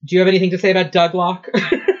Do you have anything to say about Doug Locke?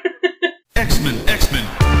 X-Men. In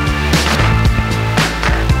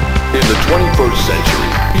the 21st century,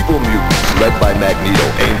 evil mutants led by Magneto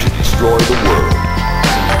aim to destroy the world.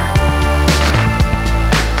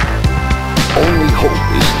 The only hope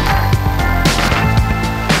is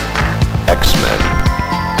X-Men.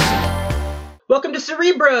 Welcome to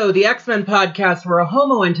Cerebro, the X-Men podcast where a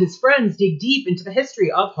homo and his friends dig deep into the history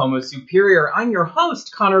of Homo Superior. I'm your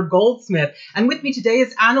host, Connor Goldsmith, and with me today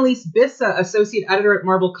is Annalise Bissa, Associate Editor at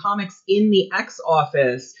Marvel Comics in the X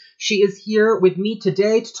Office. She is here with me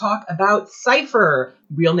today to talk about Cypher,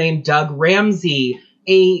 real name Doug Ramsey,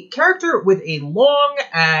 a character with a long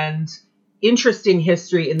and interesting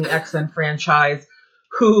history in the X-Men franchise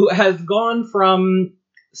who has gone from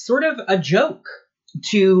sort of a joke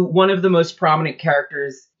to one of the most prominent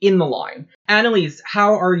characters in the line. Annalise,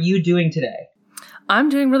 how are you doing today? I'm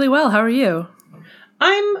doing really well. How are you?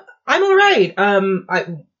 I'm all right.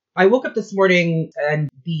 I woke up this morning and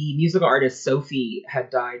the musical artist Sophie had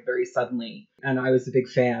died very suddenly, and I was a big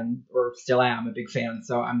fan, or still am a big fan,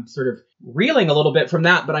 so I'm sort of reeling a little bit from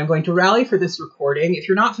that, but I'm going to rally for this recording. If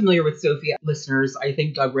you're not familiar with Sophie, listeners, I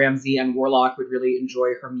think Doug Ramsey and Warlock would really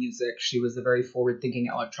enjoy her music. She was a very forward-thinking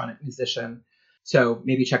electronic musician. So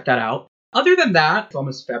maybe check that out. Other than that, it's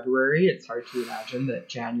almost February. It's hard to imagine that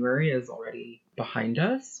January is already behind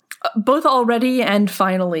us. Both already and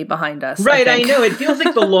finally behind us. Right, I know. It feels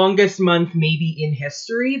like the longest month maybe in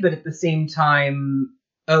history, but at the same time,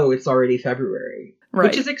 it's already February. Right.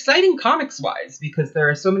 Which is exciting comics-wise, because there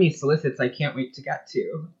are so many solicits I can't wait to get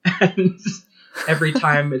to. And every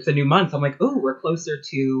time it's a new month, I'm like, we're closer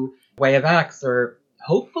to Way of X, or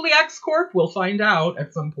hopefully X-Corp. We'll find out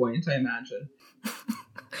at some point, I imagine.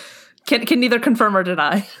 Can neither confirm or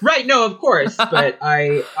deny. Right, no, of course, but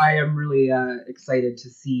I am really excited to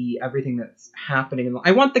see everything that's happening.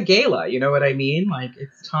 I want the gala, you know what I mean? Like,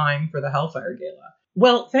 it's time for the Hellfire Gala.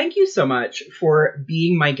 Well, thank you so much for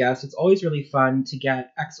being my guest. It's always really fun to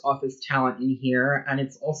get X-Office talent in here, and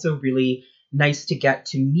it's also really nice to get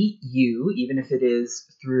to meet you, even if it is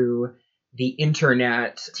through the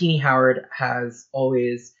internet. Teenie Howard has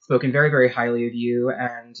always spoken very, very highly of you,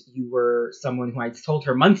 and you were someone who I told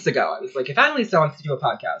her months ago. I was like, if Annalise wants to do a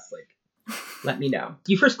podcast, let me know.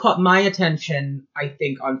 You first caught my attention, I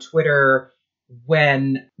think, on Twitter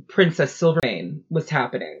when Princess Silvermane was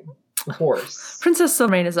happening. The horse. Princess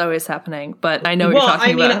Silvermane is always happening, but I know what you're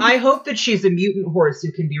talking about. I hope that she's a mutant horse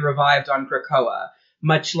who can be revived on Krakoa,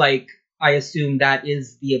 much like I assume that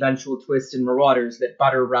is the eventual twist in Marauders, that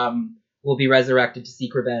Butter Rum will be resurrected to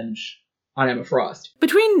seek revenge on Emma Frost.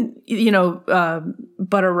 Between,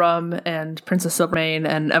 Butter Rum and Princess Silvermane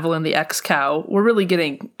and Evelyn the X-Cow, we're really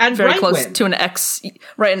getting very close to an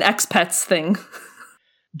X-Pets thing.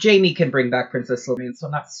 Jamie can bring back Princess Silvermane, so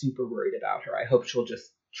I'm not super worried about her. I hope she'll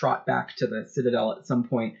just trot back to the Citadel at some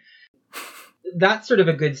point. That's sort of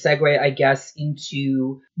a good segue, I guess,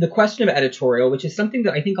 into the question of editorial, which is something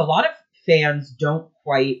that I think a lot of fans don't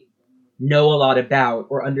quite know a lot about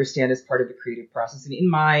or understand as part of the creative process. And in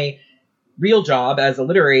my real job as a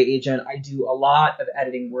literary agent, I do a lot of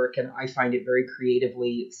editing work, and I find it very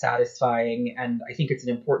creatively satisfying, and I think it's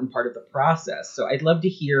an important part of the process. So I'd love to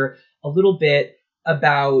hear a little bit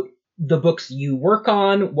about the books you work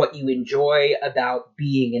on, what you enjoy about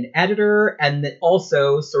being an editor, and then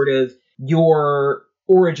also sort of your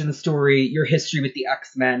origin story, your history with the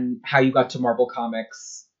X-Men, how you got to Marvel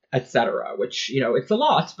Comics, etc., which, it's a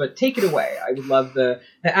lot, but take it away. I would love the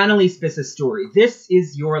Annalise Bissa story. This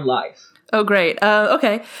is your life. Oh, great.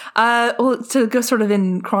 Okay. Well, to go sort of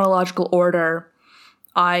in chronological order,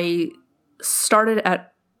 I started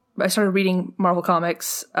reading Marvel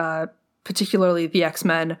Comics, particularly the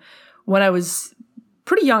X-Men, when I was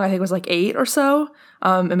pretty young. I think it was like 8 or so.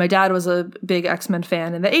 And my dad was a big X-Men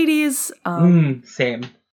fan in the 80s. Same.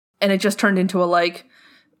 And it just turned into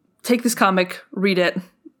take this comic, read it,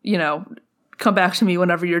 come back to me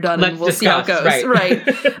whenever you're done. Let's and we'll discuss, see how it goes.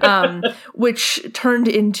 Right. Which turned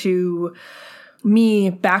into me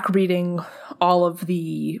back reading all of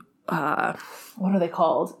the, what are they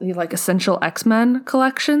called? The Essential X-Men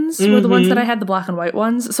collections were the ones that I had, the black and white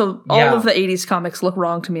ones. So all of the 80s comics look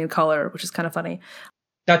wrong to me in color, which is kind of funny.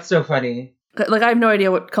 That's so funny. I have no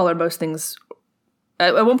idea what color most things.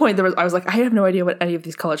 At one point, I was like, I have no idea what any of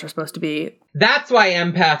these colors are supposed to be. That's why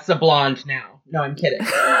Empath's a blonde now. No, I'm kidding.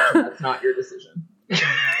 That's not your decision.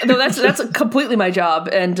 No, that's completely my job,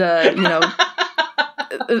 and that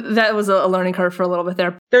was a learning curve for a little bit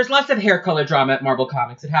there. There's lots of hair color drama at Marvel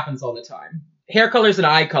Comics. It happens all the time. Hair colors and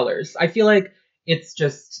eye colors. I feel like that's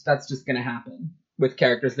just going to happen with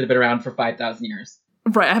characters that have been around for 5,000 years.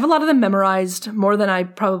 Right. I have a lot of them memorized, more than I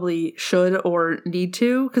probably should or need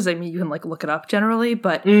to, because I mean, you can like look it up generally,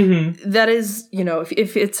 but that is, you know,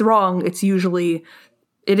 if it's wrong, it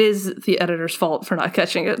is the editor's fault for not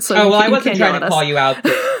catching it. So I wasn't trying to call you out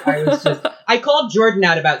there. I called Jordan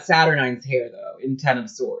out about Saturnine's hair, though, in Ten of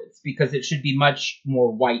Swords, because it should be much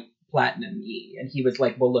more white platinum-y, and he was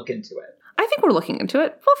like, we'll look into it. I think we're looking into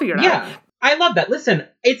it. We'll figure it out. Yeah, I love that. Listen,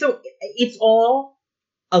 it's all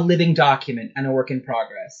a living document and a work in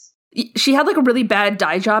progress. She had like a really bad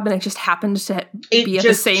dye job, and it just happened to be at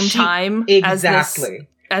the same time as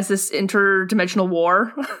this interdimensional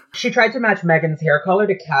war. She tried to match Megan's hair color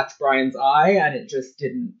to catch Brian's eye, and it just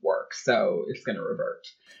didn't work, so it's going to revert.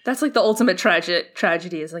 That's like the ultimate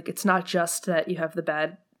tragedy is like, it's not just that you have the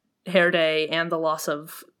bad hair day and the loss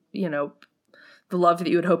of, you know, the love that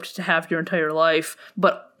you had hoped to have your entire life,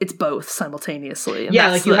 but it's both simultaneously. And yeah,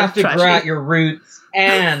 like you have to grow out your roots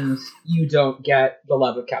and you don't get the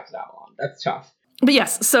love of Captain Avalon. That's tough. But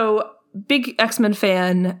yes, so big X-Men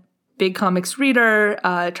fan, big comics reader,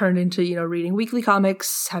 turned into, you know, reading weekly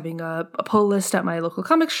comics, having a pull list at my local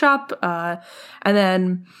comics shop. And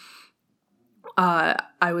then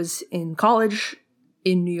I was in college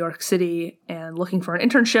in New York City and looking for an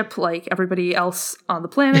internship like everybody else on the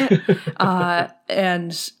planet.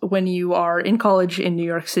 And when you are in college in New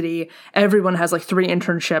York City, everyone has like 3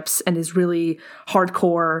 internships and is really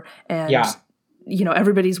hardcore. And, you know,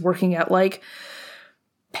 everybody's working at like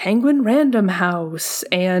Penguin Random House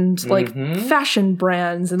and like fashion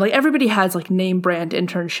brands. And like everybody has like name brand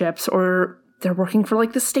internships, or they're working for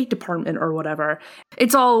like the State Department or whatever.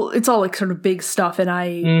 It's all like sort of big stuff. And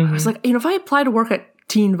I was like, you know, if I apply to work at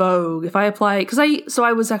Teen Vogue, if I apply, because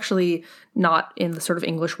I was actually not in the sort of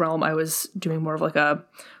English realm. I was doing more of like a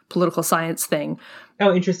political science thing.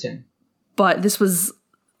 Oh, interesting. But this was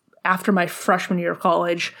after my freshman year of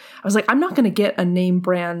college. I was like, I'm not going to get a name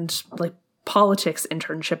brand like politics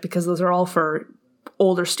internship because those are all for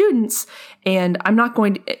older students. And I'm not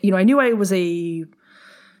going to, you know, I knew I was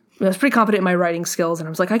pretty confident in my writing skills, and I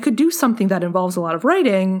was like, I could do something that involves a lot of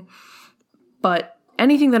writing, but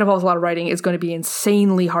anything that involves a lot of writing is going to be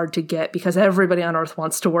insanely hard to get because everybody on Earth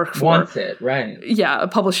wants to work for. Wants it, right. Yeah, a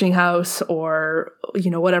publishing house or, you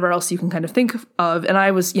know, whatever else you can kind of think of. And I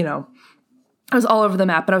was, you know, I was all over the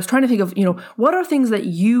map, but I was trying to think of, you know, what are things that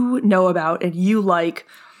you know about and you like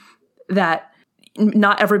that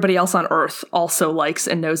not everybody else on Earth also likes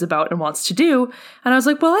and knows about and wants to do. And I was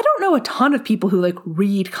like, well, I don't know a ton of people who like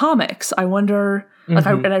read comics. I wonder, like,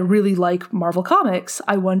 and I really like Marvel Comics.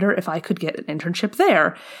 I wonder if I could get an internship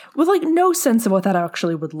there with like no sense of what that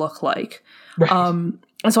actually would look like. Right.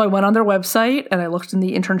 And so I went on their website and I looked in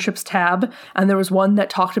the internships tab, and there was one that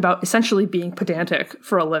talked about essentially being pedantic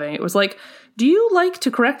for a living. It was like, do you like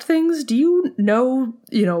to correct things? Do you know,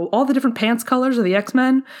 all the different pants colors of the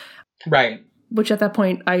X-Men? Right. Which at that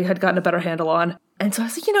point I had gotten a better handle on. And so I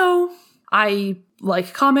was like, I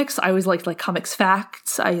like comics. I always liked like comics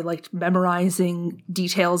facts. I liked memorizing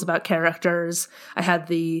details about characters. I had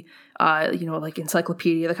the, like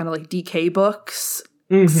encyclopedia, the kind of like DK books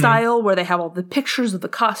style where they have all the pictures of the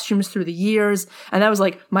costumes through the years. And that was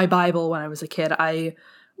like my Bible when I was a kid. I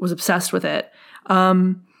was obsessed with it.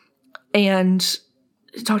 And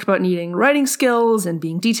it talked about needing writing skills and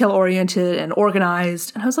being detail oriented and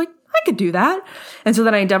organized. And I was like, I could do that. And so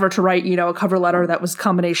then I endeavored to write, a cover letter that was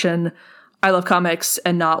combination I love comics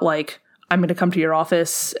and not like I'm going to come to your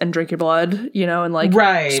office and drink your blood, and like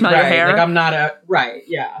smell your hair. Like I'm not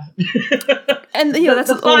yeah. And that's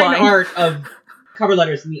the fine art of cover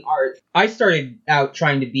letters in the arts. I started out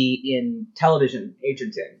trying to be in television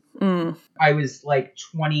agenting. I was like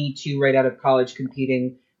 22 right out of college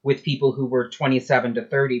competing with people who were 27 to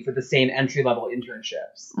 30 for the same entry-level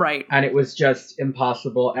internships. Right. And it was just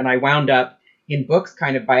impossible. And I wound up in books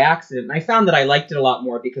kind of by accident. And I found that I liked it a lot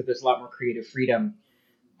more because there's a lot more creative freedom.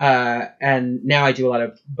 And now I do a lot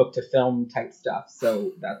of book-to-film type stuff.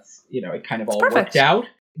 So that's, it kind of all worked out.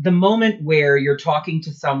 The moment where you're talking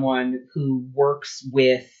to someone who works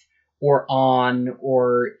with or on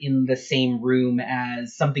or in the same room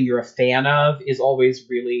as something you're a fan of is always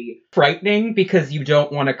really frightening because you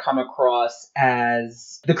don't want to come across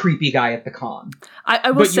as the creepy guy at the con. I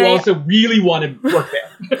will say, you also really want to work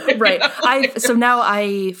there. Right. So now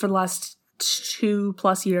for the last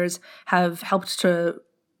 2+ years, have helped to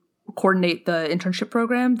coordinate the internship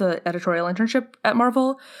program, the editorial internship at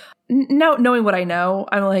Marvel. Now, knowing what I know,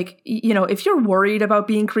 I'm like, if you're worried about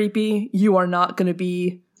being creepy, you are not going to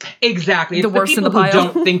be exactly the worst in the pile.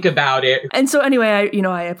 Who don't think about it. And so anyway,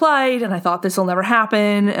 I applied and I thought this will never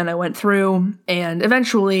happen. And I went through and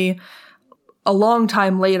eventually a long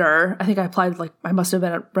time later, I think I applied, like, I must have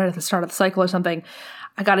been right at the start of the cycle or something.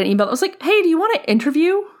 I got an email that was like, hey, do you want to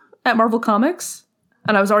interview at Marvel Comics?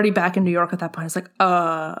 And I was already back in New York at that point. I was like,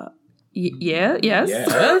 yes.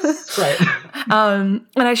 Yes. Right. And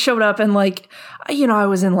I showed up and, like, you know, I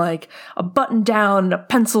was in, like, a button down, a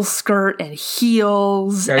pencil skirt and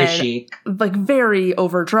heels. Very and, chic. like, very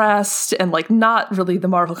overdressed and, like, not really the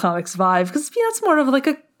Marvel Comics vibe. Because, you know, it's more of, like,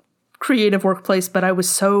 a creative workplace. But I was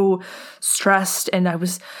so stressed and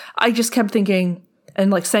I just kept thinking and,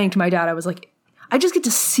 like, saying to my dad, I was like, I just get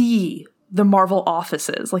to see the Marvel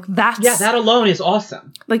offices. Like, that's... Yeah, that alone is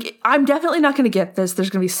awesome. Like, I'm definitely not going to get this. There's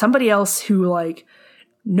going to be somebody else who, like,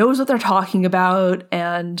 knows what they're talking about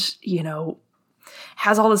and, you know,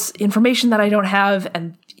 has all this information that I don't have.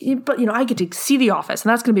 But, you know, I get to see the office, and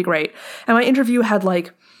that's going to be great. And my interview had,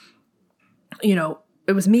 like, you know,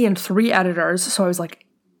 it was me and 3 editors. So I was, like,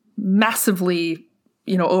 massively,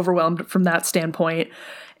 you know, overwhelmed from that standpoint.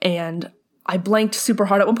 And I blanked super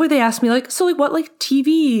hard. At one point they asked me, like, so, like, what, like,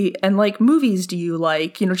 TV and, like, movies do you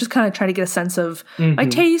like? You know, just kind of trying to get a sense of my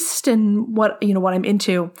taste and what, you know, what I'm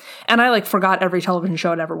into. And I, like, forgot every television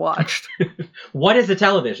show I'd ever watched. What is a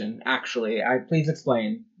television, actually? Please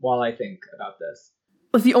explain while I think about this.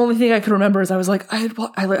 Like, the only thing I could remember is I was like, I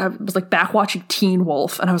was, like, back watching Teen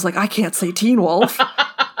Wolf. And I was like, I can't say Teen Wolf.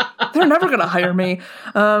 They're never going to hire me.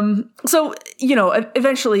 So, you know,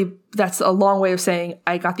 eventually that's a long way of saying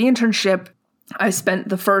I got the internship. I spent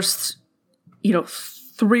the first, you know,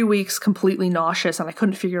 3 weeks completely nauseous and I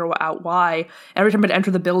couldn't figure out why. Every time I'd enter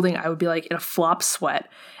the building, I would be like in a flop sweat.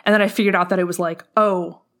 And then I figured out that it was like,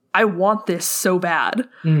 oh, I want this so bad.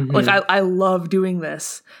 Mm-hmm. Like, I love doing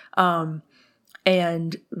this.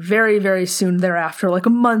 And very, very soon thereafter, like a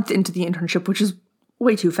month into the internship, which is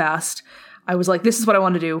way too fast, I was like, this is what I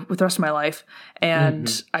want to do with the rest of my life.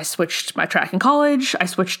 And I switched my track in college. I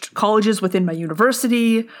switched colleges within my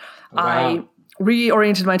university. Wow. I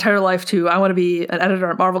reoriented my entire life to, I want to be an editor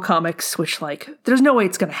at Marvel Comics, which, like, there's no way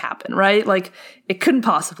it's going to happen, right? Like, it couldn't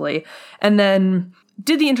possibly. And then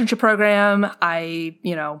did the internship program. I,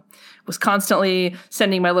 you know, was constantly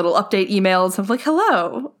sending my little update emails of like,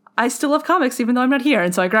 hello, I still love comics even though I'm not here.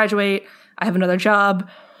 And so I graduate. I have another job.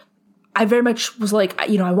 I very much was like,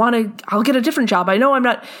 you know, I'll get a different job. I know I'm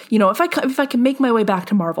not, you know, if I can make my way back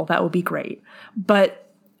to Marvel, that would be great.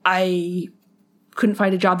 But I couldn't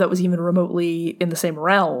find a job that was even remotely in the same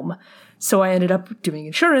realm. So I ended up doing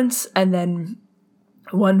insurance. And then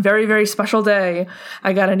one very, very special day,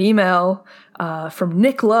 I got an email from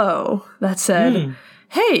Nick Lowe that said,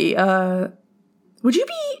 hey, would you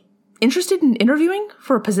be interested in interviewing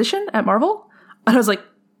for a position at Marvel? And I was like,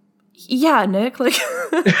 yeah, Nick, like,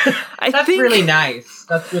 That's really nice.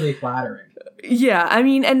 That's really flattering. Yeah, I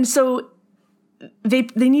mean, and so they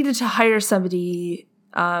needed to hire somebody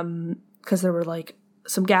because there were like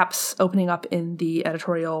some gaps opening up in the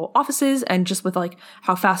editorial offices, and just with like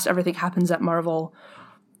how fast everything happens at Marvel,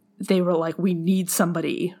 they were like, we need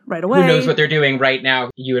somebody right away. Who knows what they're doing right now?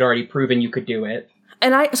 You had already proven you could do it.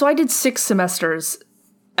 And I did 6 semesters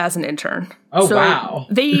as an intern. Oh, so wow.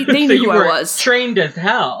 They knew who I was. Trained as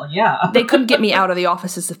hell, yeah. They couldn't get me out of the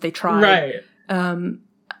offices if they tried. Right.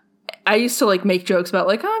 I used to like make jokes about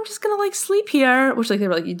like, oh, I'm just gonna like sleep here, which like they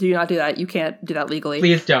were like, you do not do that. You can't do that legally.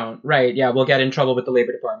 Please don't. Right. Yeah, we'll get in trouble with the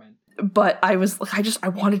labor department. But I was like, I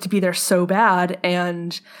wanted to be there so bad,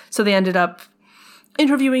 and so they ended up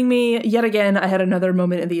interviewing me yet again. I had another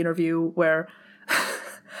moment in the interview where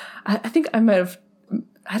I think I might have.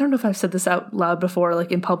 I don't know if I've said this out loud before,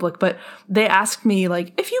 like in public, but they asked me,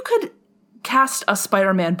 like, if you could cast a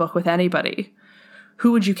Spider-Man book with anybody,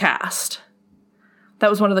 who would you cast?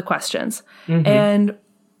 That was one of the questions. Mm-hmm. And,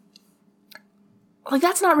 like,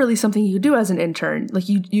 that's not really something you do as an intern. Like,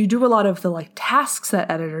 you do a lot of the, like, tasks that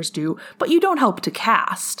editors do, but you don't help to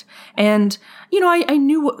cast. And, you know, I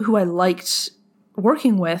knew who I liked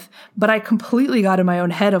working with, but I completely got in my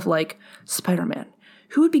own head of, like, Spider-Man.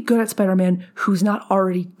 Who would be good at Spider-Man who's not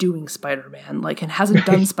already doing Spider-Man, like, and hasn't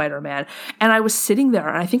done Spider-Man? And I was sitting there,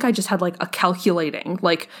 and I think I just had, like, a calculating,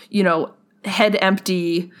 like, you know, head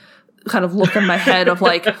empty kind of look in my head of,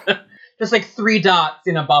 like... Just, like, 3 dots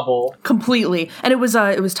in a bubble. Completely. And it was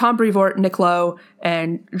Tom Brevoort, Nick Lowe,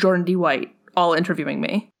 and Jordan D. White all interviewing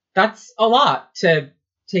me. That's a lot to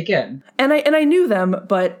take in. And I knew them,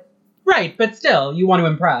 but... Right, but still, you want to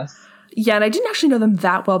impress. Yeah, and I didn't actually know them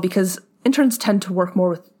that well because... interns tend to work more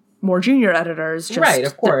with more junior editors. Just right,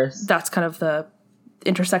 of course. That's kind of the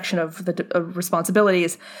intersection of the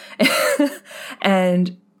responsibilities.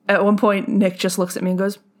 And at one point, Nick just looks at me and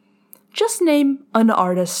goes, just name an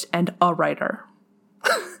artist and a writer.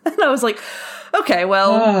 And I was like, okay,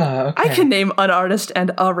 well, okay. I can name an artist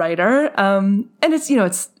and a writer. And it's,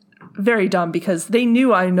 it's very dumb because they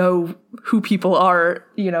knew I know who people are,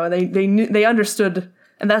 they understood.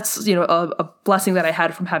 And that's, a blessing that I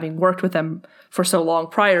had from having worked with them for so long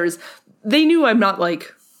prior is they knew I'm not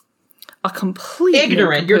like a complete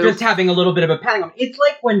ignorant. You're just having a little bit of a panic. It's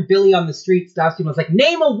like when Billy on the Street stops people. It's like,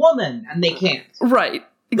 name a woman, and they can't. Right.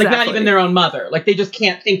 Exactly. Like, not even their own mother. Like, they just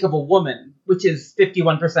can't think of a woman, which is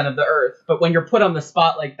 51% of the earth. But when you're put on the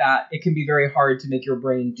spot like that, it can be very hard to make your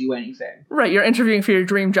brain do anything. Right. You're interviewing for your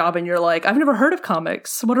dream job, and you're like, I've never heard of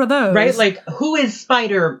comics. What are those? Right? Like, who is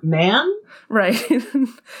Spider-Man? Right.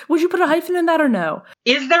 Would you put a hyphen in that or no?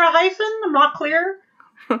 Is there a hyphen? I'm not clear.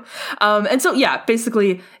 And so, yeah,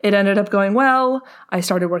 basically it ended up going well. I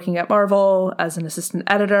started working at Marvel as an assistant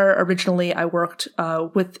editor. Originally, I worked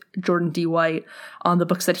with Jordan D. White on the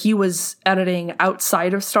books that he was editing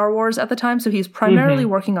outside of Star Wars at the time. So he's primarily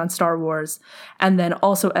working on Star Wars and then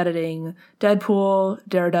also editing Deadpool,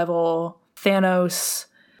 Daredevil, Thanos,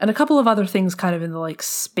 and a couple of other things kind of in the like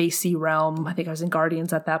spacey realm. I think I was in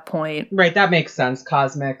Guardians at that point. Right, that makes sense.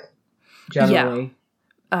 Cosmic, generally. Yeah.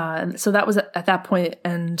 So that was at that point,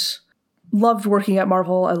 and loved working at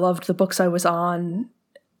Marvel. I loved the books I was on,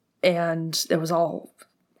 and it was all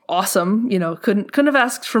awesome. Couldn't have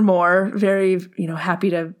asked for more. Very, happy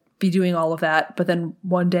to be doing all of that. But then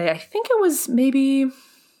one day, I think it was maybe,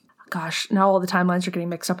 gosh, now all the timelines are getting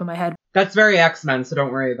mixed up in my head. That's very X-Men, so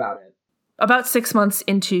don't worry about it. About 6 months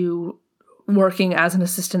into working as an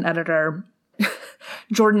assistant editor,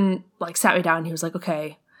 Jordan sat me down and he was like,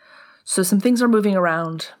 okay, so some things are moving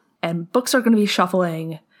around and books are going to be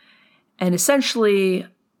shuffling, and essentially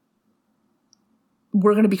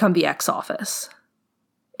we're going to become the X Office.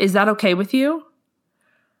 Is that okay with you?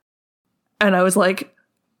 And I was like,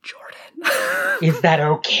 Jordan. Is that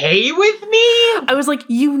okay with me? I was like,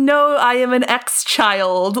 I am an X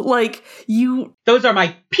child. Those are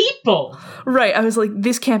my people. Right. I was like,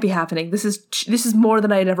 this can't be happening. This is more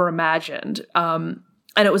than I'd ever imagined.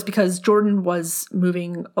 And it was because Jordan was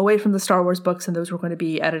moving away from the Star Wars books, and those were going to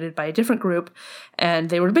be edited by a different group, and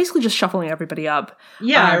they were basically just shuffling everybody up.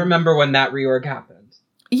 Yeah, I remember when that reorg happened.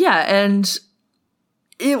 Yeah, and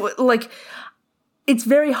it's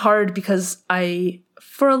very hard because I,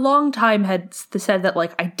 for a long time, had said that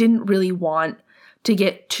I didn't really want to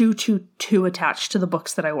get too attached to the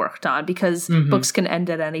books that I worked on because books can end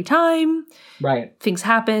at any time. Right. Things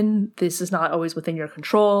happen. This is not always within your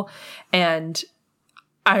control, and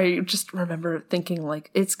I just remember thinking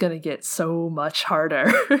it's gonna get so much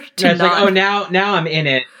harder. Now I'm in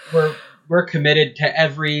it. We're committed to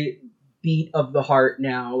every beat of the heart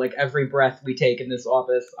now. Every breath we take in this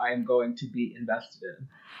office, I am going to be invested in.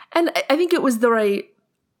 And I think it was the right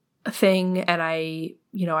thing, and I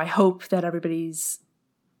hope that everybody's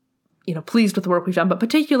pleased with the work we've done, but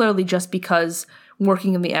particularly just because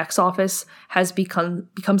working in the X Office has become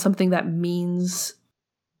something that means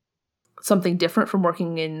something different from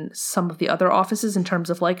working in some of the other offices in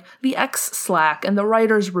terms of the X Slack and the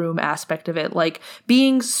writer's room aspect of it.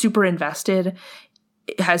 Being super invested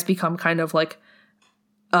has become kind of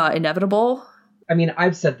inevitable. I mean,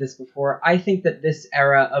 I've said this before. I think that this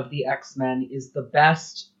era of the X-Men is the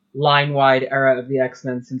best line-wide era of the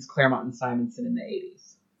X-Men since Claremont and Simonson in the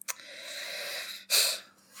 80s.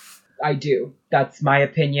 I do. That's my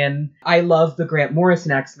opinion. I love the Grant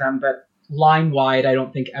Morrison X-Men, but line-wide, I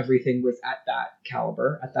don't think everything was at that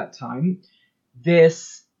caliber at that time.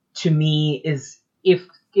 This, to me, is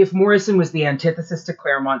if Morrison was the antithesis to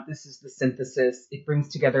Claremont, this is the synthesis. It brings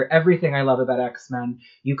together everything I love about X-Men.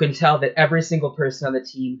 You can tell that every single person on the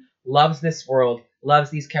team loves this world, loves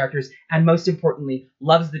these characters, and most importantly,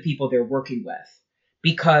 loves the people they're working with.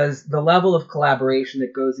 Because the level of collaboration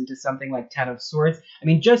that goes into something like Ten of Swords, I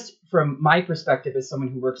mean, just from my perspective as someone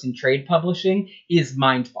who works in trade publishing, is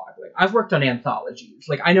mind-boggling. I've worked on anthologies.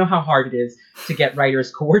 I know how hard it is to get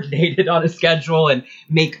writers coordinated on a schedule and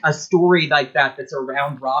make a story like that that's a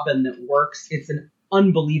round robin that works. It's an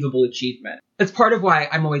unbelievable achievement. That's part of why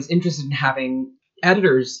I'm always interested in having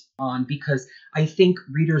editors on, because I think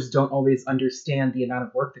readers don't always understand the amount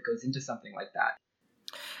of work that goes into something like that.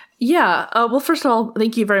 Yeah. Well, first of all,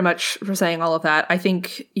 thank you very much for saying all of that. I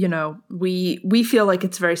think, we feel like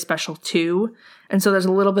it's very special too. And so there's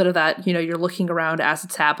a little bit of that, you're looking around as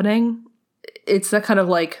it's happening. It's that kind of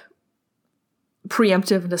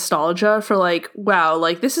preemptive nostalgia for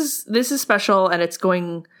wow, this is special,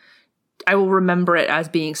 and I will remember it as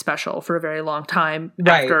being special for a very long time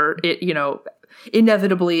after it,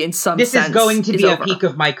 inevitably in some sense this is going to be over. a peak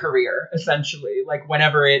of my career, essentially.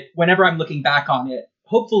 Whenever I'm looking back on it,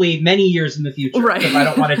 hopefully many years in the future. Right. Because I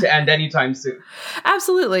don't want it to end anytime soon.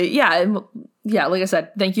 Absolutely. Yeah. Yeah, like I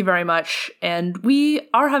said, thank you very much. And we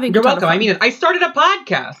are having You're welcome. I mean, I started a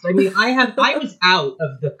podcast. I mean, I was out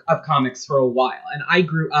of comics for a while, and I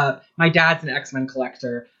grew up. My dad's an X-Men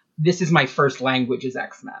collector. This is my first language is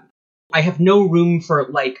X-Men. I have no room for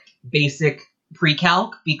like basic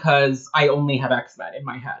pre-calc because I only have X-Men in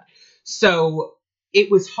my head. So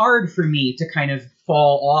it was hard for me to kind of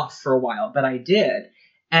fall off for a while, but I did.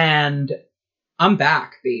 And I'm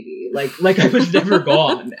back, baby. Like I was never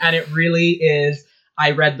gone. And it really is.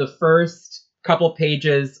 I read the first couple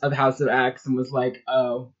pages of House of X and was like,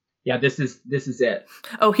 oh, yeah, this is it.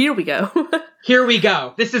 Oh, here we go. Here we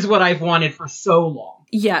go. This is what I've wanted for so long.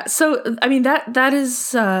 Yeah. So, I mean, that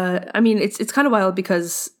is, I mean, it's kind of wild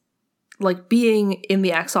because like being in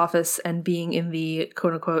the X office and being in the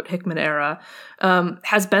quote unquote Hickman era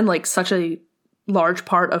has been like such a large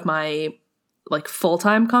part of my like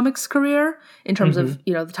full-time comics career in terms of,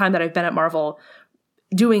 you know, the time that I've been at Marvel.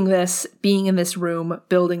 Doing this, being in this room,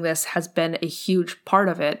 building this has been a huge part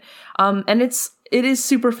of it. And it is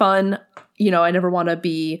super fun. You know, I never want to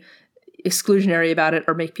be exclusionary about it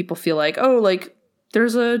or make people feel like, oh, like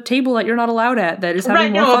there's a table that you're not allowed at that is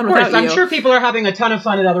having more fun without you. I'm sure people are having a ton of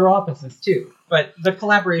fun at other offices too. But the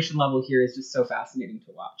collaboration level here is just so fascinating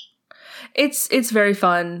to watch. It's very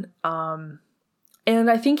fun.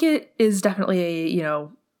 And I think it is definitely a, you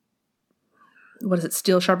know, what is it?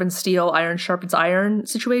 Steel sharpens steel, iron sharpens iron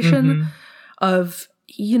situation of,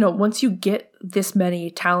 you know, once you get this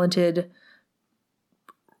many talented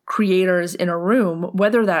creators in a room,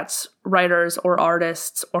 whether that's writers or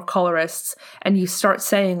artists or colorists, and you start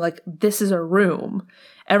saying like, this is a room,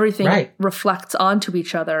 everything reflects onto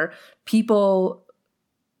each other.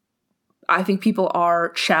 I think people are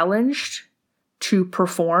challenged to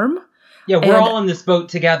perform. Yeah, we're all in this boat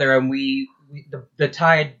together, and the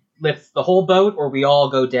tide lifts the whole boat, or we all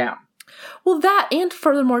go down. Well, that, and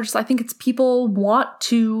furthermore, just I think it's people want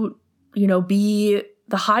to, you know, be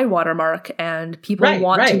the high water mark, and people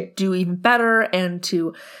want to do even better and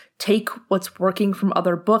to take what's working from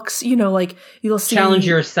other books. You know, like you'll see challenge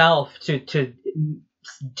yourself to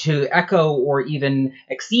echo or even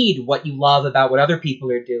exceed what you love about what other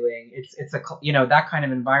people are doing. It's a, you know, that kind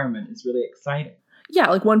of environment is really exciting. Yeah,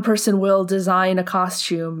 like one person will design a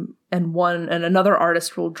costume and another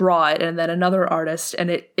artist will draw it, and then another artist, and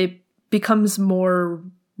it becomes more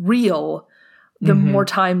real the more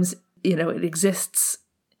times, you know, it exists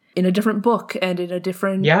in a different book and in a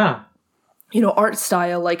different you know, art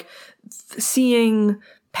style. Like seeing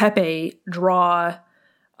Pepe draw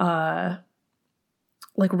like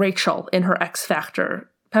Rachel in her X Factor.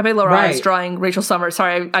 Pepe Larraz is drawing Rachel Summers.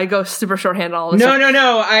 Sorry, I go super shorthand on all this.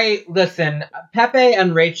 No. Listen, Pepe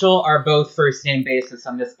and Rachel are both first name basis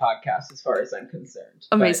on this podcast, as far as I'm concerned.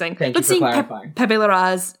 Amazing. But thank you for clarifying. Pepe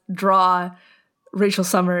Larraz draw Rachel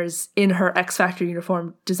Summers in her X Factor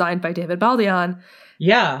uniform designed by David Baldeon.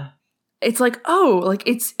 Yeah. It's like, oh, like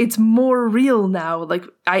it's more real now. Like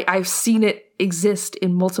I've seen it exist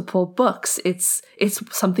in multiple books. It's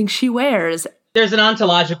something she wears. There's an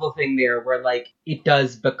ontological thing there where, like, it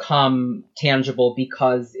does become tangible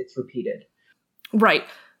because it's repeated. Right.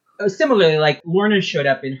 Similarly, like, Lorna showed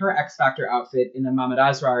up in her X Factor outfit in the Mahmoud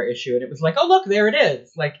Asrar issue, and it was like, oh, look, there it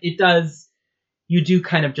is. Like, it does, you do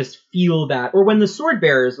kind of just feel that. Or when the Sword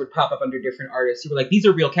Bearers would pop up under different artists, you were like, these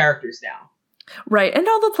are real characters now. Right. And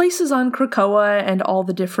all the places on Krakoa and all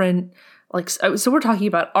the different, like, so we're talking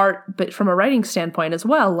about art, but from a writing standpoint as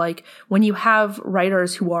well. Like, when you have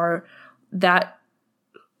writers who are that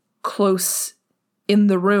close in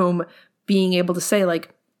the room, being able to say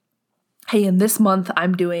like, hey, in this month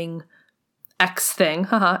I'm doing X thing,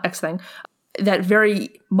 that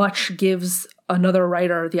very much gives another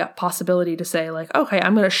writer the possibility to say like, okay,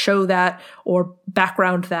 I'm going to show that or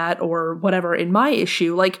background that or whatever in my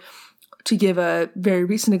issue. Like, to give a very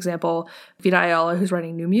recent example, Vita Ayala, who's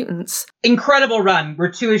writing New Mutants. Incredible run.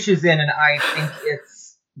 We're 2 issues in, and I think it's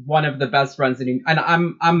one of the best runs in, and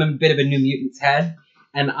I'm a bit of a New Mutants head,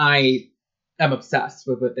 and I am obsessed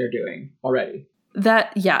with what they're doing already.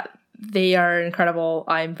 They are incredible.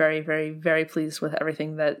 I'm very, very, very pleased with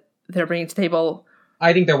everything that they're bringing to the table.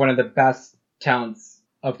 I think they're one of the best talents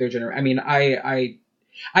of their generation. I mean,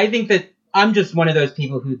 I think that I'm just one of those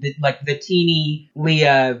people who, like, the teeny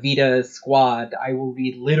Leah Vita squad, I will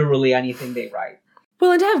read literally anything they write.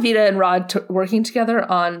 Well, and to have Vita and Rod working together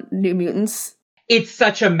on New Mutants, it's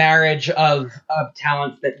such a marriage of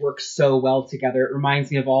talents that work so well together. It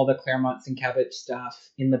reminds me of all the Claremont Sienkiewicz stuff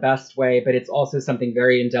in the best way, but it's also something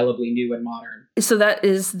very indelibly new and modern. So that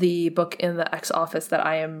is the book in the X Office that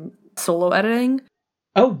I am solo editing.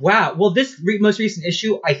 Oh, wow. Well, this most recent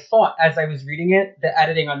issue, I thought as I was reading it, the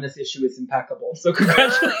editing on this issue is impeccable. So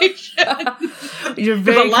congratulations. You're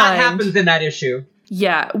very Because a lot kind. happens in that issue.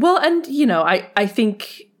 Yeah. Well, and, I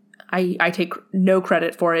think I take no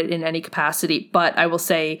credit for it in any capacity, but I will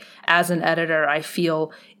say as an editor, I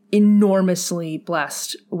feel enormously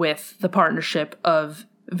blessed with the partnership of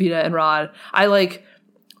Vita and Rod. I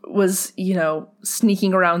was,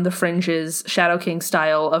 sneaking around the fringes, Shadow King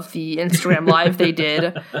style of the Instagram live they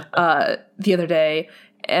did the other day,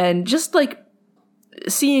 and just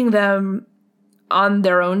seeing them on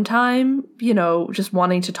their own time, just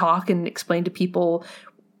wanting to talk and explain to people,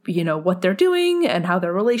 what they're doing and how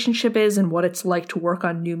their relationship is and what it's like to work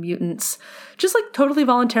on New Mutants, just totally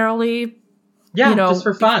voluntarily. Yeah, just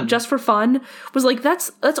for fun. Just for fun was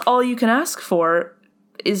that's all you can ask for,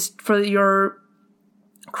 is for your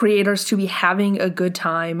creators to be having a good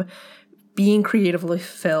time, being creatively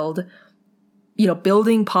fulfilled,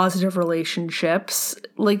 building positive relationships.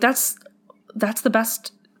 That's the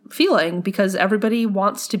best feeling, because everybody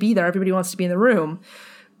wants to be there. Everybody wants to be in the room.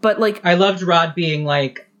 But I loved Rod being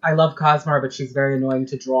I love Cosmar, but she's very annoying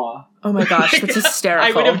to draw. Oh my gosh, that's hysterical.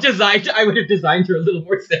 I would have designed her a little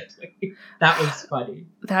more simply. That was funny.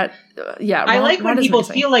 I like when people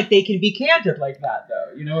feel like they can be candid like that,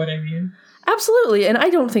 though. You know what I mean? Absolutely, and I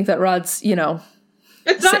don't think that Rod's, saying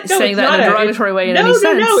that in a derogatory way in any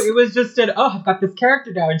sense. No. It was just I've got this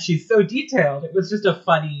character now, and she's so detailed. It was just a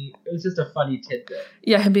funny tidbit.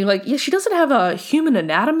 Yeah, him being she doesn't have a human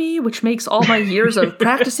anatomy, which makes all my years of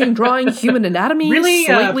practicing drawing human anatomy really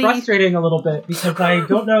slightly frustrating a little bit, because I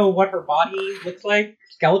don't know what her body looks like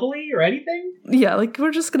skeletally or anything. Yeah,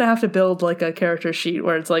 we're just gonna have to build a character sheet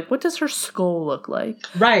where it's what does her skull look like?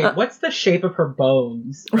 Right. What's the shape of her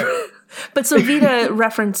bones? But so Vita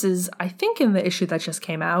references, I think in the issue that just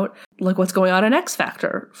came out, what's going on in X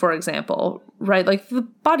Factor, for example, right? The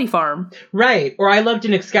body farm. Right. Or I loved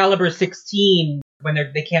in Excalibur 16 when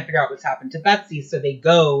they can't figure out what's happened to Betsy, so they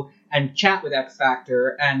go and chat with X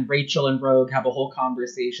Factor, and Rachel and Rogue have a whole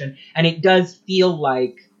conversation. And it does feel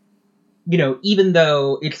even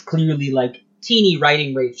though it's clearly Teeny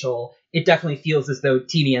writing Rachel, it definitely feels as though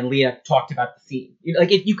Teeny and Leah talked about the scene.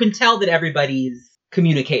 You can tell that everybody's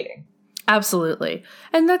communicating. Absolutely.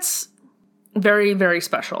 And that's very, very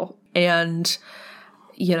special. And,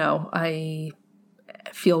 I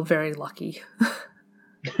feel very lucky.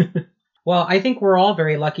 Well, I think we're all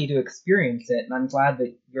very lucky to experience it, and I'm glad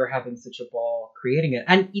that you're having such a ball creating it.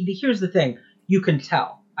 And here's the thing. You can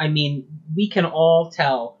tell. I mean, we can all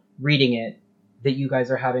tell reading it that you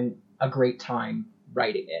guys are having a great time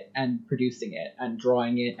writing it and producing it and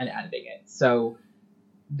drawing it and editing it. So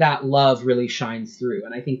that love really shines through.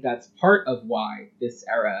 And I think that's part of why this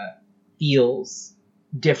era feels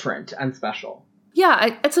different and special.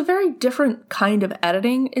 Yeah, it's a very different kind of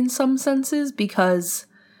editing in some senses, because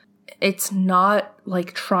it's not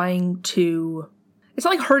trying to... It's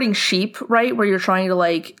not herding sheep, right? Where you're trying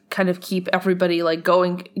to kind of keep everybody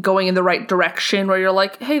going in the right direction, where you're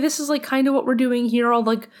hey, this is kind of what we're doing here, all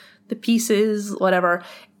the pieces, whatever.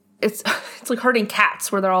 It's herding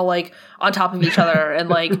cats, where they're all on top of each other and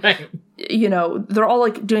Right. They're all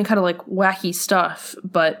doing kind of wacky stuff,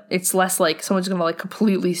 but it's less someone's gonna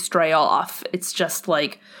completely stray off. It's just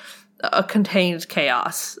a contained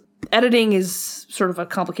chaos. Editing is sort of a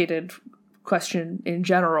complicated question in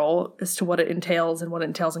general as to what it entails and what it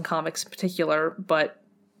entails in comics in particular, but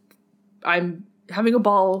I'm having a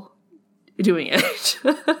ball doing it.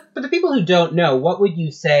 For the people who don't know, what would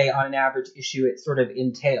you say on an average issue it sort of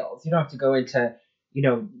entails? You don't have to go into,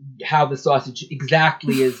 how the sausage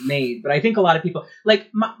exactly is made, but I think a lot of people,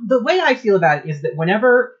 the way I feel about it is that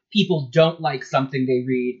whenever people don't like something they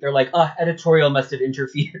read, they're editorial must have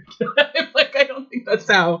interfered. I don't think that's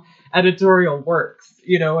how editorial works.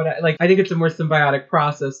 I think it's a more symbiotic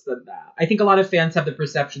process than that. I think a lot of fans have the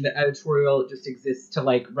perception that editorial just exists to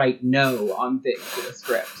write no on things in a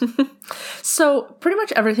script. So pretty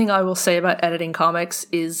much everything I will say about editing comics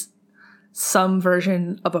is some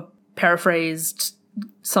version of a paraphrased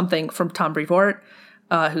something from Tom Brevoort,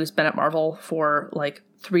 who's been at Marvel for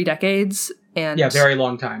 3 decades. And yeah, very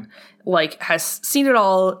long time. Has seen it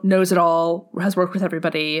all, knows it all, has worked with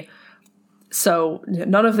everybody. So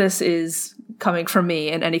none of this is coming from me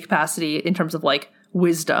in any capacity in terms of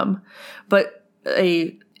wisdom. But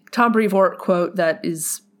a Tom Brevoort quote that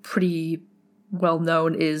is pretty well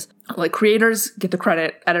known is creators get the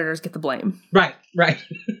credit, editors get the blame. Right.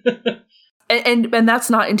 And that's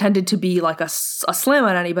not intended to be a slam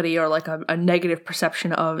on anybody or a negative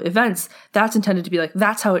perception of events. That's intended to be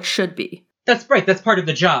that's how it should be. That's right. That's part of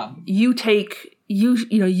the job. You take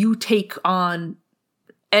on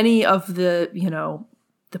any of the,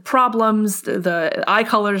 the problems, the eye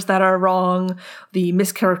colors that are wrong, the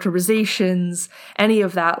mischaracterizations, any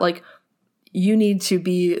of that. Like, you need to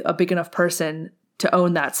be a big enough person to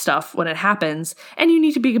own that stuff when it happens. And you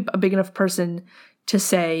need to be a big enough person to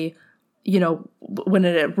say, you know, when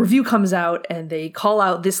a review comes out and they call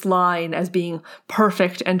out this line as being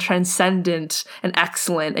perfect and transcendent and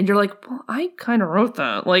excellent, and you're like, well, I kind of wrote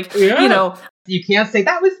that. Like, you know, you can't say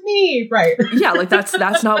that was me, right? Yeah, like that's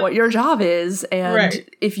not what your job is. And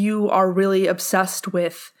if you are really obsessed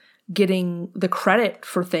with getting the credit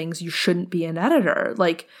for things, you shouldn't be an editor.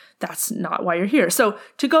 Like, that's not why you're here. So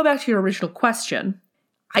to go back to your original question,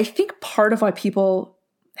 I think part of why people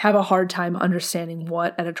have a hard time understanding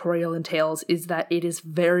what editorial entails is that it is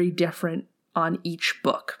very different on each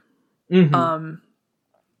book. And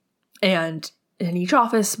in each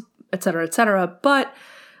office, et cetera, but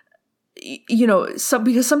you know,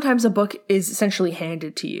 because sometimes a book is essentially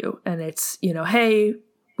handed to you and it's, you know, hey,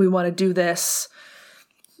 we want to do this,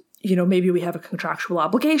 you know, maybe we have a contractual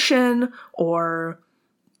obligation or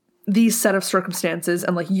these set of circumstances,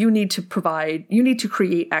 and like you need to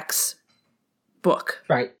create X book.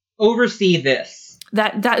 Right. Oversee this.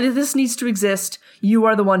 That this needs to exist. You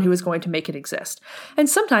are the one who is going to make it exist. And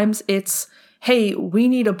sometimes it's, hey, we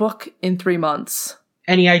need a book in 3 months.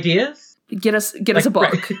 Any ideas? Get us a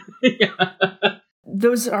book. Yeah.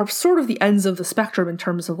 Those are sort of the ends of the spectrum in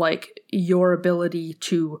terms of like your ability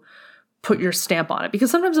to put your stamp on it.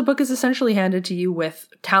 Because sometimes a book is essentially handed to you with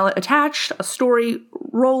talent attached, a story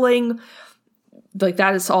rolling, like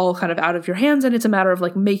that is all kind of out of your hands, and it's a matter of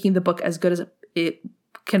like making the book as good as it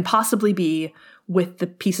can possibly be with the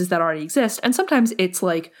pieces that already exist. And sometimes it's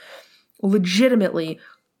like legitimately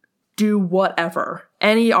do whatever.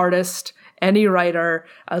 Any artist, any writer,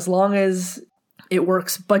 as long as it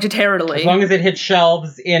works budgetarily. As long as it hits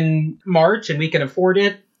shelves in March and we can afford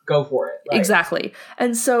it, go for it. Right? Exactly.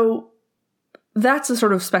 And so that's a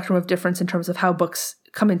sort of spectrum of difference in terms of how books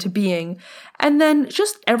come into being. And then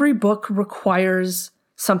just every book requires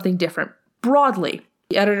something different. Broadly,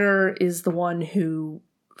 the editor is the one who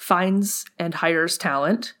finds and hires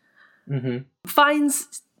talent.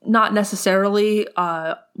 Finds, not necessarily.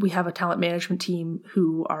 We have a talent management team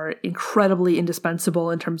who are incredibly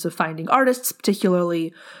indispensable in terms of finding artists,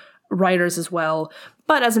 particularly writers as well.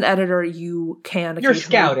 But as an editor, you can occasionally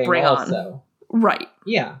scouting bring also. On. Right.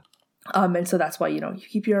 Yeah. And so that's why, you know, you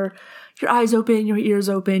keep your eyes open, your ears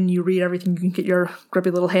open, you read everything you can get your grubby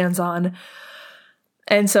little hands on.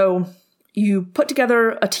 And so you put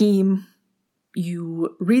together a team,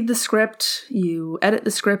 you read the script, you edit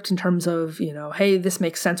the script in terms of, you know, hey, this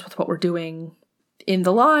makes sense with what we're doing in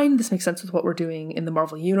the line, this makes sense with what we're doing in the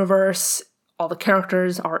Marvel Universe, all the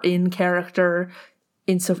characters are in character,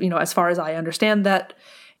 so, you know, as far as I understand that.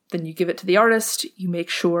 Then you give it to the artist, you make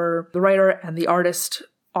sure the writer and the artist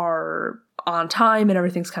are on time and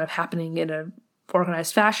everything's kind of happening in a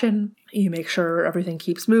organized fashion. You make sure everything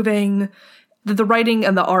keeps moving, that the writing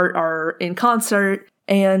and the art are in concert,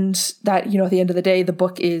 and that, you know, at the end of the day, the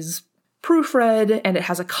book is proofread and it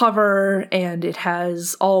has a cover and it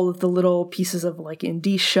has all of the little pieces of like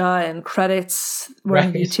indicia and credits where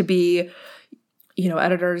you need to be. You know,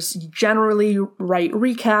 editors generally write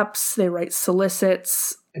recaps, they write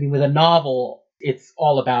solicits. I mean, with a novel, it's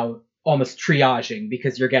all about almost triaging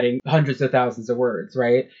because you're getting hundreds of thousands of words,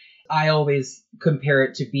 right? I always compare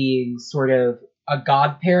it to being sort of a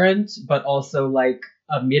godparent, but also like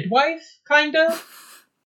a midwife, kind of.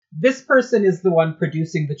 This person is the one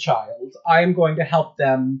producing the child. I am going to help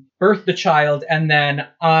them birth the child, and then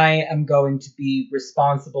I am going to be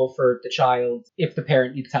responsible for the child if the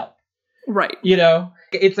parent needs help. Right. You know,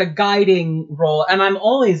 it's a guiding role, and I'm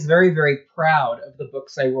always very, very proud of the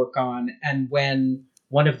books I work on, and when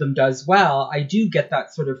one of them does well, I do get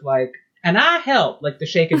that sort of like, and I help, like the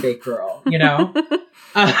shake and bake girl, you know?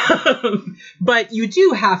 But you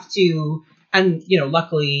do have to, and, you know,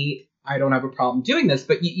 luckily I don't have a problem doing this,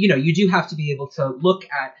 but, you know, you do have to be able to look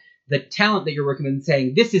at the talent that you're working with and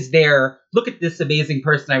saying, this is look at this amazing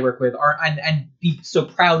person I work with, and be so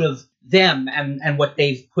proud of them and what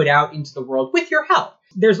they've put out into the world with your help.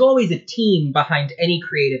 There's always a team behind any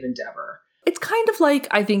creative endeavor. It's kind of like,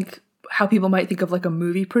 I think, how people might think of like a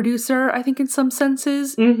movie producer, I think in some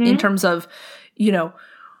senses, in terms of, you know,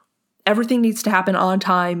 everything needs to happen on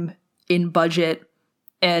time, in budget,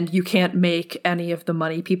 and you can't make any of the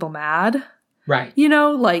money people mad. Right. You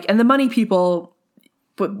know, like, and the money people,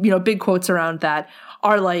 you know, big quotes around that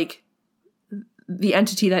are like the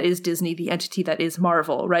entity that is Disney, the entity that is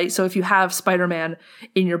Marvel, right? So if you have Spider-Man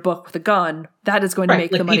in your book with a gun, that is going to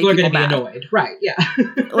make like the money people are people going to be mad. Annoyed. Right,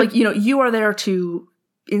 yeah. Like, you know, you are there to,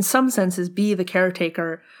 in some senses, be the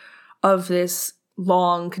caretaker of this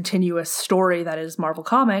long, continuous story that is Marvel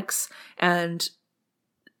Comics, and,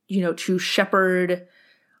 to shepherd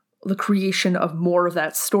the creation of more of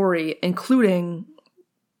that story, including,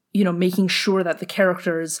 making sure that the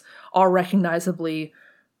characters are recognizably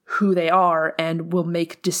who they are and will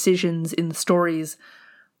make decisions in the stories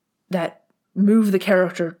that move the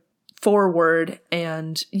character forward.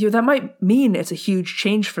 And that might mean it's a huge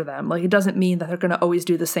change for them. Like, it doesn't mean that they're going to always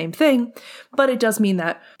do the same thing, but it does mean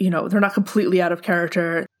that, they're not completely out of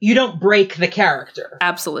character. You don't break the character.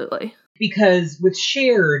 Absolutely. Because with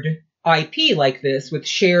shared IP like this, with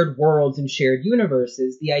shared worlds and shared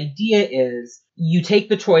universes, the idea is you take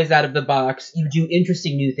the toys out of the box, you do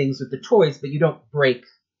interesting new things with the toys, but you don't break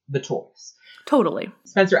the toys. Totally.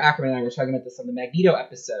 Spencer Ackerman and I were talking about this on the Magneto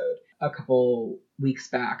episode a couple weeks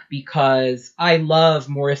back, because I love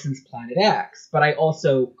Morrison's Planet X, but I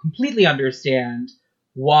also completely understand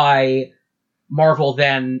why Marvel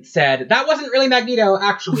then said, that wasn't really Magneto,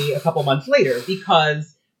 actually, a couple months later,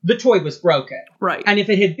 because the toy was broken. Right. And if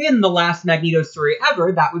it had been the last Magneto story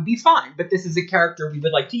ever, that would be fine. But this is a character we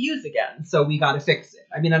would like to use again, so we got to fix it.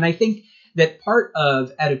 I mean, and I think that part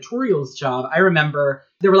of editorial's job, I remember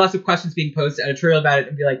there were lots of questions being posed to editorial about it,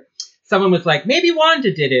 and be like, someone was like, maybe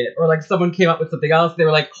Wanda did it, or like someone came up with something else. They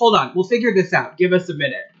were like, hold on, we'll figure this out. Give us a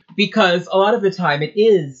minute. Because a lot of the time it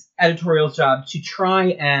is editorial's job to try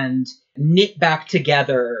and knit back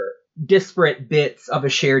together disparate bits of a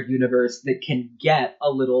shared universe that can get a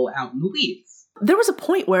little out in the weeds. There was a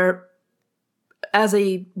point where, as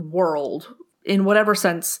a world, in whatever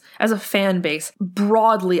sense, as a fan base,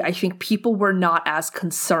 broadly, I think people were not as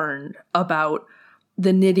concerned about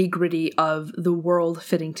the nitty-gritty of the world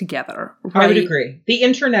fitting together. Right? I would agree. The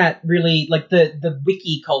internet really, like the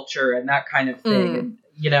wiki culture and that kind of thing,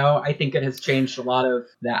 I think it has changed a lot of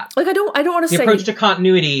that. Like, I don't want to say... The approach to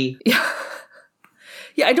continuity...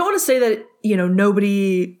 Yeah, I don't want to say that,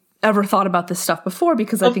 nobody ever thought about this stuff before,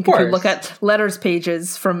 because I think if you look at letters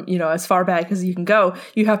pages from, as far back as you can go,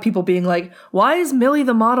 you have people being like, why is Millie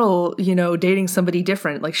the model, dating somebody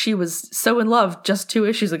different? Like, she was so in love just 2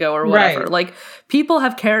 issues ago or whatever. Right. Like, people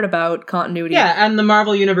have cared about continuity. Yeah, and the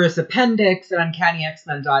Marvel Universe Appendix and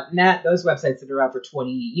UncannyXmen.net, those websites have been around for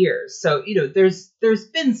 20 years. So, there's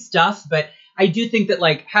been stuff, but I do think that,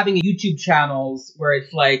 like, having a YouTube channels where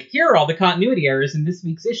it's like, here are all the continuity errors in this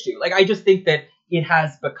week's issue. Like, I just think that it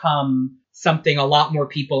has become something a lot more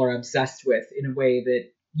people are obsessed with in a way that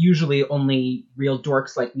usually only real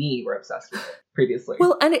dorks like me were obsessed with it previously.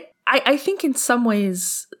 Well, and I think in some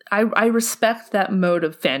ways, I respect that mode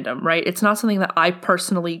of fandom, right? It's not something that I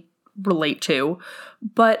personally relate to,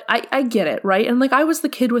 but I get it, right? And like, I was the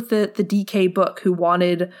kid with the DK book who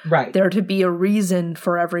wanted there to be a reason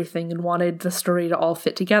for everything and wanted the story to all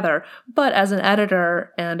fit together. But as an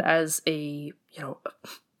editor and as a,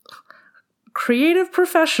 creative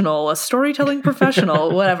professional, a storytelling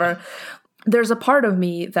professional, whatever, there's a part of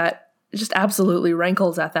me that just absolutely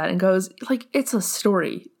rankles at that and goes, like, it's a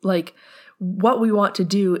story. Like, what we want to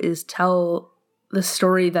do is tell the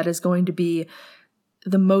story that is going to be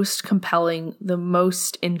the most compelling, the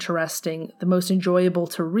most interesting, the most enjoyable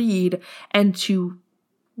to read, and to,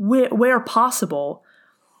 where possible,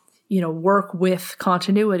 work with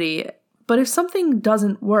continuity. But if something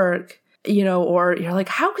doesn't work, or you're like,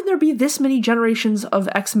 how can there be this many generations of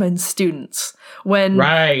X-Men students when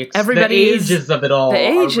everybody the ages of it all, the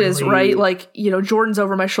ages, really... right? Like, Jordan's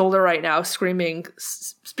over my shoulder right now, screaming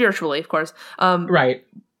spiritually, of course,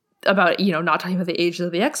 about not talking about the ages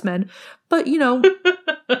of the X-Men, but we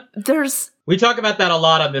talk about that a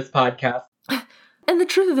lot on this podcast. And the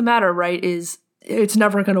truth of the matter, right, is it's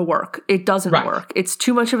never going to work. It doesn't work. It's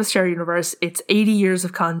too much of a shared universe. It's 80 years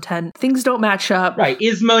of content. Things don't match up. Right.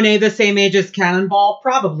 Is Monet the same age as Cannonball?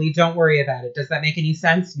 Probably. Don't worry about it. Does that make any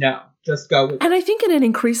sense? No. Just go with it. And I think in an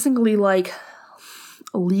increasingly, like,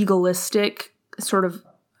 legalistic sort of,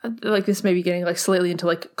 like, this may be getting, like, slightly into,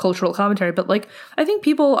 like, cultural commentary, but, like, I think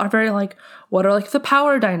people are very, like, what are, like, the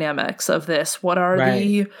power dynamics of this? What are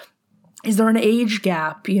is there an age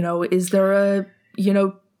gap? Is there a,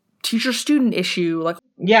 teacher-student issue? Like,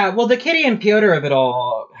 yeah, well, the Kitty and Piotr of it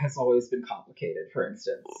all has always been complicated, for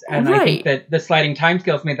instance. And I think that the sliding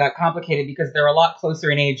timescales made that complicated because they're a lot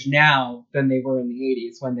closer in age now than they were in the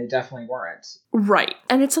 80s, when they definitely weren't. Right.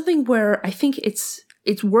 And it's something where I think it's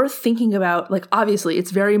worth thinking about. Like, obviously,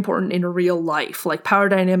 it's very important in real life. Like, power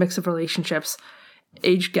dynamics of relationships,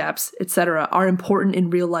 age gaps, etc., are important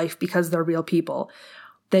in real life because they're real people.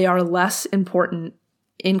 They are less important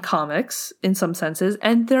in comics in some senses,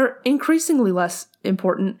 and they're increasingly less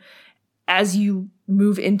important as you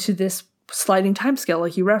move into this sliding timescale,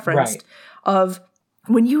 like you referenced, of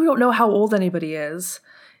when you don't know how old anybody is,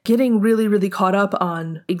 getting really, really caught up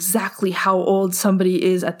on exactly how old somebody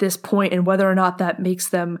is at this point and whether or not that makes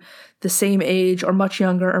them the same age or much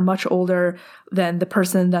younger or much older than the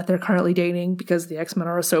person that they're currently dating, because the X-Men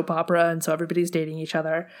are a soap opera and so everybody's dating each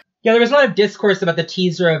other. Yeah, there was a lot of discourse about the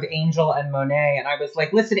teaser of Angel and Monet, and I was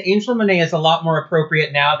like, listen, Angel and Monet is a lot more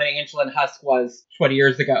appropriate now than Angel and Husk was 20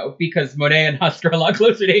 years ago, because Monet and Husk are a lot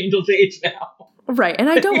closer to Angel's age now. Right, and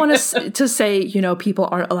I don't want to say, people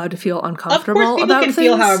aren't allowed to feel uncomfortable about things. Of course, people can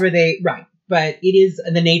feel however they... Right, but it is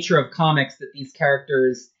the nature of comics that these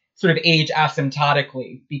characters sort of age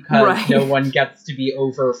asymptotically, because no one gets to be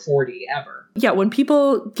over 40 ever. Yeah, when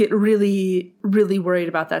people get really, really worried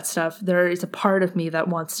about that stuff, there is a part of me that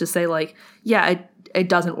wants to say, like, yeah, it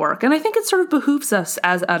doesn't work. And I think it sort of behooves us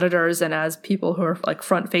as editors and as people who are, like,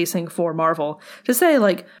 front-facing for Marvel to say,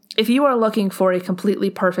 like, if you are looking for a completely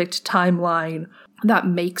perfect timeline that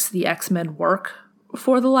makes the X-Men work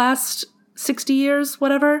for the last 60 years,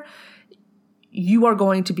 whatever, you are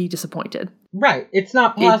going to be disappointed. Right. It's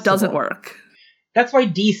not possible. It doesn't work. That's why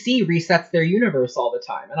DC resets their universe all the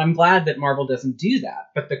time. And I'm glad that Marvel doesn't do that.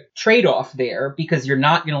 But the trade-off there, because you're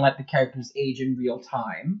not going to let the characters age in real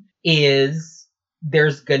time, is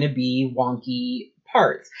there's going to be wonky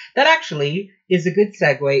parts. That actually is a good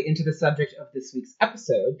segue into the subject of this week's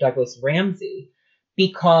episode, Douglas Ramsey,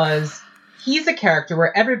 because he's a character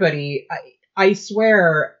where everybody, I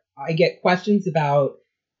swear, I get questions about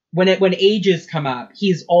when ages come up,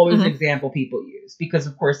 he's always an example people use, because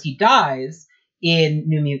of course he dies in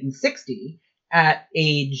New Mutants 60 at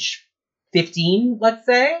age 15, let's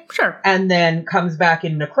say. Sure. And then comes back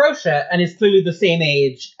in Necrosha and is clearly the same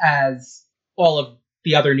age as all of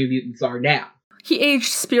the other New Mutants are now. He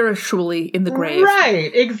aged spiritually in the grave.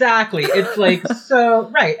 Right, exactly. It's like, so,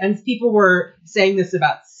 right. And people were saying this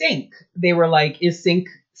about Synch. They were like, is Synch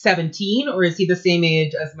 17, or is he the same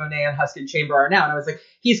age as Monet and Husk and Chamber are now? And I was like,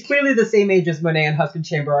 he's clearly the same age as Monet and Husk and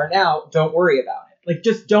Chamber are now. Don't worry about it. Like,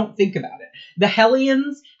 just don't think about it. The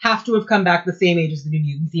Hellions have to have come back the same age as the New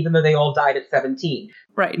Mutants, even though they all died at 17.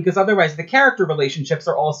 Right. Because otherwise the character relationships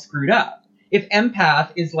are all screwed up. If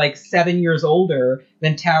Empath is like 7 years older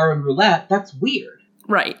than Tara and Roulette, that's weird.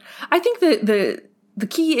 Right. I think that the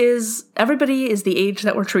key is everybody is the age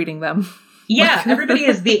that we're treating them. Yeah, everybody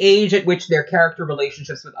is the age at which their character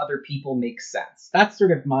relationships with other people make sense. That's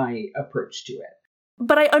sort of my approach to it.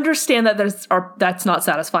 But I understand that that's not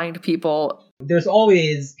satisfying to people. There's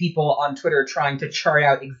always people on Twitter trying to chart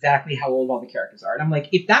out exactly how old all the characters are. And I'm like,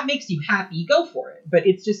 if that makes you happy, go for it. But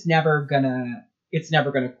it's just never gonna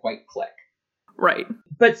quite click. Right.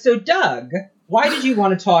 But so Doug, why did you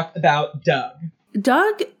want to talk about Doug?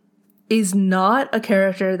 Doug is not a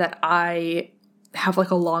character that I have like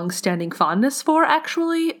a long-standing fondness for,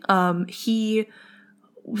 actually. He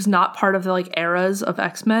was not part of the like eras of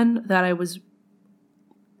X-Men that I was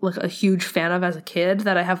like a huge fan of as a kid,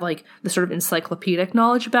 that I have like the sort of encyclopedic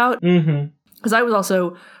knowledge about. Mm-hmm. Because I was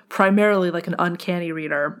also primarily like an Uncanny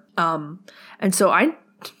reader. And so I,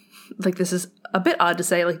 like, this is a bit odd to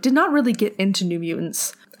say, like, did not really get into New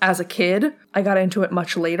Mutants as a kid. I got into it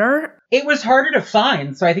much later. It was harder to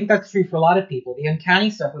find, so I think that's true for a lot of people. The Uncanny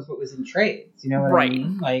stuff was what was in trades, you know what I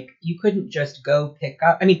mean? Like, you couldn't just go pick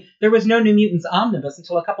up... I mean, there was no New Mutants Omnibus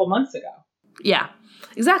until a couple months ago. Yeah,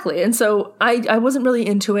 exactly. And so I wasn't really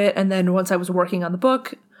into it, and then once I was working on the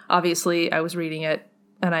book, obviously I was reading it,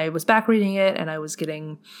 and I was back reading it, and I was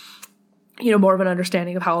getting, you know, more of an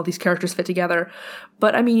understanding of how all these characters fit together.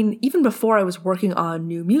 But I mean, even before I was working on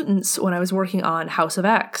New Mutants, when I was working on House of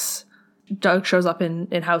X, Doug shows up in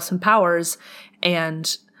House and Powers,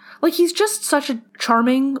 and like, he's just such a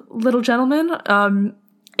charming little gentleman.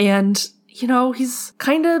 And, you know, he's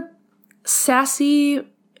kind of sassy,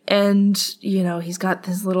 and, you know, he's got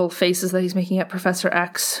his little faces that he's making at Professor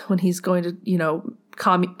X when he's going to, you know,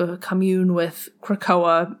 commune with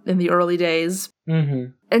Krakoa in the early days.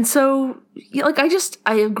 Mm-hmm. And so, like,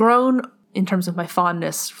 I have grown in terms of my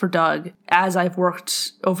fondness for Doug as I've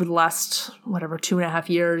worked over the last, 2.5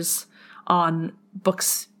 years on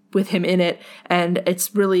books with him in it. And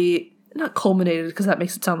it's really not culminated, because that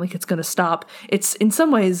makes it sound like it's going to stop. It's in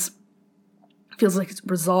some ways feels like it's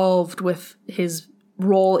resolved with his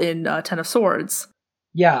role in Ten of Swords.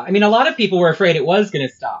 Yeah, I mean, a lot of people were afraid it was going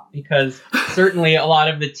to stop, because certainly a lot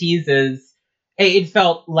of the teases, it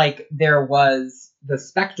felt like there was the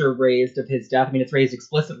specter raised of his death. I mean, it's raised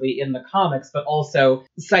explicitly in the comics, but also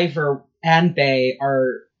Cypher and Bay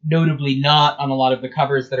are notably not on a lot of the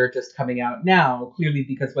covers that are just coming out now, clearly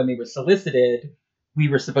because when they were solicited, we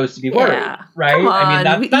were supposed to be worried, right?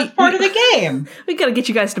 I mean, that's part of the game. We gotta get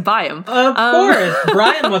you guys to buy them. Of course.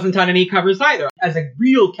 Brian wasn't on any covers either. As a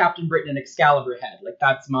real Captain Britain and Excalibur head, like,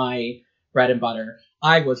 that's my bread and butter.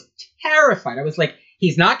 I was terrified. I was like,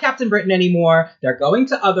 he's not Captain Britain anymore. They're going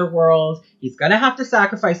to Otherworld. He's going to have to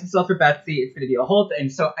sacrifice himself for Betsy. It's going to be a whole thing.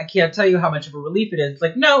 So I can't tell you how much of a relief it is. It's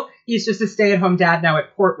like, no, he's just a stay-at-home dad now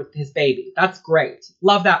at court with his baby. That's great.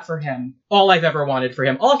 Love that for him. All I've ever wanted for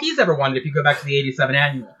him. All he's ever wanted if you go back to the 87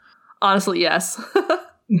 annual. Honestly, yes.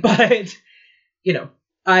 But, you know,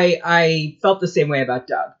 I felt the same way about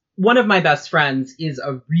Doug. One of my best friends is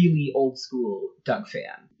a really old school Doug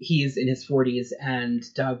fan. He's in his 40s and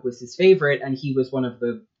Doug was his favorite, and he was one of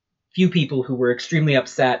the few people who were extremely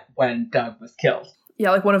upset when Doug was killed.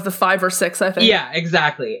 Yeah, like one of the 5 or 6, I think. Yeah,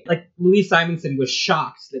 exactly. Like, Louise Simonson was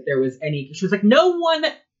shocked that there was any... She was like, no one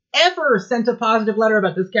ever sent a positive letter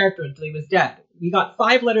about this character until he was dead. We got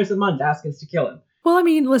 5 letters a month asking us to kill him. Well, I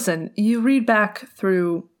mean, listen, you read back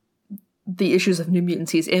through the issues of New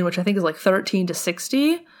Mutants he's in, which I think is like 13 to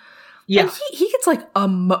 60. Yeah. And he gets like I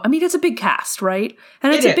mean, it's a big cast, right?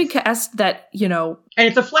 And it's a big cast that, you know... And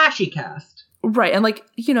it's a flashy cast. Right. And like,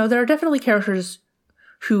 you know, there are definitely characters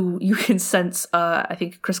who you can sense, I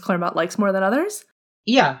think Chris Claremont likes more than others.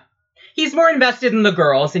 Yeah. He's more invested in the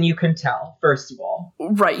girls, and you can tell, first of all.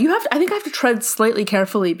 Right. I think I have to tread slightly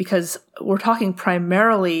carefully because we're talking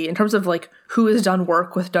primarily in terms of like who has done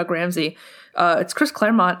work with Doug Ramsey. It's Chris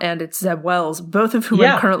Claremont and it's Zeb Wells, both of whom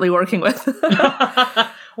I'm currently working with.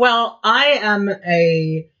 Well, I am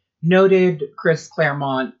a noted Chris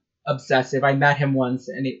Claremont obsessive. I met him once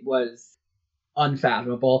and it was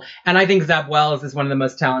unfathomable. And I think Zeb Wells is one of the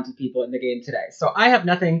most talented people in the game today. So I have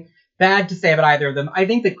nothing bad to say about either of them. I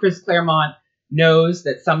think that Chris Claremont knows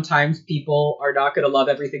that sometimes people are not going to love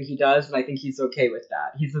everything he does, and I think he's okay with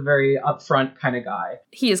that. He's a very upfront kind of guy.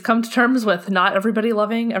 He has come to terms with not everybody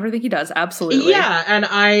loving everything he does, absolutely. Yeah, and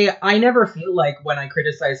I never feel like when I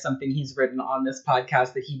criticize something he's written on this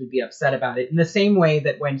podcast that he would be upset about it, in the same way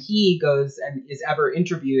that when he goes and is ever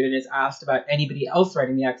interviewed and is asked about anybody else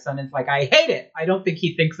writing the X-Men, it's like, I hate it. I don't think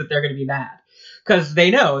he thinks that they're going to be mad. Because they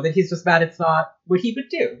know that he's just mad it's not what he would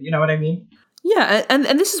do. You know what I mean? Yeah, and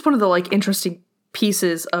this is one of the like interesting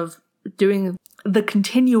pieces of doing the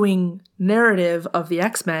continuing narrative of the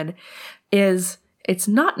X-Men is it's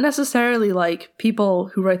not necessarily like people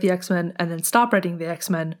who write the X-Men and then stop writing the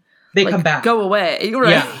X-Men. They like, come back. Go away.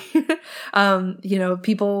 Right. Yeah. You know,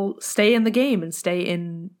 people stay in the game and stay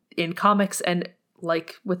in comics, and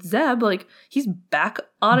like with Zeb, like he's back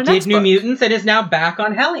on an Did New Mutants and is now back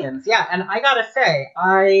on Hellions. Yeah, and I gotta say,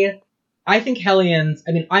 I think Hellions,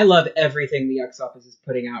 I mean, I love everything the X-Office is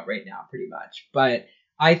putting out right now, pretty much. But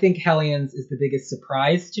I think Hellions is the biggest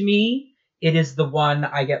surprise to me. It is the one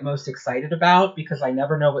I get most excited about because I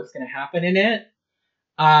never know what's going to happen in it.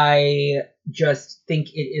 I just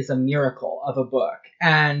think it is a miracle of a book.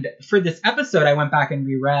 And for this episode, I went back and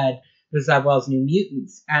reread the Zeb Wells New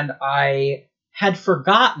Mutants, and I had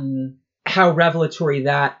forgotten how revelatory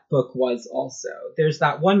that book was also. There's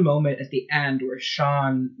that one moment at the end where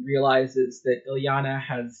Sean realizes that Illyana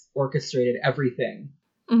has orchestrated everything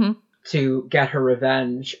to get her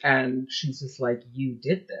revenge, and she's just like, you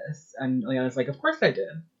did this? And Illyana's like, of course I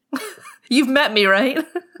did. You've met me, right?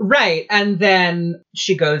 Right. And then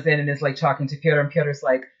she goes in and is like talking to Peter, and Peter's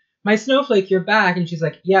like, my Snowflake, you're back. And she's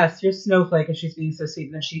like, yes, you're Snowflake. And she's being so sweet.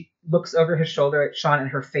 And then she looks over his shoulder at Sean, and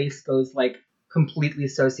her face goes like completely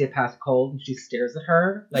sociopath cold, and she stares at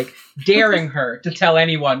her, like daring her to tell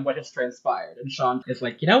anyone what has transpired. And Sean is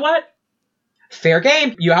like, you know what? Fair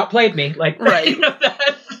game. You outplayed me. Like, right. You know,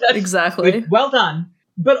 that's exactly. Like, well done.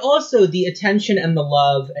 But also the attention and the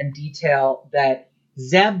love and detail that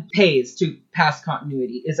Zeb pays to past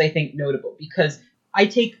continuity is, I think, notable, because I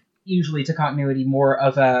take usually to continuity more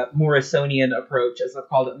of a Morrisonian approach, as I've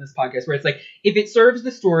called it in this podcast, where it's like, if it serves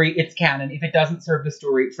the story, it's canon. If it doesn't serve the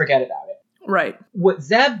story, forget about it. Right. What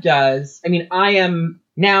Zeb does, I mean, I am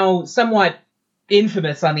now somewhat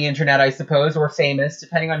infamous on the internet, I suppose, or famous,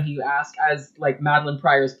 depending on who you ask, as like Madeline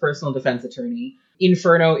Pryor's personal defense attorney.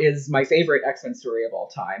 Inferno is my favorite X-Men story of all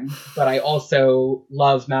time, but I also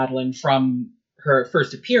love Madeline from her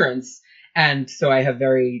first appearance, and so I have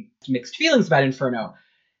very mixed feelings about Inferno.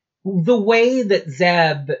 The way that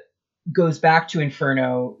Zeb goes back to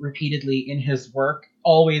Inferno repeatedly in his work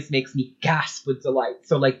always makes me gasp with delight.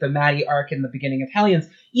 So like the Maddie arc in the beginning of Hellions,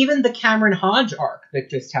 even the Cameron Hodge arc that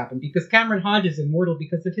just happened, because Cameron Hodge is immortal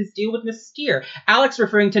because of his deal with Nastir. Alex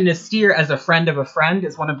referring to Nastir as a friend of a friend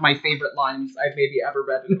is one of my favorite lines I've maybe ever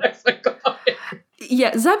read in X-Men comics.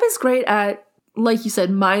 Yeah, Zeb is great at, like you said,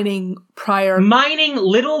 mining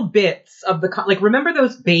little bits of the like, remember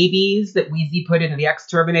those babies that Wheezy put into the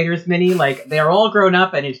X-Terminators mini? Like, they're all grown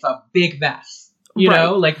up and it's a big mess. You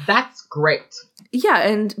know? Like, that's great.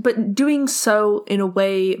 Yeah, but doing so in a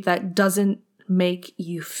way that doesn't make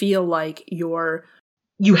you feel like you're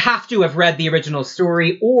you have to have read the original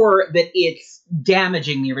story, or that it's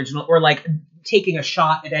damaging the original, or like taking a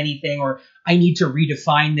shot at anything, or I need to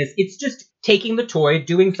redefine this. It's just taking the toy,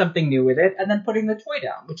 doing something new with it, and then putting the toy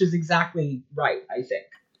down, which is exactly right, I think.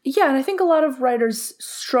 Yeah, and I think a lot of writers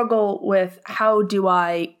struggle with, how do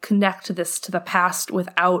I connect this to the past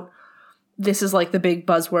without, this is like the big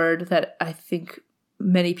buzzword that I think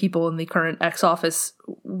many people in the current X office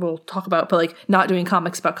will talk about, but like not doing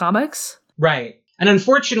comics about comics. Right. And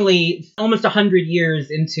unfortunately, almost 100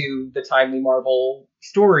 years into the timely Marvel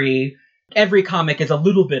story, every comic is a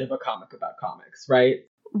little bit of a comic about comics, right?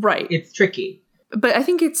 Right. It's tricky. But I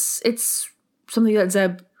think it's something that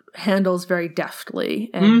Zeb handles very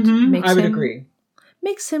deftly, and I would agree.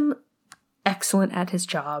 Makes him excellent at his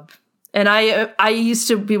job. And I used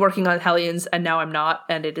to be working on Hellions, and now I'm not,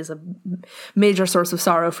 and it is a major source of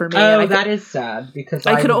sorrow for me. Oh, that is sad, because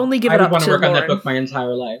I could only give it up to want to work Lauren. on that book my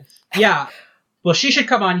entire life. Yeah. Well, she should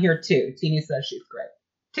come on here too. Teeny says she's great.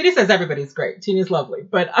 Teeny says everybody's great. Teeny's lovely,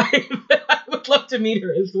 but I would love to meet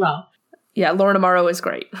her as well. Yeah, Lauren Amaro is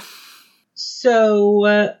great.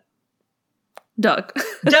 So, Doug.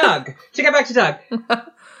 Doug. To get back to Doug.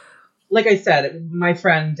 Like I said, my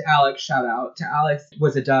friend Alex, shout out to Alex,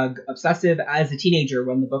 was a Doug obsessive as a teenager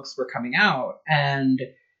when the books were coming out, and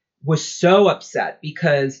was so upset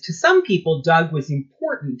because to some people, Doug was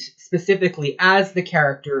important specifically as the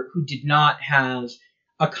character who did not have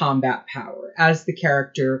a combat power, as the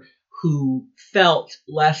character who felt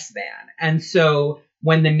less than. And so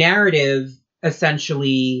when the narrative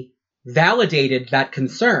essentially validated that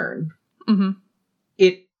concern,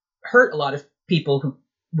 it hurt a lot of people who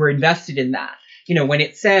were invested in that. You know, when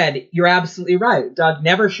it said, you're absolutely right, Doug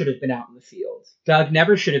never should have been out in the field. Doug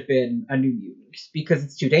never should have been a New Mutant because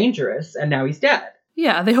it's too dangerous, and now he's dead.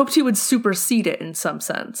 Yeah, they hoped he would supersede it in some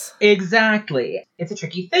sense. Exactly. It's a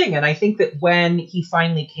tricky thing, and I think that when he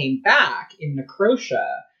finally came back in Necrosha,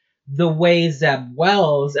 the way Zeb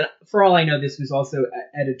Wells, and for all I know, this was also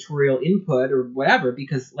editorial input or whatever,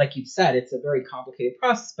 because like you've said, it's a very complicated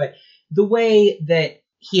process, but the way that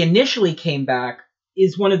he initially came back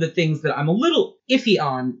is one of the things that I'm a little iffy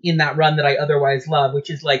on in that run that I otherwise love, which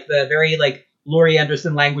is like the very like Laurie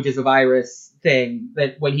Anderson Languages of Iris thing,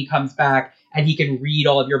 that when he comes back and he can read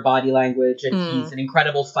all of your body language and he's an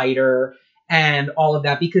incredible fighter and all of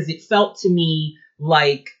that, because it felt to me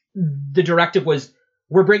like the directive was,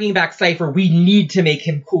 we're bringing back Cypher, we need to make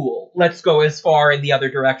him cool. Let's go as far in the other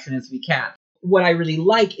direction as we can. What I really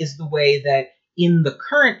like is the way that in the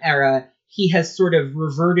current era, he has sort of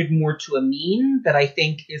reverted more to a mean that I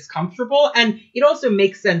think is comfortable. And it also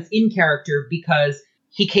makes sense in character because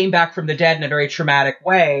he came back from the dead in a very traumatic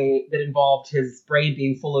way that involved his brain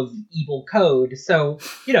being full of evil code. So,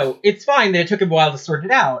 you know, it's fine that it took him a while to sort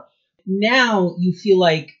it out. Now you feel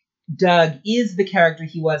like Doug is the character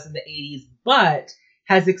he was in the 80s, but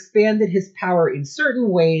has expanded his power in certain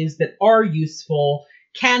ways that are useful,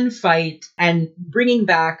 can fight, and bringing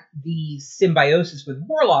back the symbiosis with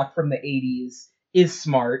Warlock from the 80s is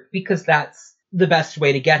smart because that's the best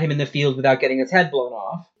way to get him in the field without getting his head blown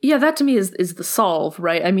off. Yeah, that to me is the solve,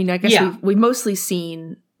 right? I mean, I guess we've mostly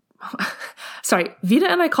seen... Sorry, Vita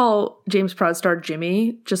and I call James Proudstar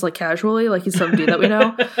Jimmy, just like casually, like he's some dude that we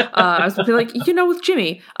know. I was like, with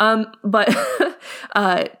Jimmy. But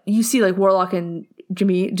you see like Warlock and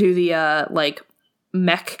Jimmy do the like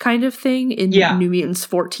mech kind of thing in New Mutants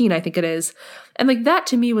 14, I think it is. And like that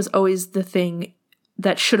to me was always the thing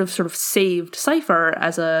that should have sort of saved Cypher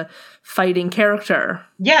as a fighting character.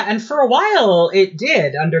 Yeah, and for a while it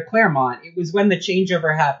did under Claremont. It was when the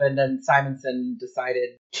changeover happened and Simonson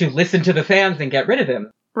decided to listen to the fans and get rid of him.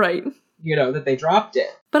 Right. You know, that they dropped it.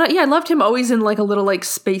 But I loved him always in like a little like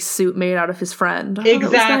space suit made out of his friend.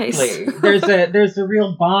 Exactly. Nice. there's a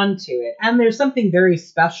real bond to it. And there's something very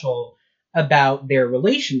special about their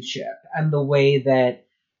relationship and the way that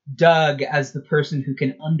Doug, as the person who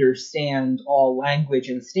can understand all language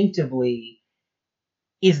instinctively,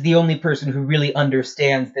 is the only person who really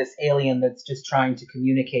understands this alien that's just trying to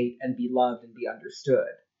communicate and be loved and be understood.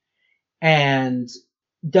 And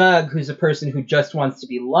Doug, who's a person who just wants to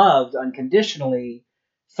be loved unconditionally,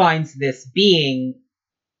 finds this being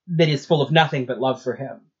that is full of nothing but love for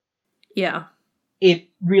him. Yeah. It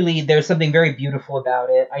really, there's something very beautiful about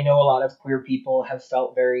it. I know a lot of queer people have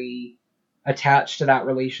felt very attached to that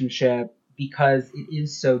relationship because it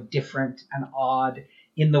is so different and odd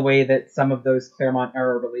in the way that some of those Claremont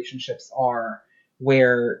era relationships are,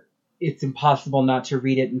 where it's impossible not to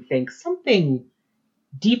read it and think something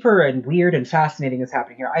deeper and weird and fascinating is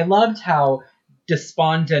happening here. I loved how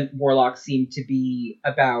despondent Warlock seemed to be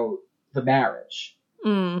about the marriage.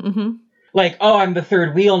 Mm-hmm. Like, oh, I'm the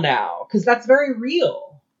third wheel now. Because that's very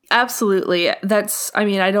real. Absolutely.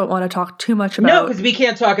 I don't want to talk too much about... No, because we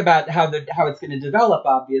can't talk about how it's going to develop,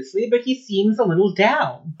 obviously, but he seems a little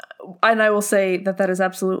down. And I will say that is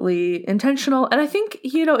absolutely intentional. And I think,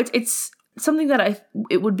 it's something that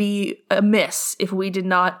it would be amiss if we did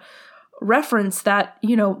not reference that,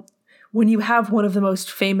 when you have one of the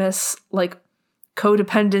most famous, like,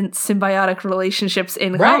 codependent symbiotic relationships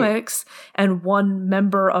in comics, and one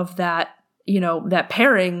member of that, that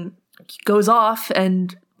pairing goes off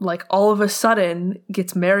and, like, all of a sudden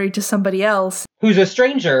gets married to somebody else who's a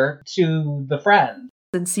stranger to the friend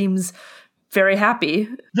and seems very happy.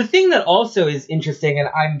 The thing that also is interesting, and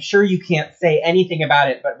I'm sure you can't say anything about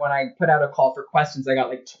it, but when I put out a call for questions, I got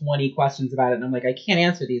like 20 questions about it, and I'm like, I can't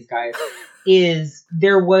answer these guys, is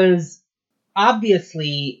there was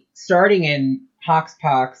obviously, starting in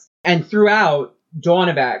Hoxpox and throughout Dawn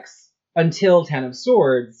of X until Ten of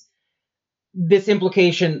Swords, this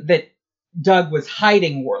implication that Doug was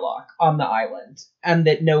hiding Warlock on the island and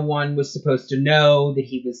that no one was supposed to know that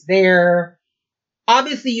he was there.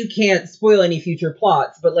 Obviously, you can't spoil any future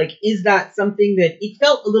plots, but, like, is that something that... It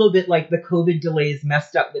felt a little bit like the COVID delays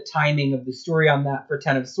messed up the timing of the story on that for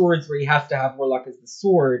Ten of Swords, where he has to have Warlock as the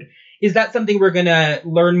sword. Is that something we're going to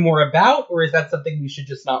learn more about, or is that something we should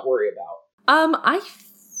just not worry about? I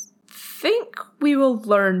think we will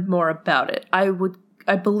learn more about it. I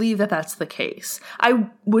believe that that's the case. I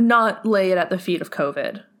would not lay it at the feet of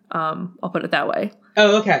COVID. I'll put it that way.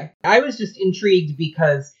 Oh, okay. I was just intrigued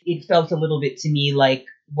because it felt a little bit to me like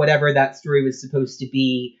whatever that story was supposed to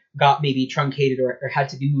be got maybe truncated or had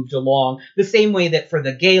to be moved along. The same way that for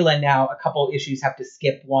the gala now, a couple issues have to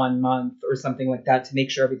skip 1 month or something like that to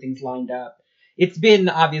make sure everything's lined up. It's been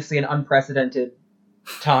obviously an unprecedented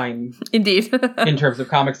time. Indeed. In terms of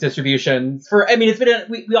comics distribution. It's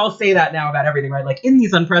been we all say that now about everything, right? Like, in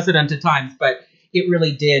these unprecedented times, but it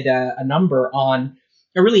really did a number on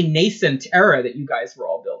a really nascent era that you guys were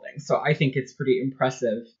all building. So I think it's pretty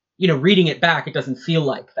impressive. Reading it back, it doesn't feel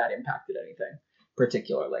like that impacted anything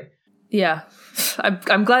particularly. Yeah.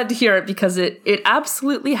 I'm glad to hear it because it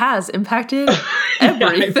absolutely has impacted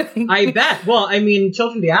everything. I bet. Well,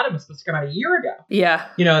 Children of the Atom was supposed to come out a year ago. Yeah.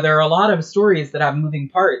 There are a lot of stories that have moving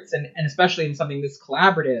parts, and especially in something this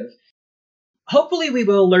collaborative. Hopefully we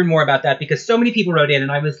will learn more about that because so many people wrote in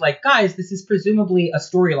and I was like, guys, this is presumably a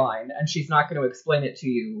storyline and she's not going to explain it to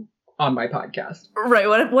you on my podcast. Right.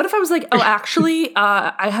 What if I was like, oh, actually,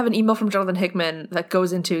 I have an email from Jonathan Hickman that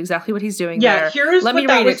goes into exactly what he's doing there. Here's what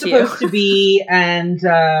that was supposed to be, and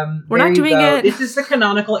we're not doing it. This is the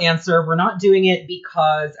canonical answer. We're not doing it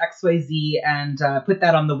because XYZ, and put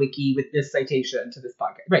that on the wiki with this citation to this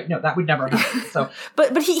podcast. Right, no, that would never happen. So,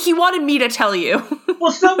 but he wanted me to tell you.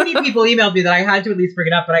 Well, so many people emailed me that I had to at least bring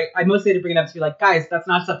it up, but I mostly had to bring it up to be like, guys, that's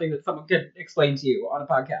not something that someone could explain to you on a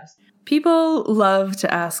podcast. People love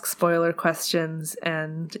to ask spoiler questions,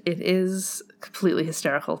 and it is completely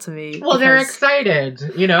hysterical to me. Well, they're excited,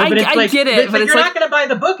 but it's I get it, but you're not going to buy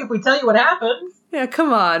the book if we tell you what happens. Yeah,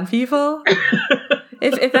 come on, people.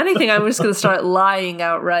 if anything, I'm just going to start lying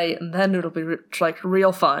outright, and then it'll be like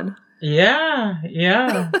real fun.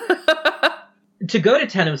 Yeah. To go to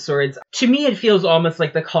Ten of Swords, to me, it feels almost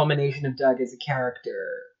like the culmination of Doug as a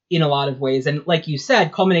character. In a lot of ways. And like you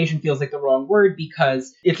said, culmination feels like the wrong word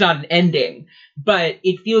because it's not an ending, but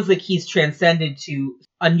it feels like he's transcended to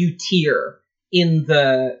a new tier in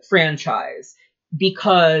the franchise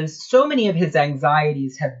because so many of his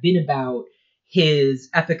anxieties have been about his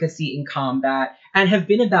efficacy in combat and have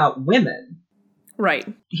been about women. Right.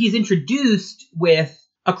 He's introduced with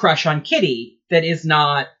a crush on Kitty that is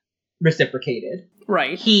not reciprocated.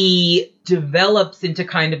 Right. He develops into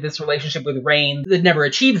kind of this relationship with Rain that never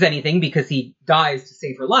achieves anything because he dies to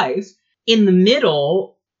save her life. In the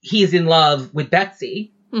middle, he's in love with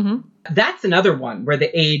Betsy. Mm-hmm. That's another one where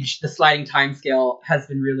the sliding time scale has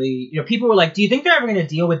been really, people were like, do you think they're ever going to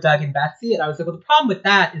deal with Doug and Betsy? And I was like, well, the problem with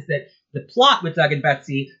that is that the plot with Doug and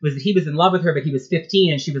Betsy was that he was in love with her, but he was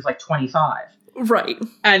 15 and she was like 25. Right.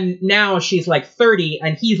 And now she's like 30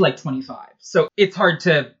 and he's like 25. So it's hard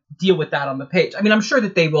to deal with that on the page. I'm sure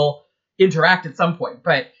that they will interact at some point,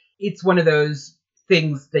 but it's one of those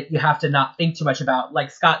things that you have to not think too much about.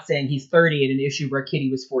 Like Scott saying he's 30 in an issue where Kitty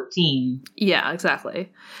was 14. Yeah,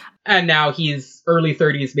 exactly. And now he's early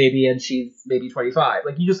 30s maybe, and she's maybe 25.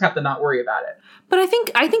 Like, you just have to not worry about it. But I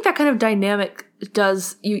think that kind of dynamic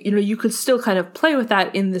does, you could still kind of play with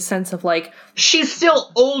that in the sense of like... She's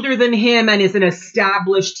still older than him and is an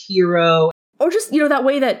established hero. Or just, that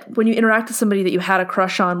way that when you interact with somebody that you had a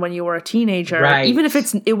crush on when you were a teenager, right. Even if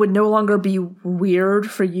it would no longer be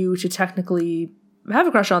weird for you to technically have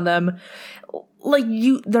a crush on them, like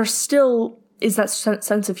they're still is that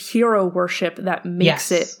sense of hero worship that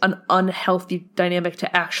makes it an unhealthy dynamic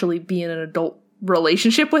to actually be in an adult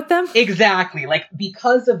relationship with them. Exactly. Like,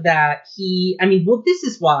 because of that, this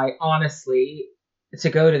is why, honestly, to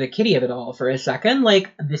go to the kitty of it all for a second,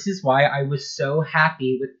 like, this is why I was so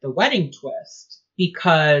happy with the wedding twist.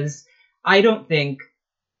 Because I don't think,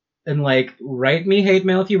 and like, write me hate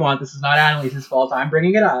mail if you want, this is not Annalise's fault, I'm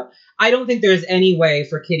bringing it up. I don't think there's any way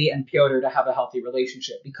for Kitty and Pyotr to have a healthy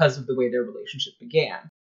relationship because of the way their relationship began.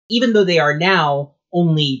 Even though they are now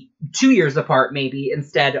only 2 years apart, maybe,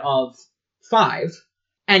 instead of 5.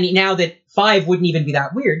 And now that 5 wouldn't even be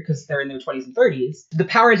that weird because they're in their 20s and 30s, the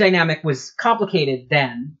power dynamic was complicated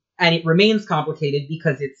then, and it remains complicated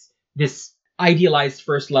because it's this idealized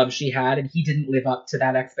first love she had, and he didn't live up to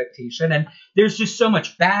that expectation. And there's just so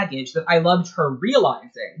much baggage that I loved her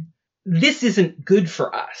realizing this isn't good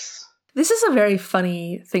for us. This is a very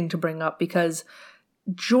funny thing to bring up because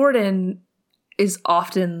Jordan is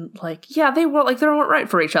often like, yeah, they weren't right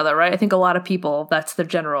for each other, right? I think a lot of people, that's the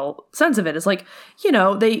general sense of it, is like, you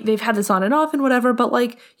know, they've had this on and off and whatever, but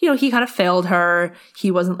like, you know, he kind of failed her.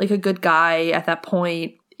 He wasn't like a good guy at that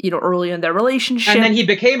point, you know, early in their relationship. And then he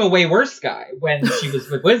became a way worse guy when she was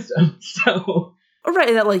with Wisdom. So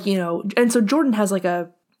right, that like, you know, and so Jordan has like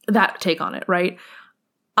that take on it, right?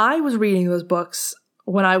 I was reading those books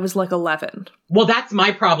when I was like 11. Well, that's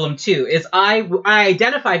my problem too, is I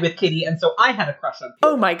identified with Kitty, and so I had a crush on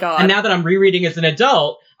Pyotr. Oh my God. And now that I'm rereading as an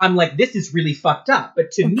adult, I'm like, this is really fucked up.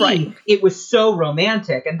 But to me, it was so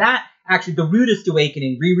romantic. And that, actually, The Rudest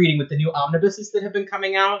Awakening, rereading with the new omnibuses that have been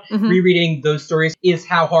coming out, rereading those stories, is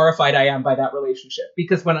how horrified I am by that relationship.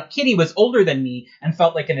 Because when Kitty was older than me and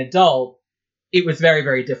felt like an adult, it was very,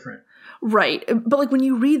 very different. Right. But like when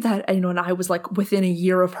you read that, you know, and I was like within a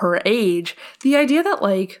year of her age, the idea that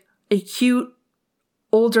like a cute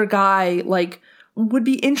older guy like would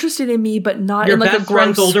be interested in me, but not your in like best a gross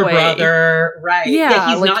friend's older way. brother, right?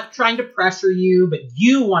 Yeah, he's like, not trying to pressure you, but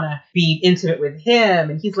you want to be intimate with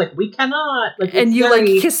him, and he's like, we cannot. Like, and you like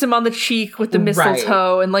kiss him on the cheek with the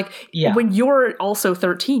mistletoe, and like when you're also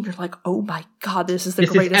 13, you're like, oh my God, this is the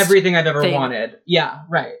greatest. This is everything I've ever wanted. Yeah,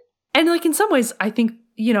 right. And like in some ways, I think,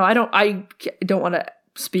 you know, I don't want to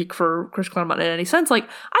speak for Chris Claremont in any sense. Like,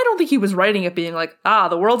 I don't think he was writing it being like,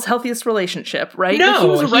 the world's healthiest relationship, right?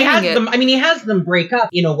 No, he has them. I mean, he has them break up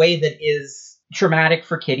in a way that is traumatic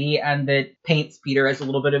for Kitty and that paints Peter as a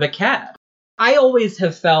little bit of a cad. I always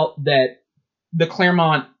have felt that the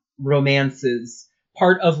Claremont romances,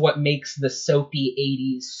 part of what makes the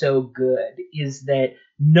soapy 80s so good is that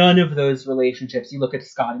none of those relationships, you look at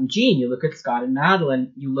Scott and Jean, you look at Scott and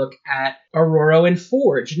Madeline, you look at Aurora and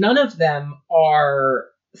Forge, none of them are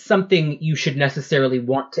something you should necessarily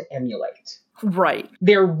want to emulate. Right.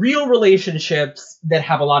 They're real relationships that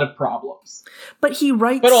have a lot of problems. But he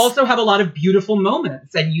writes... But also have a lot of beautiful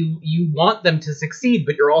moments, and you want them to succeed,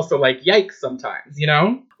 but you're also like, yikes sometimes, you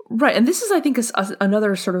know? Right, and this is, I think,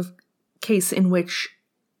 another sort of case in which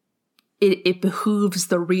it behooves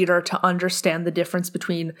the reader to understand the difference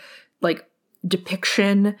between like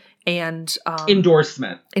depiction and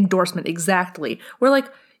endorsement, exactly. Where like,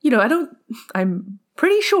 you know, I'm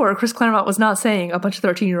pretty sure Chris Claremont was not saying a bunch of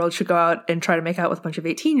 13-year-olds should go out and try to make out with a bunch of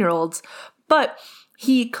 18-year-olds, but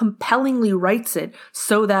he compellingly writes it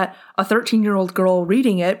so that a 13-year-old girl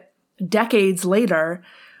reading it decades later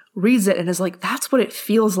reads it and is like, that's what it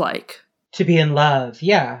feels like to be in love.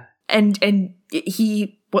 Yeah. And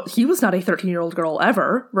he was not a 13-year-old girl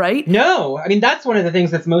ever, right? No. I mean, that's one of the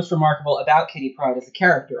things that's most remarkable about Kitty Pryde as a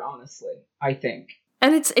character, honestly, I think.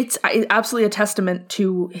 And it's absolutely a testament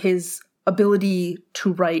to his ability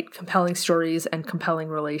to write compelling stories and compelling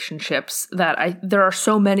relationships that there are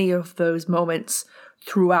so many of those moments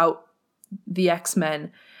throughout the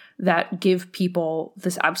X-Men that give people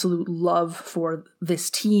this absolute love for this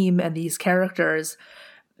team and these characters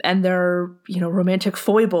and their, you know, romantic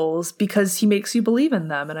foibles because he makes you believe in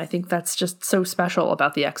them. And I think that's just so special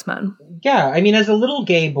about the X-Men. Yeah, I mean, as a little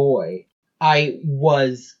gay boy, I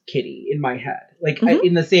was Kitty in my head. Like,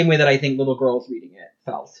 in the same way that I think little girls reading it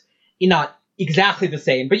felt. Not exactly the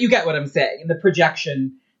same, but you get what I'm saying, in the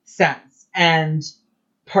projection sense. And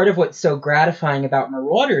part of what's so gratifying about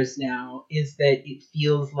Marauders now is that it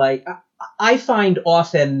feels like... I find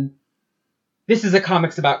often... This is a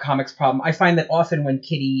comics about comics problem. I find that often when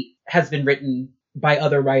Kitty has been written by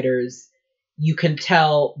other writers, you can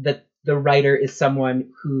tell that the writer is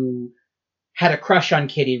someone who had a crush on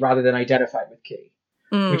Kitty rather than identified with Kitty,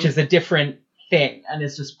 which is a different thing. And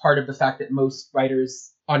it's just part of the fact that most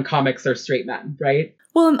writers on comics are straight men, right?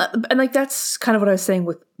 Well, and like that's kind of what I was saying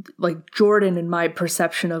with like Jordan and my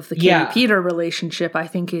perception of the Kitty-Peter relationship, I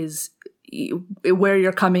think is where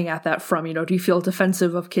you're coming at that from. You know, do you feel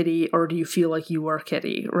defensive of Kitty, or do you feel like you were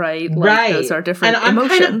Kitty, right? Like, right. Those are different and I'm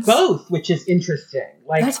emotions. kind of both, which is interesting.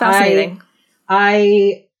 Like, that's fascinating.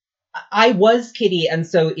 I was Kitty, and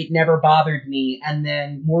so it never bothered me. And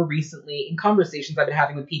then more recently, in conversations I've been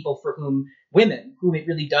having with people women whom it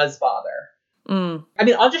really does bother. I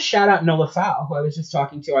mean, I'll just shout out Nola Fowl, who I was just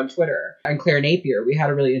talking to on Twitter, and Claire Napier. We had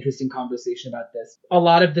a really interesting conversation about this. A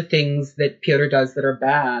lot of the things that Piotr does that are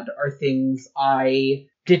bad are things I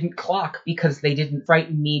didn't clock because they didn't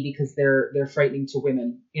frighten me, because they're frightening to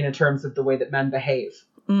women in terms of the way that men behave.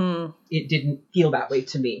 It didn't feel that way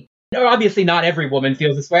to me. Obviously, not every woman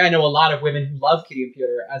feels this way. I know a lot of women who love Kitty and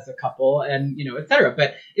Piotr as a couple, and et cetera.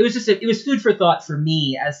 But it was it was food for thought for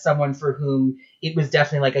me as someone for whom it was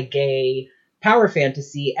definitely like a gay power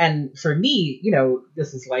fantasy. And for me,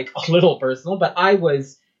 this is like a little personal, but I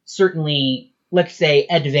was certainly, let's say,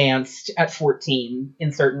 advanced at 14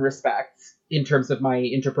 in certain respects in terms of my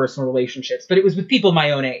interpersonal relationships. But it was with people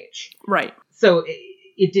my own age, right? So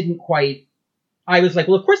it didn't quite. I was like,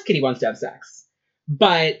 well, of course, Kitty wants to have sex.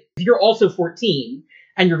 But if you're also 14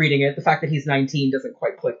 and you're reading it, the fact that he's 19 doesn't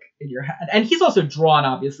quite click in your head. And he's also drawn,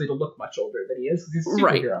 obviously, to look much older than he is. He's a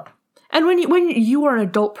superhero. Right. And when you are an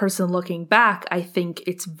adult person looking back, I think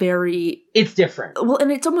it's different. Well,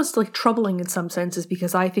 and it's almost like troubling in some senses,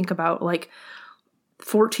 because I think about like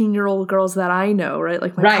 14-year-old girls that I know, right?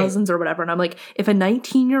 Like my cousins or whatever. And I'm like, if a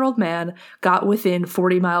 19-year-old man got within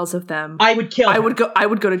 40 miles of them, I would kill him. I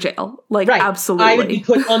would go to jail. Like, absolutely. I would be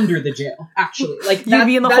put under the jail, actually. Like, you'd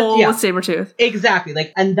be in the hole with Sabretooth. Exactly.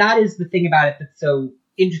 Like, and that is the thing about it that's so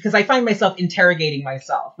interesting, because I find myself interrogating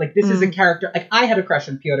myself. Like, this is a character, like, I had a crush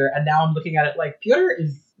on Piotr, and now I'm looking at it like, Piotr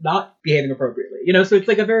is not behaving appropriately. So it's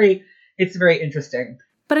like it's very interesting.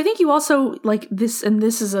 But I think you also, like, this, and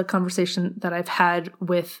this is a conversation that I've had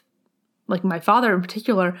with, like, my father in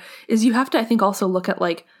particular, is you have to, I think, also look at,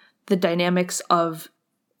 like, the dynamics of,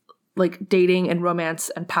 like, dating and romance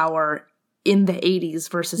and power in the 80s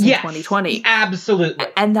versus in 2020. Absolutely.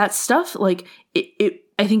 And that stuff, like, it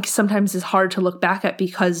I think sometimes is hard to look back at,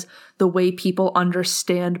 because the way people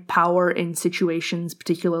understand power in situations,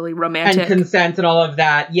 particularly romantic. And consent and all of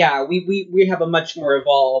that. Yeah, we have a much more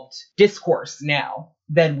evolved discourse now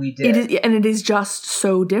than we did. It is just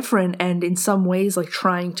so different, and in some ways, like,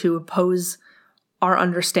 trying to impose our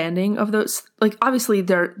understanding of those. Like, obviously,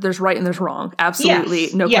 there's right and there's wrong. Absolutely,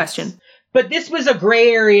 no question. But this was a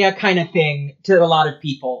gray area kind of thing to a lot of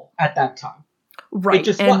people at that time. Right. It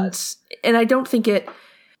just was. And I don't think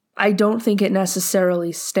it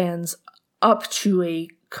necessarily stands up to a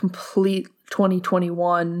complete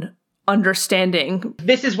 2021 understanding.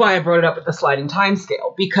 This is why I brought it up with the sliding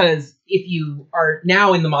timescale, because if you are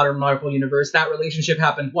now in the modern Marvel universe, that relationship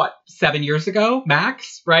happened, 7 years ago,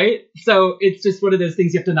 max, right? So it's just one of those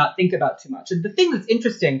things you have to not think about too much. And the thing that's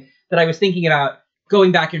interesting that I was thinking about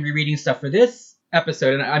going back and rereading stuff for this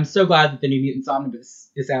episode, and I'm so glad that the New Mutants Omnibus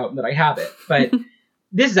is out and that I have it, but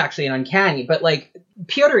this is actually an uncanny, but like,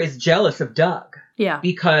 Piotr is jealous of Doug. Yeah.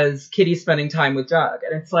 Because Kitty's spending time with Doug.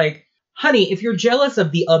 And it's like, honey, if you're jealous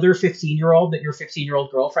of the other 15-year-old that your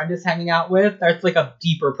 15-year-old girlfriend is hanging out with, that's like a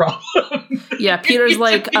deeper problem. Yeah, Peter's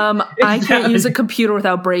like, I can't use a computer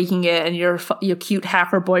without breaking it, and your cute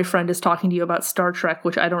hacker boyfriend is talking to you about Star Trek,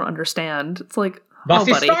 which I don't understand. It's like,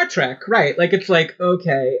 Buffy Star Trek, right. Like, it's like,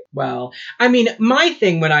 okay, well. I mean, my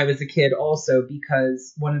thing when I was a kid also,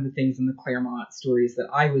 because one of the things in the Claremont stories that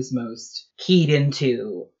I was most keyed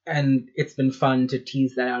into, and it's been fun to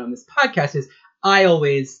tease that out on this podcast, is I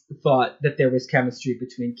always thought that there was chemistry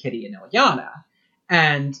between Kitty and Illyana.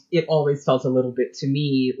 And it always felt a little bit to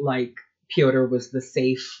me like Piotr was the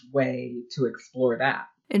safe way to explore that.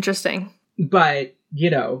 Interesting. But,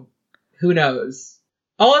 who knows?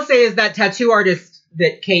 All I'll say is that tattoo artist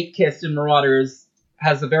that Kate kissed in Marauders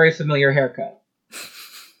has a very familiar haircut.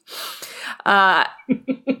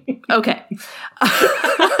 Okay.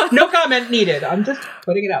 No comment needed. I'm just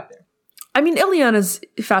putting it out there. I mean, Illyana's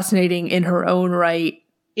fascinating in her own right.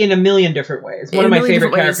 In a million different ways. One of my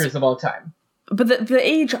favorite characters of all time. But the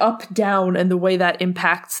age up, down, and the way that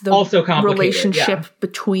impacts the also relationship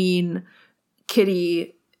between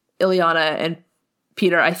Kitty, Illyana, and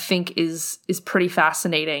Peter, I think is pretty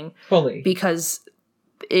fascinating. Fully. Because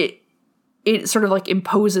it sort of like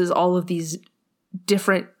imposes all of these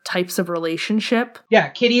different types of relationship. Yeah,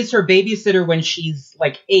 Kitty's her babysitter when she's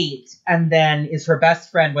like 8, and then is her best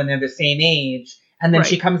friend when they're the same age, and then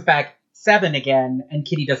she comes back 7 again, and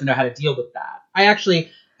Kitty doesn't know how to deal with that. I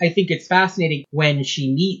think it's fascinating when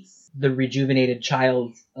she meets the rejuvenated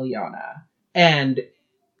child Illyana, and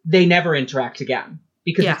they never interact again.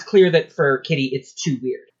 because Yeah. it's clear that for Kitty, it's too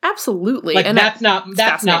weird. Absolutely. Like, and that's not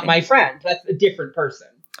my friend. That's a different person.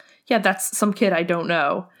 Yeah, that's some kid I don't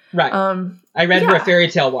know. Right. I read her a fairy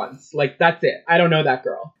tale once. Like, that's it. I don't know that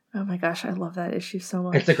girl. Oh my gosh, I love that issue so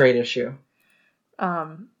much. It's a great issue.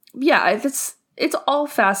 Yeah, it's all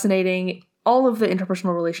fascinating. All of the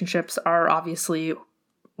interpersonal relationships are obviously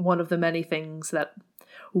one of the many things that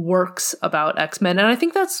works about X-Men. And I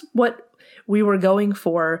think that's what we were going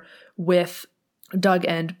for with Doug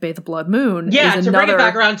and Bay the Blood Moon. Yeah, to bring it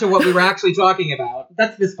back around to what we were actually talking about.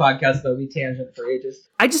 That's this podcast, though. We tangent for ages.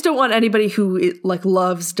 I just don't want anybody who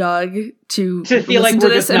loves Doug to feel like listen to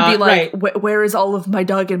we're this just and not, be like, right. Where is all of my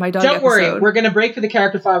Doug and my Doug Don't episode? worry. We're going to break for the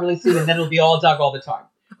character file really soon, and then it'll be all Doug all the time.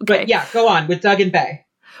 Okay. But yeah, go on with Doug and Bay.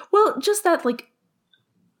 Well, just that,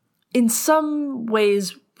 in some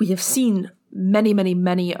ways, we have seen many, many,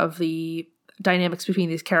 many of the dynamics between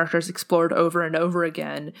these characters explored over and over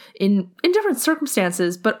again in different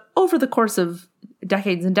circumstances, but over the course of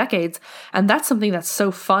decades and decades. And that's something that's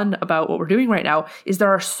so fun about what we're doing right now, is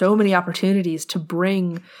there are so many opportunities to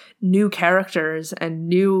bring new characters and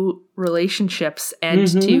new relationships and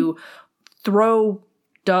to throw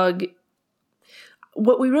Doug.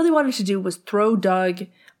 What we really wanted to do was throw Doug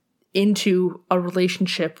into a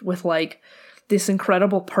relationship with this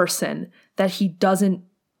incredible person that he doesn't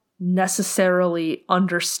necessarily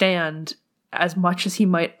understand as much as he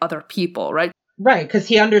might other people, right? Right, because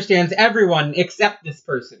he understands everyone except this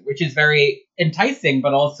person, which is very enticing,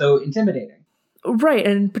 but also intimidating. Right,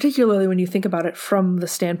 and particularly when you think about it from the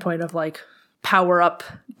standpoint of power up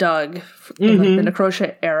Doug in the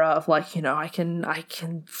Necrosha era of I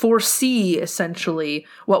can foresee essentially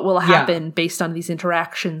what will happen based on these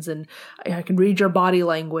interactions, and I can read your body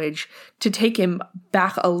language, to take him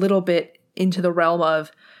back a little bit into the realm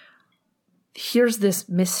of, here's this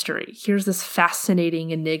mystery, here's this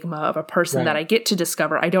fascinating enigma of a person that I get to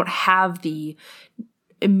discover. I don't have the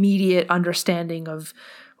immediate understanding of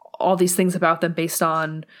all these things about them based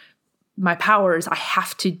on my powers. I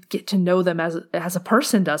have to get to know them as a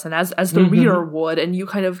person does, and as the reader would, and you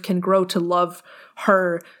kind of can grow to love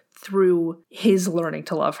her through his learning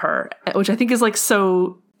to love her, which I think is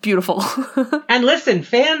so beautiful. And listen,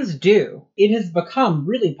 fans do. It has become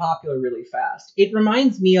really popular really fast. It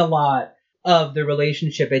reminds me a lot of the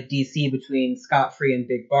relationship at DC between Scott Free and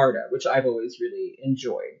Big Barda, which I've always really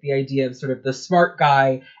enjoyed. The idea of sort of the smart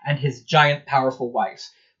guy and his giant, powerful wife.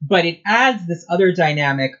 But it adds this other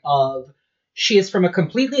dynamic of, she is from a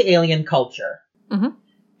completely alien culture.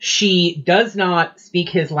 She does not speak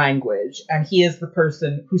his language, and he is the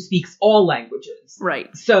person who speaks all languages. Right.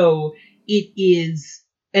 So it is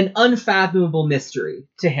an unfathomable mystery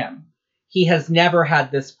to him. He has never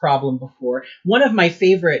had this problem before. One of my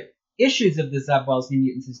favorite issues of the Zeb-Wells New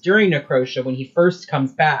Mutants is during Necrosha, when he first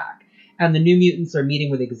comes back, and the New Mutants are meeting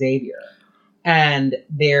with Xavier. And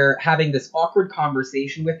they're having this awkward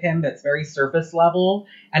conversation with him that's very surface level.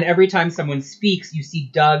 And every time someone speaks, you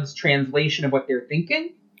see Doug's translation of what they're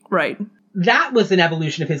thinking. Right. That was an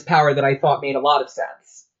evolution of his power that I thought made a lot of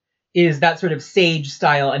sense. Is that sort of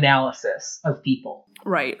sage-style analysis of people.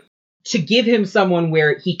 Right. To give him someone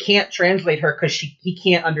where he can't translate her because he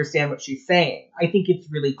can't understand what she's saying, I think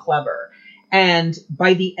it's really clever. And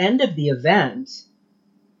by the end of the event,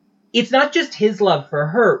 it's not just his love for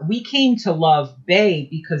her. We came to love Bay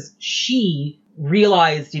because she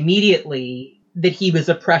realized immediately that he was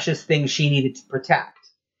a precious thing she needed to protect.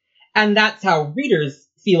 And that's how readers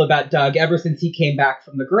feel about Doug ever since he came back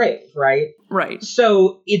from the grave, right? Right.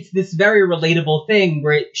 So it's this very relatable thing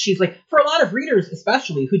where she's like, for a lot of readers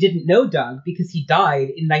especially who didn't know Doug because he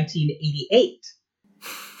died in 1988.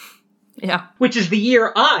 Yeah. Which is the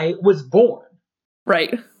year I was born.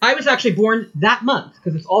 Right. I was actually born that month,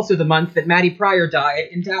 because it's also the month that Maddie Pryor died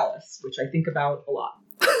in Dallas, which I think about a lot.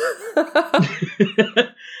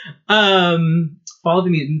 Fall of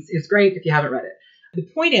the Mutants is great if you haven't read it. The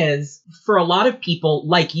point is, for a lot of people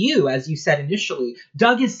like you, as you said initially,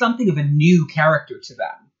 Doug is something of a new character to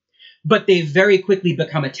them. But they very quickly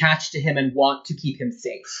become attached to him and want to keep him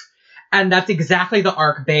safe. And that's exactly the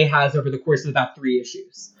arc Bay has over the course of about 3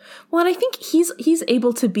 issues. Well, and I think he's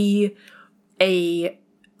able to be a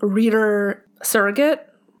reader surrogate.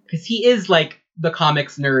 Because he is like the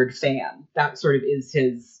comics nerd fan. That sort of is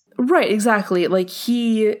his... Right, exactly.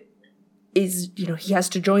 He is, he has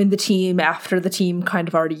to join the team after the team kind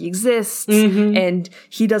of already exists, and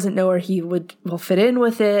he doesn't know where he will fit in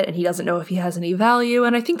with it, and he doesn't know if he has any value.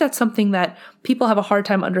 And I think that's something that people have a hard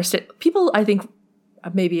time understanding. People, I think,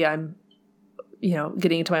 maybe I'm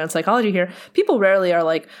getting into my own psychology here, people rarely are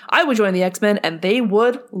like, I would join the X-Men and they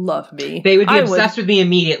would love me. They would be obsessed with me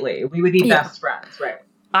immediately. We would be best friends, right?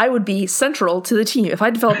 I would be central to the team. If I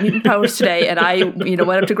developed mutant powers today and I,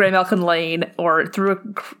 went up to Grey Malkin Lane or through a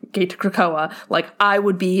gate to Krakoa, like, I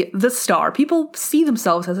would be the star. People see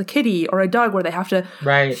themselves as a kitty or a dog where they have to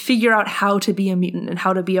figure out how to be a mutant and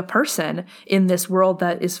how to be a person in this world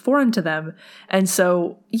that is foreign to them. And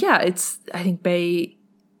so, yeah, I think Bay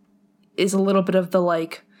is a little bit of the,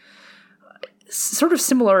 like, sort of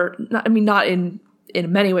similar, not in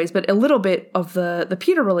many ways, but a little bit of the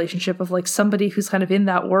Peter relationship of, like, somebody who's kind of in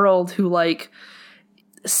that world who, like,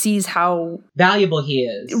 sees how valuable he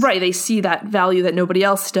is. Right. They see that value that nobody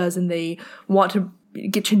else does, and they want to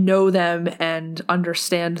get to know them and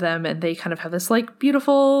understand them. And they kind of have this, like,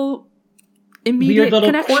 beautiful, immediate weird little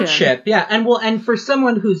connection. Courtship. Yeah. And for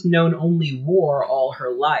someone who's known only war all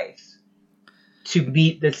her life, to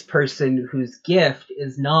meet this person whose gift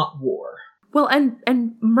is not war. Well,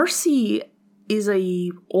 and Mercy is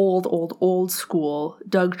a old school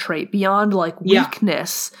Doug trait beyond, like,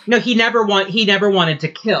 weakness. No, he never wanted to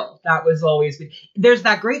kill. That was always, there's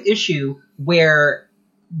that great issue where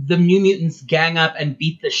the New Mutants gang up and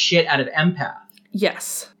beat the shit out of Empath.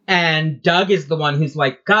 Yes. And Doug is the one who's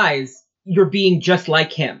like, guys, you're being just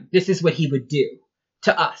like him. This is what he would do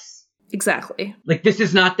to us. Exactly. Like, this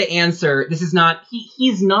is not the answer. This is not,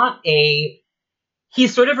 he's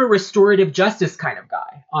sort of a restorative justice kind of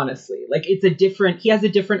guy, honestly. Like, he has a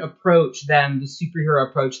different approach than the superhero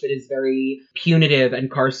approach that is very punitive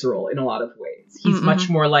and carceral in a lot of ways. He's much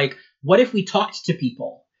more like, what if we talked to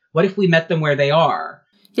people? What if we met them where they are?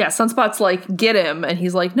 Yeah, Sunspot's like, get him. And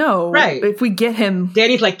he's like, no. Right. If we get him.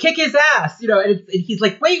 Danny's like, kick his ass. And he's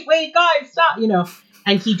like, wait, guys, stop.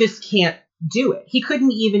 And he just can't do it. He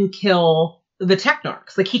couldn't even kill the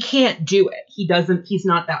Technarchs. Like, he can't do it. He's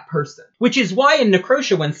not that person. Which is why in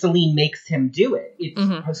Necrosha, when Selene makes him do it,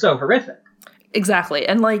 it's so horrific. Exactly.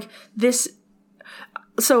 And, like, this,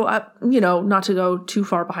 so, not to go too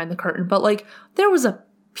far behind the curtain, but, like, there was a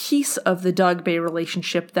piece of the Doug Bay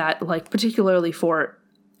relationship that, like, particularly for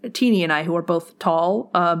Teenie and I, who are both tall,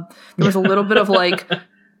 there was a little bit of, like,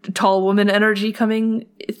 tall woman energy coming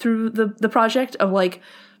through the project of, like,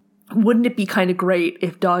 wouldn't it be kind of great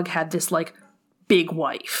if Doug had this, like, big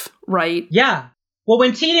wife, right? Yeah. Well,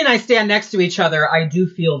 when Teenie and I stand next to each other, I do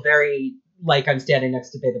feel very like I'm standing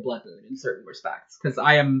next to Bay the Blood Moon in certain respects, because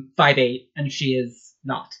I am 5'8" and she is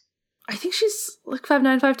not. I think she's like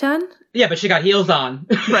 5'9", 5'10". Yeah, but she got heels on.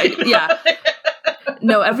 Right, yeah.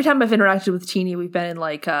 No, every time I've interacted with Teenie, we've been in,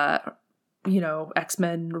 like,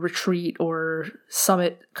 X-Men retreat or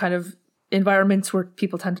summit kind of environments where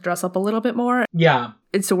people tend to dress up a little bit more. Yeah.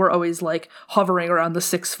 And so we're always, like, hovering around the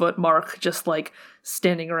 6 foot mark, just, like,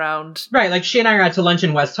 standing around. Right, like, she and I are out to lunch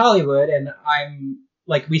in West Hollywood, and I'm,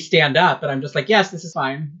 like, we stand up, and I'm just like, yes, this is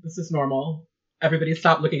fine. This is normal. Everybody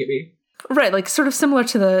stop looking at me. Right, like, sort of similar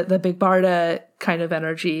to the Big Barda kind of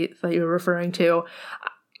energy that you're referring to.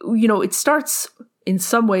 It starts in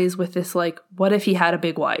some ways with this, like, what if he had a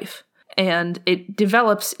big wife? And it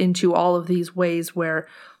develops into all of these ways where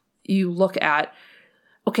you look at,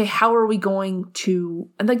 okay, how are we going to,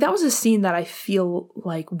 and, like, that was a scene that I feel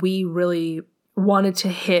like we really wanted to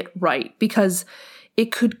hit right, because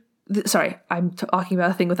it could, sorry, I'm talking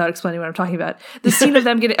about a thing without explaining what I'm talking about. The scene of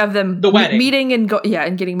them the wedding. Meeting and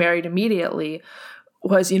and getting married immediately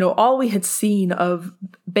was, all we had seen of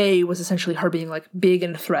Bay was essentially her being, like, big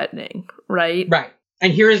and threatening, right? Right.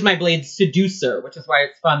 And here is my blade seducer, which is why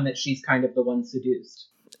it's fun that she's kind of the one seduced.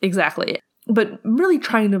 Exactly. But really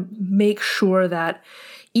trying to make sure that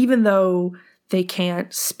even though they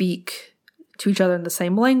can't speak to each other in the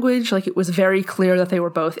same language, like, it was very clear that they were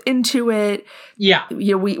both into it. Yeah.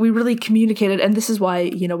 We really communicated. And this is why,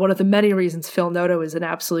 one of the many reasons Phil Noto is an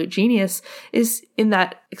absolute genius is in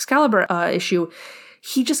that Excalibur issue,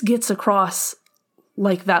 he just gets across,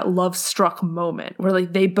 like, that love-struck moment where,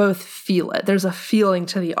 like, they both feel it. There's a feeling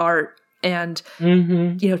to the art. And,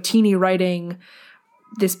 Teenie writing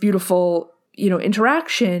this beautiful,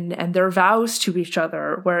 interaction and their vows to each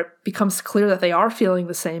other, where it becomes clear that they are feeling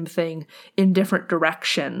the same thing in different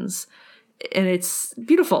directions. And it's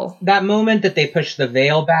beautiful. That moment that they push the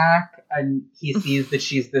veil back and he sees that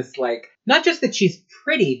she's this, like, not just that she's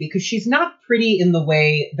pretty, because she's not pretty in the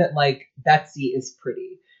way that, like, Betsy is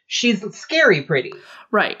pretty. She's scary pretty.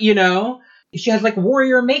 Right. She has, like,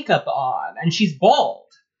 warrior makeup on and she's bald.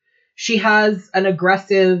 She has an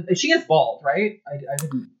aggressive, she is bald, right? I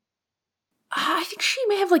didn't. I think she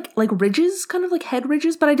may have like ridges, kind of like head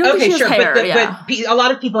ridges, but I don't think she has hair. But a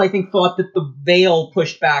lot of people, I think, thought that the veil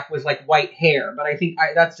pushed back was like white hair, but I think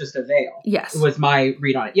that's just a veil. Yes, was my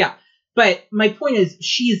read on it. Yeah, but my point is,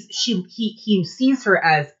 he sees her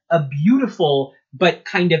as a beautiful but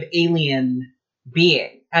kind of alien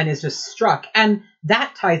being, and is just struck. And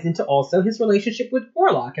that ties into also his relationship with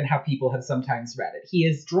Warlock and how people have sometimes read it. He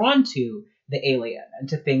is drawn to the alien and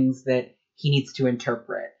to things that he needs to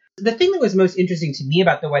interpret. The thing that was most interesting to me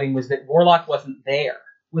about the wedding was that Warlock wasn't there.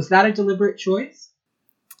 Was that a deliberate choice?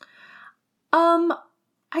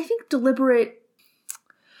 I think deliberate.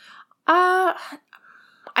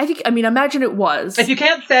 Imagine it was. If you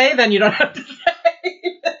can't say, then you don't have to say.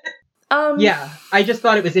 Yeah, I just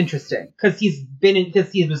thought it was interesting because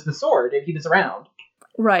because he was the sword and he was around.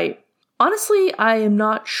 Right. Honestly, I am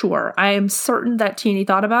not sure. I am certain that Teenie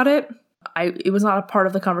thought about it. It was not a part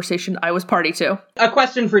of the conversation I was party to. A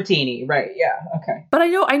question for Teenie, right? Yeah. Okay. But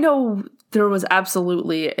I know there was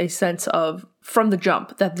absolutely a sense of from the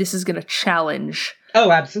jump that this is going to challenge.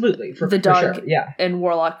 Oh, absolutely. For Doug sure. Yeah. and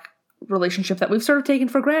Warlock relationship that we've sort of taken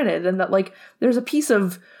for granted, and that like there's a piece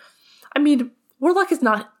of, Warlock is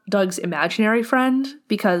not Doug's imaginary friend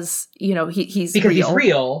because he's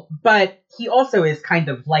real, but he also is kind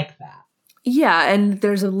of like that. Yeah, and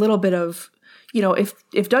there's a little bit of,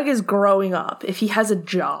 if Doug is growing up, if he has a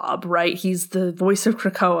job, right, he's the voice of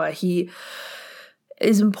Krakoa, he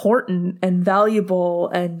is important and valuable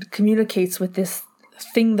and communicates with this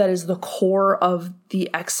thing that is the core of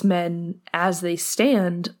the X-Men as they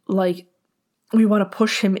stand, like, we want to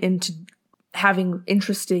push him into having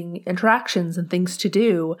interesting interactions and things to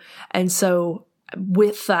do. And so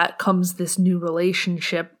with that comes this new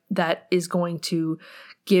relationship that is going to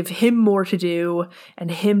give him more to do and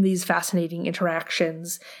him these fascinating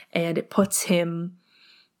interactions. And it puts him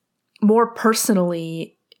more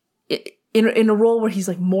personally in a role where he's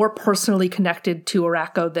like more personally connected to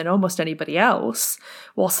Arakko than almost anybody else,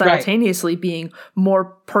 while simultaneously being more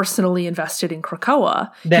personally invested in Krakoa.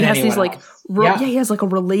 He has these like, he has like a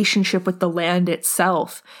relationship with the land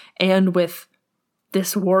itself and with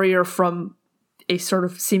this warrior from a sort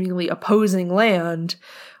of seemingly opposing land.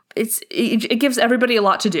 It gives everybody a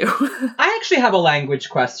lot to do. I actually have a language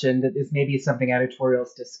question that is maybe something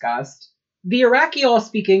editorials discussed. The Iraqi all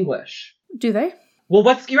speak English. Do they?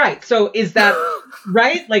 Well, you're right. So is that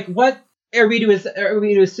right? Like, what are we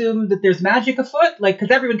to assume that there's magic afoot? Like,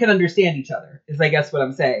 because everyone can understand each other, is I guess what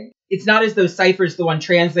I'm saying. It's not as though Cypher's the one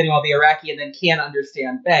translating all the Iraqi and then can't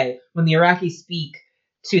understand Faye. When the Iraqi speak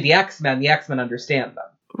to the X-Men understand them.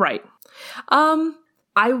 Right.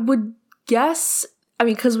 I would guess,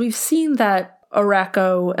 because we've seen that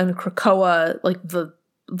Arakko and Krakoa, like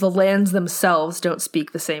the lands themselves don't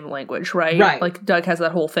speak the same language, right? Right. Like Doug has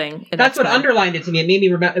that whole thing. That's X-Men. What underlined it to me. It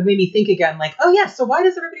made me think again, like, oh yeah, so why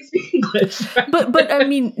does everybody speak English? but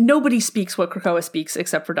nobody speaks what Krakoa speaks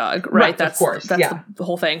except for Doug, right? That's, of course, that's the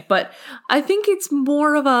whole thing. But I think it's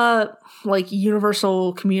more of a like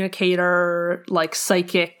universal communicator, like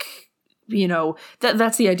psychic.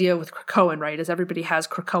 That's the idea with Krakoan, right? Is everybody has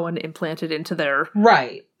Krakoan implanted into their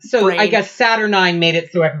So brain. I guess Saturnine made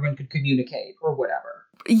it so everyone could communicate or whatever.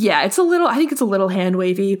 Yeah, I think it's a little hand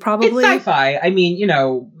wavy, probably. It's sci-fi.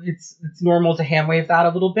 It's normal to hand wave that a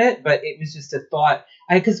little bit, but it was just a thought.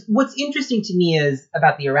 Because what's interesting to me is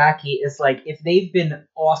about the Iraqi is like if they've been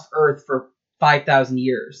off Earth for 5,000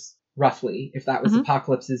 years, roughly, if that was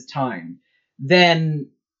Apocalypse's time, then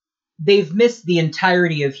they've missed the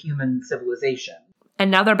entirety of human civilization.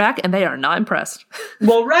 And now they're back and they are not impressed.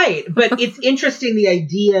 Well, right. But it's interesting the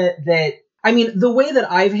idea that, the way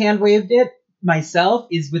that I've hand waved it myself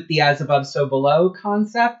is with the as above, so below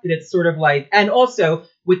concept, that it's sort of like, and also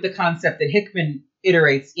with the concept that Hickman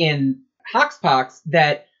iterates in Hoxpox,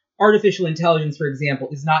 that artificial intelligence, for example,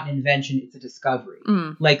 is not an invention, it's a discovery.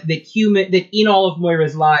 Like that in all of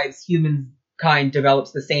Moira's lives, humankind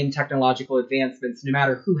develops the same technological advancements no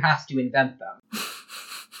matter who has to invent them.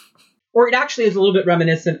 Or it actually is a little bit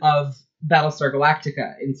reminiscent of Battlestar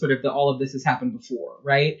Galactica in sort of all of this has happened before,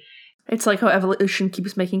 right? It's like how evolution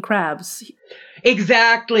keeps making crabs.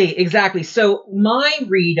 Exactly. So my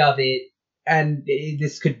read of it, and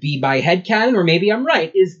this could be my headcanon, or maybe I'm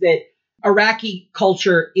right, is that Iraqi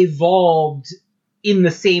culture evolved in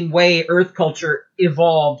the same way Earth culture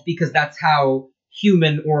evolved because that's how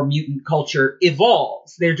human or mutant culture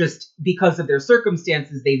evolves. They're just, because of their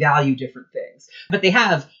circumstances, they value different things. But they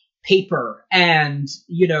have paper and,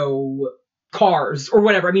 cars or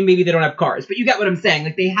whatever. Maybe they don't have cars, but you get what I'm saying.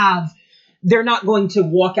 Like they're not going to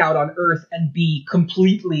walk out on Earth and be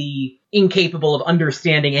completely incapable of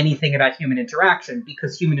understanding anything about human interaction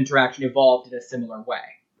because human interaction evolved in a similar way.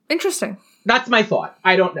 Interesting. That's my thought.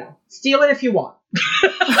 I don't know. Steal it if you want.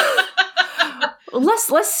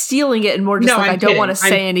 Less stealing it and more just I don't want to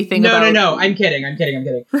say anything about... No. I'm kidding.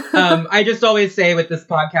 I just always say with this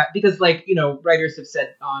podcast, because writers have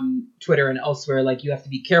said on Twitter and elsewhere, you have to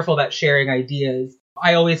be careful about sharing ideas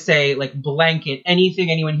I always say, like, blanket anything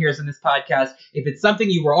anyone hears in this podcast. If it's something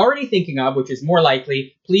you were already thinking of, which is more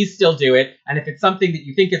likely, please still do it. And if it's something that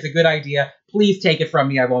you think is a good idea, please take it from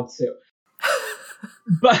me. I won't sue.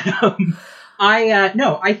 But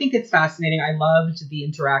I think it's fascinating. I loved the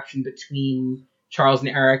interaction between Charles and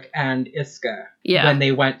Eric and Iska when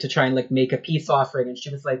they went to try and like make a peace offering. And she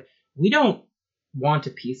was like, we don't want a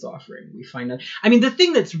peace offering. We find that. I mean, the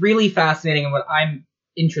thing that's really fascinating and what I'm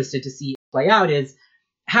interested to see play out is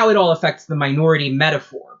how it all affects the minority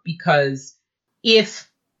metaphor. Because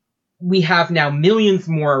if we have now millions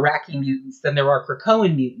more Iraqi mutants than there are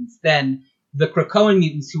Krakoan mutants, then the Krakoan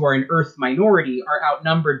mutants who are an Earth minority are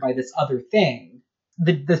outnumbered by this other thing.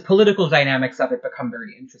 The political dynamics of it become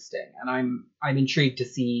very interesting, and I'm intrigued to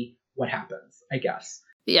see what happens, I guess.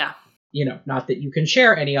 Yeah. You know, not that you can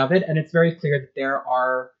share any of it, and it's very clear that there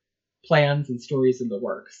are plans and stories in the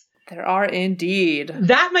works. There are indeed.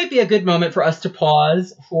 That might be a good moment for us to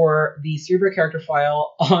pause for the Cerebro character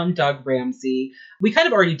file on Doug Ramsey. We kind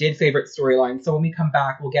of already did favorite storylines, so when we come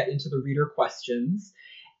back, we'll get into the reader questions.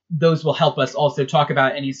 Those will help us also talk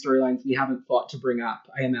about any storylines we haven't thought to bring up,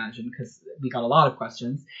 I imagine, because we got a lot of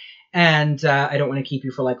questions. And I don't want to keep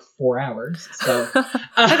you for like 4 hours. So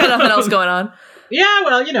I've got nothing else going on. Yeah,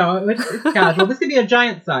 well, you know, it's casual. This could be a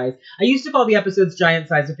giant size. I used to call the episodes giant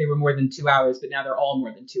size if they were more than 2 hours, but now they're all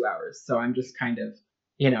more than 2 hours. So I'm just kind of,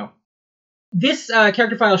 you know. This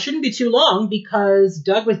character file shouldn't be too long because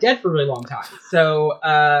Doug was dead for a really long time. So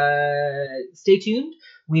stay tuned.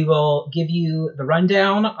 We will give you the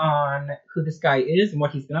rundown on who this guy is and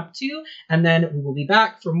what he's been up to, and then we will be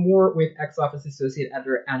back for more with X-Office Associate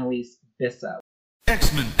Editor Annalise Bissell.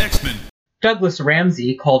 X-Men. Douglas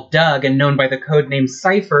Ramsey, called Doug and known by the codename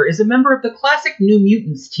Cypher, is a member of the classic New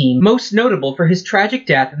Mutants team, most notable for his tragic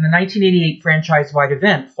death in the 1988 franchise-wide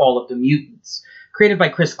event Fall of the Mutants. Created by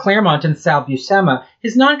Chris Claremont and Sal Buscema,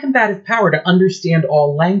 his non-combative power to understand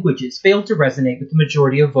all languages failed to resonate with the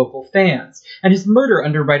majority of vocal fans, and his murder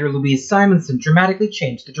under writer Louise Simonson dramatically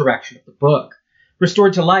changed the direction of the book.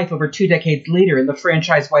 Restored to life over 2 decades later in the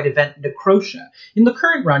franchise-wide event Necrosha, in the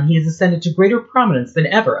current run he has ascended to greater prominence than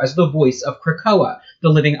ever as the voice of Krakoa, the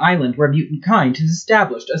living island where mutant kind has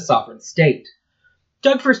established a sovereign state.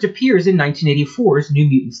 Doug first appears in 1984's New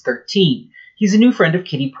Mutants 13. He's a new friend of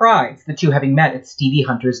Kitty Pryde's, the two having met at Stevie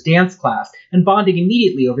Hunter's dance class and bonding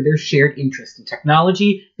immediately over their shared interest in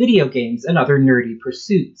technology, video games, and other nerdy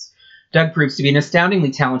pursuits. Doug proves to be an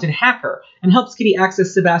astoundingly talented hacker and helps Kitty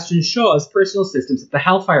access Sebastian Shaw's personal systems at the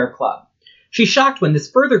Hellfire Club. She's shocked when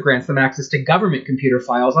this further grants them access to government computer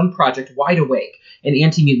files on Project Wide Awake, an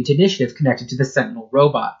anti-mutant initiative connected to the Sentinel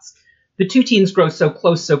robots. The two teens grow so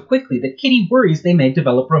close so quickly that Kitty worries they may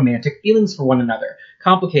develop romantic feelings for one another,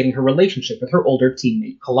 complicating her relationship with her older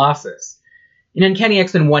teammate Colossus. In Uncanny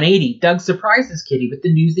X-Men 180, Doug surprises Kitty with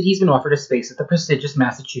the news that he's been offered a space at the prestigious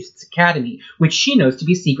Massachusetts Academy, which she knows to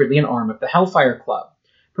be secretly an arm of the Hellfire Club.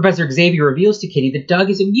 Professor Xavier reveals to Kitty that Doug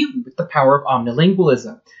is a mutant with the power of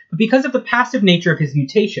omnilingualism, but because of the passive nature of his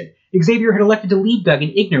mutation, Xavier had elected to leave Doug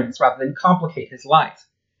in ignorance rather than complicate his life.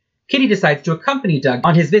 Kitty decides to accompany Doug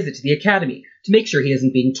on his visit to the Academy to make sure he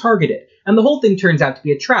isn't being targeted, and the whole thing turns out to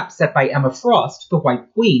be a trap set by Emma Frost, the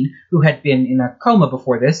White Queen, who had been in a coma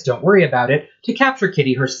before this, don't worry about it, to capture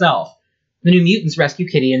Kitty herself. The New Mutants rescue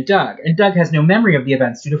Kitty and Doug has no memory of the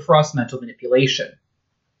events due to Frost's mental manipulation.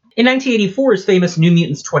 In 1984's famous New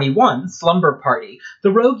Mutants 21, Slumber Party,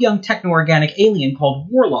 the rogue young techno-organic alien called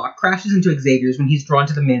Warlock crashes into Xavier's when he's drawn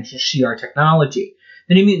to the mansion's Shi'ar technology.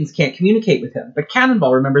 The New Mutants can't communicate with him, but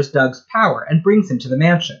Cannonball remembers Doug's power and brings him to the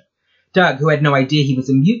mansion. Doug, who had no idea he was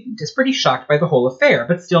a mutant, is pretty shocked by the whole affair,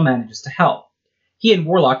 but still manages to help. He and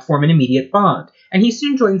Warlock form an immediate bond, and he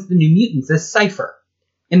soon joins the New Mutants as Cypher.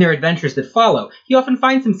 In their adventures that follow, he often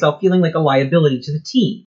finds himself feeling like a liability to the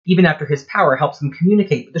team, even after his power helps him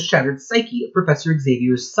communicate with the shattered psyche of Professor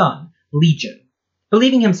Xavier's son, Legion.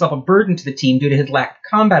 Believing himself a burden to the team due to his lack of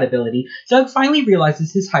combat ability, Doug finally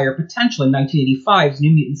realizes his higher potential in 1985's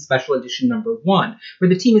New Mutants Special Edition number 1, where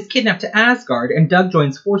the team is kidnapped to Asgard and Doug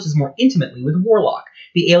joins forces more intimately with Warlock,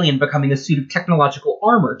 the alien becoming a suit of technological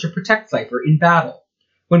armor to protect Cypher in battle.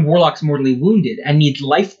 When Warlock's mortally wounded and needs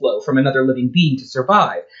life flow from another living being to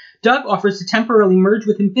survive, Doug offers to temporarily merge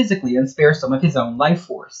with him physically and spare some of his own life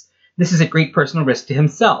force. This is at great personal risk to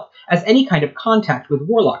himself, as any kind of contact with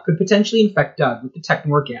Warlock could potentially infect Doug with the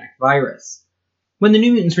techno-organic virus. When the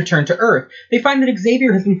New Mutants return to Earth, they find that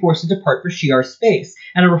Xavier has been forced to depart for Shi'ar space,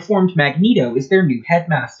 and a reformed Magneto is their new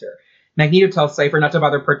headmaster. Magneto tells Cypher not to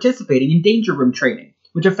bother participating in Danger Room training,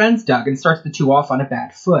 which offends Doug and starts the two off on a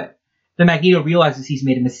bad foot. When Magneto realizes he's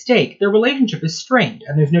made a mistake, their relationship is strained,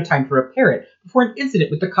 and there's no time to repair it before an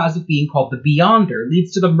incident with the cause of being called the Beyonder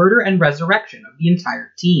leads to the murder and resurrection of the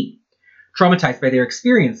entire team. Traumatized by their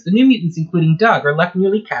experience, the New Mutants, including Doug, are left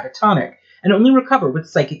nearly catatonic, and only recover with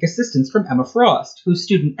psychic assistance from Emma Frost, whose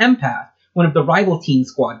student Empath, one of the rival teen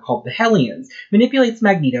squad called the Hellions, manipulates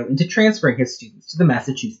Magneto into transferring his students to the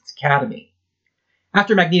Massachusetts Academy.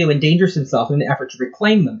 After Magneto endangers himself in an effort to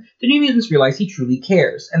reclaim them, the New Mutants realize he truly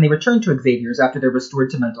cares, and they return to Xavier's after they're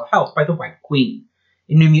restored to mental health by the White Queen.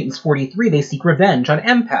 In New Mutants 43, they seek revenge on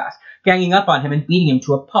Empath, ganging up on him and beating him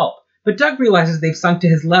to a pulp, but Doug realizes they've sunk to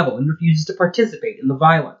his level and refuses to participate in the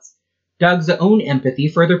violence. Doug's own empathy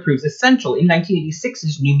further proves essential in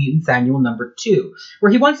 1986's New Mutants Annual No. 2,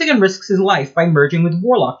 where he once again risks his life by merging with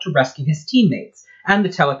Warlock to rescue his teammates, and the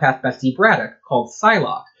telepath Betsy Braddock, called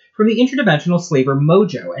Psylocke, from the interdimensional slaver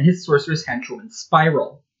Mojo and his sorceress henchwoman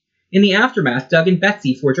Spiral. In the aftermath, Doug and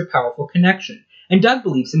Betsy forge a powerful connection, and Doug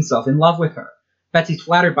believes himself in love with her. Betsy's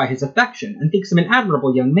flattered by his affection and thinks him an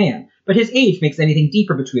admirable young man, but his age makes anything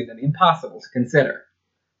deeper between them impossible to consider.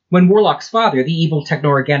 When Warlock's father, the evil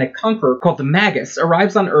techno-organic conqueror called the Magus,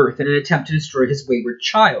 arrives on Earth in an attempt to destroy his wayward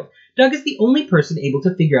child, Doug is the only person able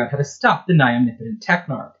to figure out how to stop the nigh-omnipotent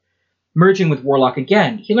Technarch. Merging with Warlock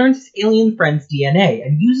again, he learns his alien friend's DNA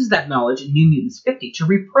and uses that knowledge in New Mutants 50 to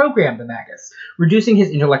reprogram the Magus, reducing his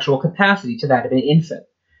intellectual capacity to that of an infant.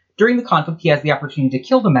 During the conflict, he has the opportunity to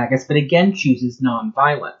kill the Magus, but again chooses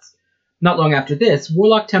non-violence. Not long after this,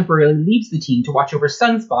 Warlock temporarily leaves the team to watch over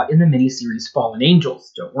Sunspot in the miniseries Fallen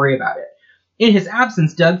Angels. Don't worry about it. In his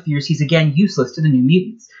absence, Doug fears he's again useless to the New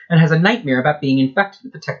Mutants, and has a nightmare about being infected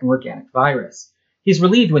with the techno-organic virus. He's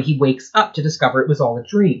relieved when he wakes up to discover it was all a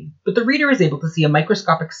dream, but the reader is able to see a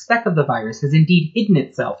microscopic speck of the virus has indeed hidden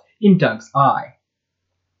itself in Doug's eye.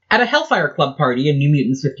 At a Hellfire Club party in New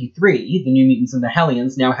Mutants 53, the New Mutants and the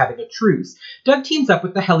Hellions now having a truce, Doug teams up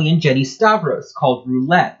with the Hellion Jenny Stavros, called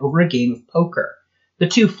Roulette, over a game of poker. The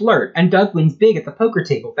two flirt, and Doug wins big at the poker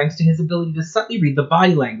table thanks to his ability to subtly read the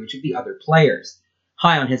body language of the other players.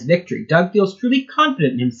 High on his victory, Doug feels truly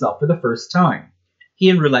confident in himself for the first time. He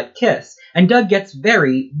and Roulette kiss, and Doug gets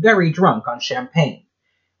very, very drunk on champagne.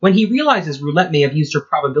 When he realizes Roulette may have used her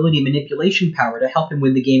probability manipulation power to help him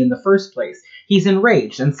win the game in the first place, he's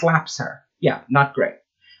enraged and slaps her. Yeah, not great.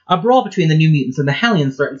 A brawl between the New Mutants and the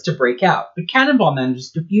Hellions threatens to break out, but Cannonball manages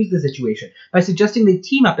to defuse the situation by suggesting they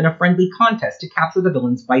team up in a friendly contest to capture the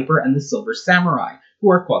villains Viper and the Silver Samurai, who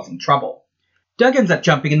are causing trouble. Doug ends up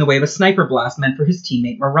jumping in the way of a sniper blast meant for his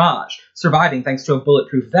teammate Mirage, surviving thanks to a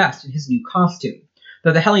bulletproof vest and his new costume.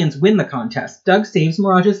 Though the Hellions win the contest, Doug saves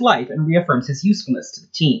Mirage's life and reaffirms his usefulness to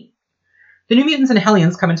the team. The New Mutants and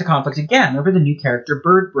Hellions come into conflict again over the new character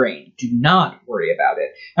Birdbrain. Do not worry about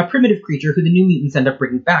it, a primitive creature who the New Mutants end up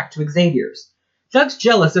bringing back to Xavier's. Doug's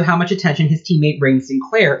jealous of how much attention his teammate Rain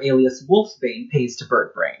Sinclair, alias Wolfsbane, pays to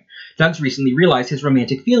Birdbrain. Doug's recently realized his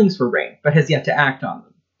romantic feelings for Rain, but has yet to act on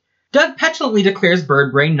them. Doug petulantly declares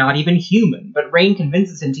Birdbrain not even human, but Rain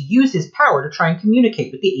convinces him to use his power to try and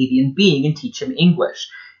communicate with the avian being and teach him English,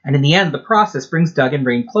 and in the end the process brings Doug and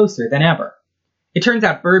Rain closer than ever. It turns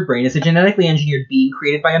out Birdbrain is a genetically engineered being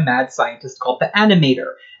created by a mad scientist called the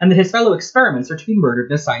Animator, and that his fellow experiments are to be murdered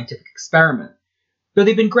in a scientific experiment. Though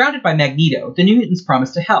they've been grounded by Magneto, the New Mutants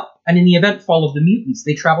promise to help, and in the event Fall of the Mutants,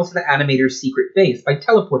 they travel to the Animator's secret base by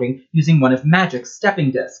teleporting using one of Magic's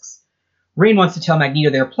stepping discs. Rain wants to tell Magneto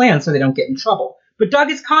their plans so they don't get in trouble, but Doug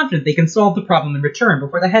is confident they can solve the problem in return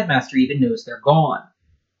before the Headmaster even knows they're gone.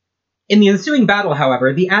 In the ensuing battle,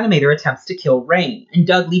 however, the Animator attempts to kill Rain, and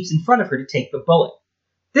Doug leaps in front of her to take the bullet.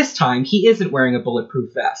 This time, he isn't wearing a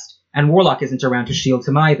bulletproof vest, and Warlock isn't around to shield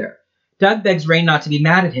him either. Doug begs Rain not to be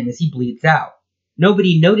mad at him as he bleeds out.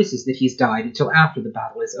 Nobody notices that he's died until after the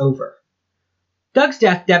battle is over. Doug's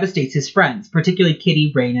death devastates his friends, particularly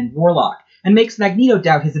Kitty, Rain, and Warlock, and makes Magneto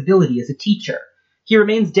doubt his ability as a teacher. He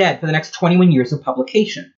remains dead for the next 21 years of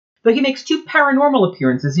publication, though he makes two paranormal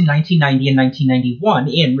appearances in 1990 and 1991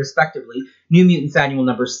 in, respectively, New Mutants Annual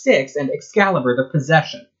No. 6 and Excalibur the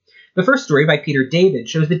Possession. The first story, by Peter David,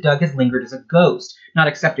 shows that Doug has lingered as a ghost, not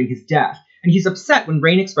accepting his death, and he's upset when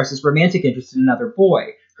Rain expresses romantic interest in another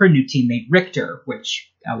boy, her new teammate Richter,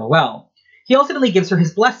 which, LOL. He ultimately gives her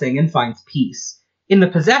his blessing and finds peace. In The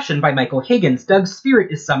Possession by Michael Higgins, Doug's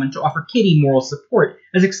spirit is summoned to offer Kitty moral support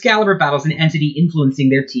as Excalibur battles an entity influencing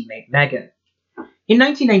their teammate Megan. In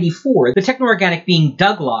 1994, the techno-organic being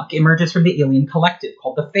Douglock emerges from the alien collective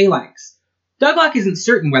called the Phalanx. Douglock isn't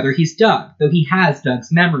certain whether he's Doug, though he has Doug's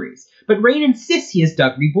memories, but Rain insists he is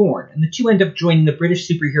Doug reborn, and the two end up joining the British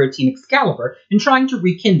superhero team Excalibur in trying to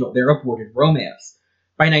rekindle their aborted romance.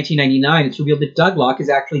 By 1999, it's revealed that Douglock is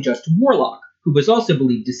actually just Warlock, who was also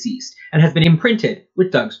believed deceased, and has been imprinted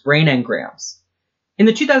with Doug's brain engrams. In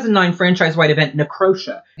the 2009 franchise-wide event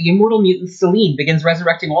Necrosha, the immortal mutant Selene begins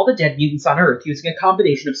resurrecting all the dead mutants on Earth using a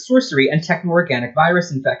combination of sorcery and techno-organic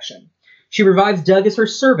virus infection. She revives Doug as her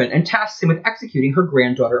servant and tasks him with executing her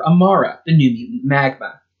granddaughter Amara, the new mutant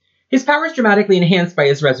Magma. His powers dramatically enhanced by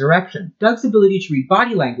his resurrection. Doug's ability to read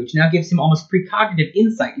body language now gives him almost precognitive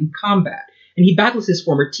insight in combat, and he battles his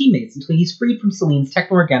former teammates until he's freed from Selene's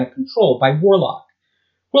techno-organic control by Warlock.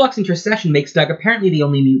 Warlock's intercession makes Doug apparently the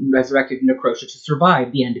only mutant resurrected in Necrosha to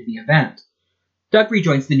survive the end of the event. Doug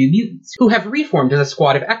rejoins the New Mutants, who have reformed as a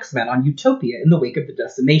squad of X-Men on Utopia in the wake of the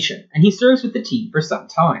decimation, and he serves with the team for some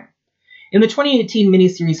time. In the 2018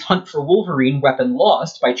 miniseries Hunt for Wolverine, Weapon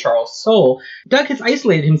Lost by Charles Soule, Doug has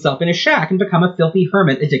isolated himself in a shack and become a filthy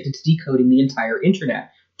hermit addicted to decoding the entire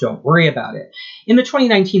internet. Don't worry about it. In the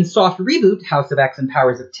 2019 soft reboot, House of X and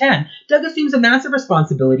Powers of 10, Doug assumes a massive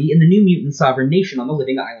responsibility in the New Mutant sovereign nation on the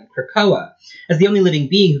living island Krakoa. As the only living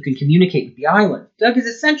being who can communicate with the island, Doug is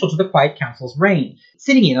essential to the Quiet Council's reign,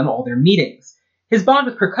 sitting in on all their meetings. His bond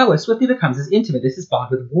with Krakoa swiftly becomes as intimate as his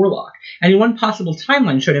bond with Warlock, and in one possible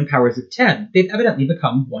timeline shown in Powers of 10, they've evidently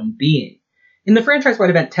become one being. In the franchise-wide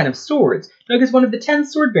event 10 of Swords, Doug is one of the 10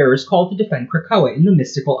 sword-bearers called to defend Krakoa in the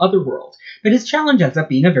mystical Otherworld, but his challenge ends up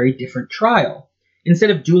being a very different trial. Instead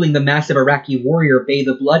of dueling the massive Iraqi warrior Bay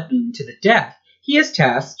the Blood Moon to the death, he is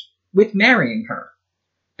tasked with marrying her.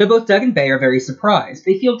 Though both Doug and Bay are very surprised,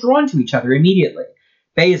 they feel drawn to each other immediately.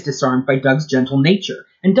 Bay is disarmed by Doug's gentle nature,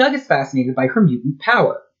 and Doug is fascinated by her mutant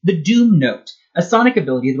power, the Doom Note, a sonic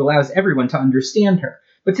ability that allows everyone to understand her.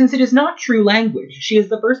 But since it is not true language, she is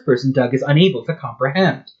the first person Doug is unable to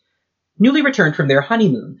comprehend. Newly returned from their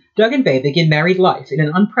honeymoon, Doug and Bay begin married life in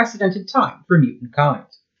an unprecedented time for mutant kind.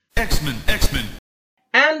 X-Men.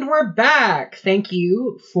 And we're back! Thank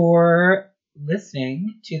you for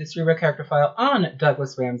listening to the Cerebro Character File on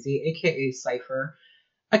Douglas Ramsey, aka Cypher,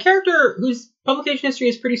 a character whose publication history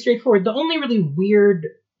is pretty straightforward. The only really weird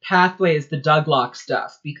pathway is the Douglock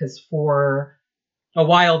stuff, because for a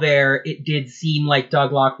while there, it did seem like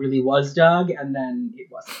Douglock really was Doug, and then it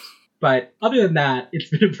wasn't. But other than that, it's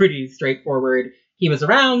been pretty straightforward. He was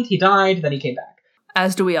around, he died, then he came back.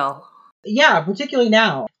 As do we all. Yeah, particularly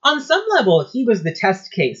now. On some level, he was the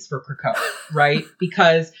test case for Krakoa, right?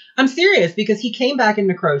 Because, I'm serious, because he came back in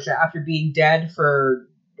Necrosha after being dead for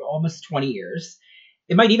almost 20 years.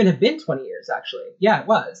 It might even have been 20 years, actually. Yeah, it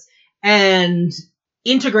was. And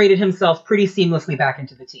integrated himself pretty seamlessly back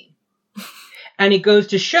into the team. And it goes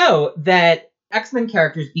to show that X-Men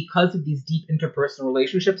characters, because of these deep interpersonal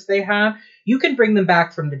relationships they have, you can bring them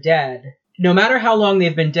back from the dead, no matter how long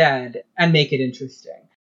they've been dead, and make it interesting.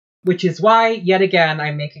 Which is why, yet again,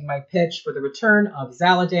 I'm making my pitch for the return of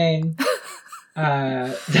Zaladane.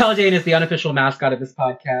 Zaladane is the unofficial mascot of this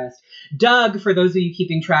podcast. Doug, for those of you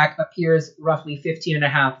keeping track, appears roughly 15 and a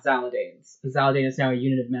half Zaladanes. The Zaladane is now a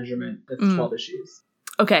unit of measurement that's 12 issues.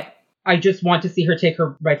 Okay. I just want to see her take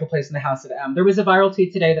her rightful place in the House of M. There was a viral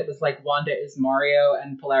tweet today that was like, Wanda is Mario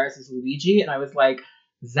and Polaris is Luigi, and I was like,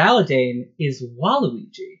 Zaladane is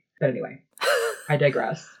Waluigi. But anyway, I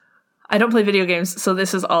digress. I don't play video games, so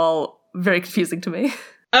this is all very confusing to me.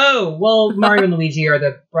 Oh, well, Mario and Luigi are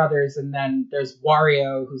the brothers, and then there's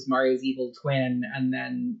Wario, who's Mario's evil twin, and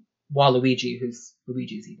then Waluigi, who's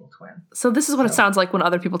Luigi's evil twin. So this is what it sounds like when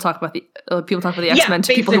other people talk about the X-Men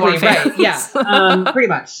to people who aren't fans. Right, yeah, pretty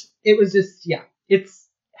much. It was just, it's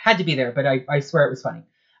had to be there, but I swear it was funny.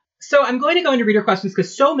 So I'm going to go into reader questions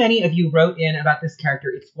because so many of you wrote in about this character.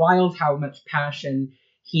 It's wild how much passion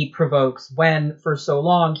he provokes when, for so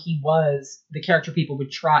long, he was the character people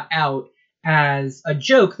would trot out as a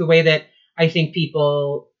joke, the way that I think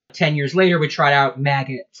people 10 years later would trot out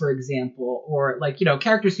Maggot, for example, or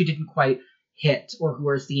characters who didn't quite hit or who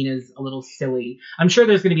are seen as a little silly. I'm sure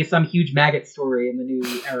there's going to be some huge Maggot story in the new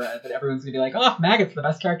era that everyone's going to be like, oh, Maggot's the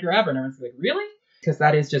best character ever. And everyone's like, really? Because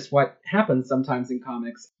that is just what happens sometimes in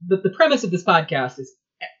comics. The premise of this podcast is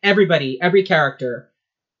every character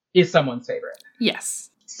is someone's favorite. Yes.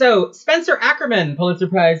 So, Spencer Ackerman, Pulitzer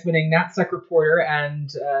Prize-winning NatSec reporter and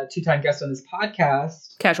two-time guest on this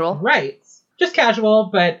podcast. Casual. Right. Just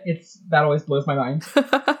casual, but that always blows my mind.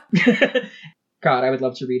 God, I would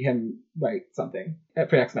love to read him write something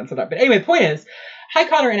for X-Men sometime. But anyway, the point is, hi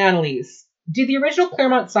Connor and Annalise. Did the original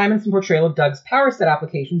Claremont-Simonson portrayal of Doug's power set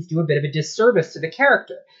applications do a bit of a disservice to the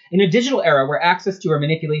character? In a digital era where access to or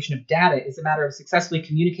manipulation of data is a matter of successfully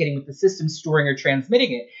communicating with the system storing or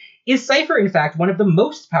transmitting it, is Cypher, in fact, one of the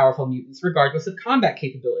most powerful mutants regardless of combat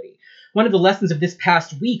capability? One of the lessons of this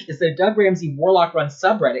past week is that a Doug Ramsey Warlock-run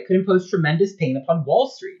subreddit could impose tremendous pain upon Wall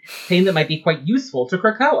Street, pain that might be quite useful to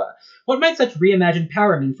Krakoa. What might such reimagined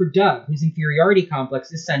power mean for Doug, whose inferiority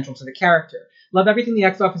complex is central to the character? Love everything the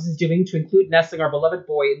X-Office is doing to include nestling our beloved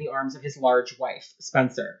boy in the arms of his large wife,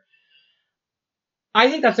 Spencer. I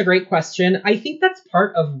think that's a great question. I think that's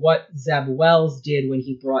part of what Zeb Wells did when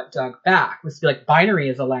he brought Doug back, was to be like, binary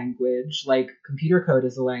is a language, like computer code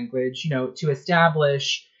is a language, to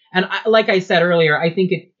establish. And like I said earlier, I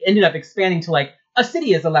think it ended up expanding to like, a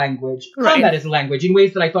city is a language, combat is a language, in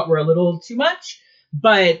ways that I thought were a little too much.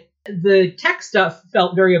 But the tech stuff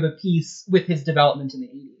felt very of a piece with his development in the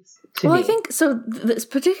 80s. Well, I think, so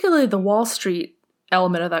particularly the Wall Street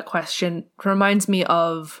element of that question reminds me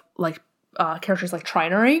of like, characters like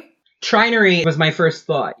Trinary. Trinary was my first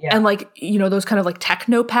thought, yeah. And like, those kind of like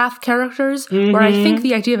technopath characters, where I think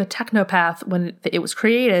the idea of a technopath when it was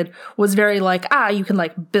created was very like, you can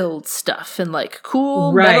like build stuff and like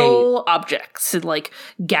cool metal objects and like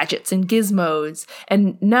gadgets and gizmos.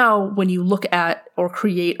 And now when you look at or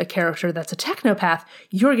create a character that's a technopath,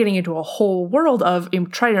 you're getting into a whole world of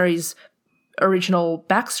Trinary's original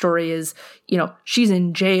backstory is, she's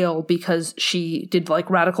in jail because she did like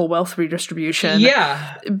radical wealth redistribution.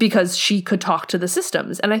 Yeah. Because she could talk to the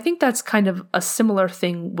systems. And I think that's kind of a similar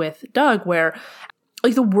thing with Doug, where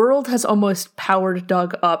like the world has almost powered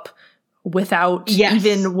Doug up without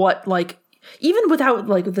even without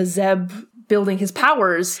like the Zeb building his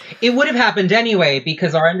powers. It would have happened anyway,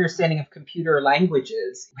 because our understanding of computer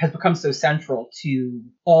languages has become so central to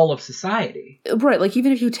all of society. Right, like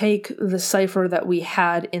even if you take the Cypher that we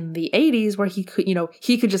had in the 80s, where he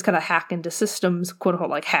could just kind of hack into systems, quote unquote,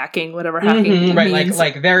 like hacking, whatever hacking means.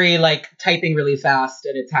 Like very like typing really fast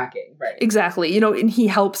and it's hacking, right? Exactly, and he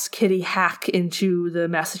helps Kitty hack into the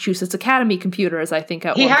Massachusetts Academy computers, I think, at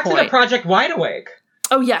one point. He hacked into Project Wide Awake.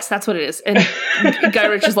 Oh yes, that's what it is. And Guy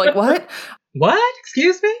Ritchie is like, what? What?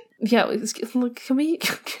 Excuse me? Yeah, can we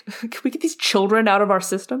get these children out of our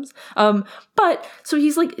systems? But so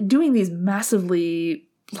he's like doing these massively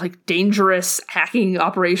like dangerous hacking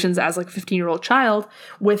operations as like a 15-year-old child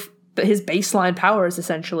with his baseline powers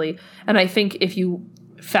essentially. And I think if you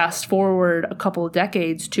fast forward a couple of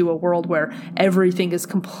decades to a world where everything is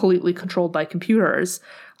completely controlled by computers,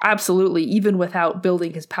 absolutely, even without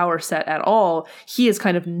building his power set at all, he has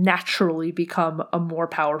kind of naturally become a more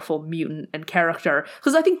powerful mutant and character.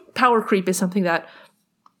 Because I think power creep is something that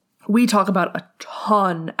we talk about a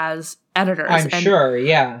ton as editors. I'm sure,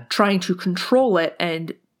 yeah. Trying to control it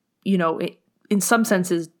and, in some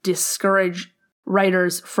senses, discourage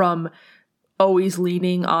writers from always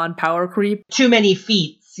leaning on power creep. Too many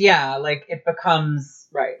feats, yeah, like it becomes,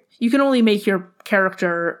 right. You can only make your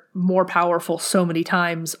character more powerful so many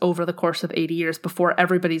times over the course of 80 years before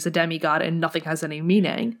everybody's a demigod and nothing has any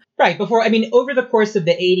meaning. Right, over the course of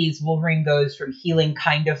the 80s, Wolverine goes from healing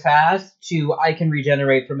kind of fast to I can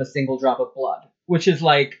regenerate from a single drop of blood, which is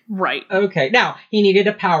like, right. Okay. Now, he needed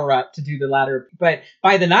a power up to do the latter, but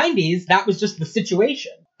by the 90s, that was just the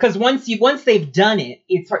situation. Because once they've done it,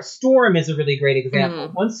 it's hard. Storm is a really great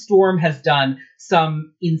example. Once Storm has done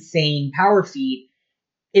some insane power feat,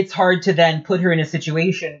 it's hard to then put her in a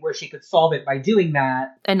situation where she could solve it by doing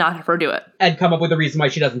that. And not have her do it. And come up with a reason why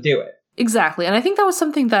she doesn't do it. Exactly. And I think that was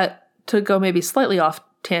something that, to go maybe slightly off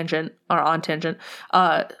tangent, or on tangent,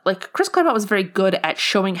 like Chris Claremont was very good at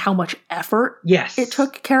showing how much effort it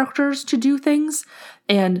took characters to do things.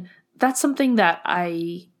 And that's something that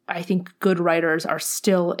I think good writers are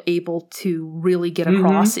still able to really get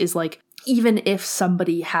across is like, even if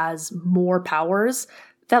somebody has more powers,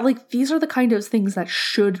 that like these are the kind of things that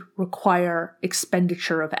should require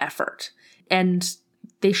expenditure of effort. And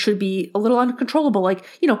they should be a little uncontrollable. Like,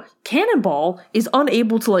 Cannonball is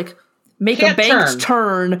unable to like make a banked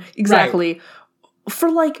turn exactly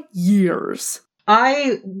for like years.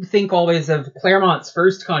 I think always of Claremont's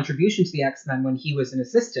first contribution to the X-Men when he was an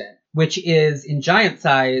assistant, which is in Giant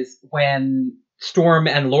Size when Storm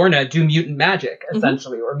and Lorna do mutant magic,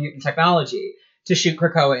 essentially, or mutant technology to shoot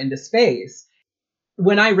Krakoa into space.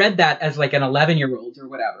 When I read that as like an 11-year-old or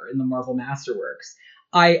whatever in the Marvel Masterworks,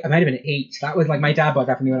 I might have been 8. That was like my dad bought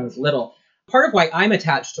that for me when I was little. Part of why I'm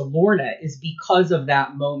attached to Lorna is because of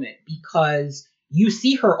that moment, because you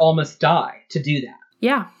see her almost die to do that.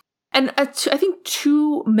 Yeah. And I think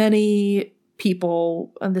too many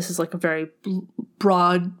people, and this is like a very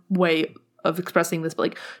broad way of expressing this, but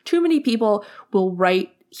like too many people will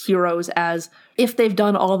write heroes as if they've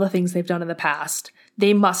done all the things they've done in the past,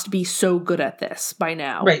 they must be so good at this by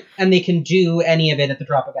now. Right. And they can do any of it at the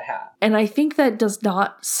drop of a hat. And I think that does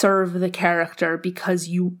not serve the character, because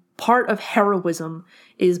you part of heroism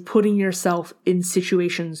is putting yourself in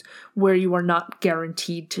situations where you are not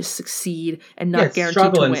guaranteed to succeed and not guaranteed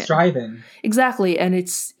struggle to and win. striving. Exactly, and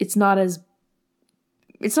it's not as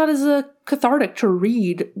cathartic to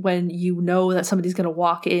read when you know that somebody's going to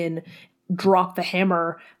walk in, drop the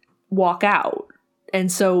hammer, walk out.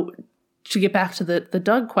 And so, to get back to the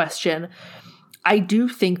Doug question, I do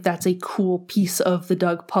think that's a cool piece of the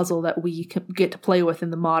Doug puzzle that we get to play with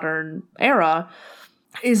in the modern era,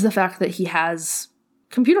 is the fact that he has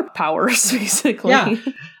computer powers, basically. Yeah.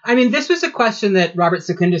 I mean, this was a question that Robert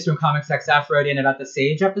Secundus from Comics XF wrote in about the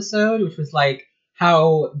Sage episode, which was like,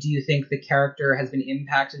 how do you think the character has been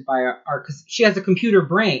impacted by our, because she has a computer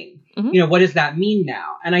brain. Mm-hmm. What does that mean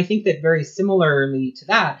now? And I think that very similarly to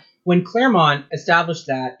that, when Claremont established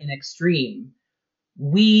that in Extreme,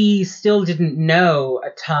 we still didn't know a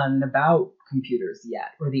ton about computers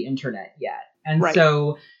yet, or the internet yet. And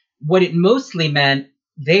so what it mostly meant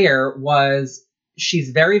there was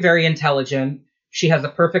she's very, very intelligent. She has a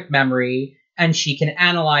perfect memory, and she can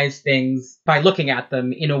analyze things by looking at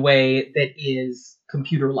them in a way that is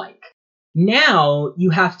computer-like. Now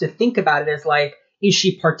you have to think about it as like, is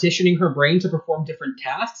she partitioning her brain to perform different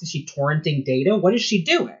tasks? Is she torrenting data? What is she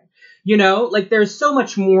doing? There's so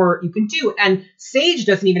much more you can do. And Sage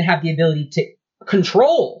doesn't even have the ability to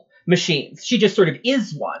control machines. She just sort of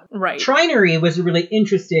is one. Right. Trinary was a really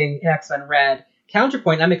interesting in X-Men Red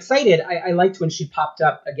counterpoint. I'm excited. I liked when she popped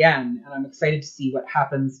up again, and I'm excited to see what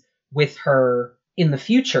happens with her in the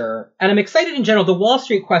future. And I'm excited in general. The Wall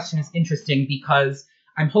Street question is interesting because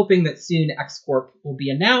I'm hoping that soon X-Corp will be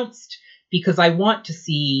announced, because I want to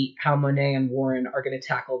see how Monet and Warren are going to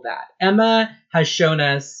tackle that. Emma has shown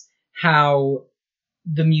us how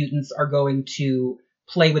the mutants are going to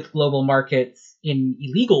play with global markets in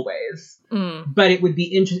illegal ways. But it will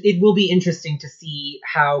be interesting to see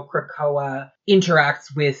how Krakoa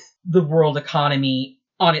interacts with the world economy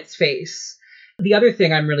on its face. The other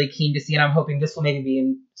thing I'm really keen to see, and I'm hoping this will maybe be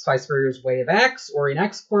in Spy Spurrier's Way of X or in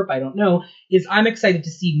X-Corp, I don't know, is I'm excited to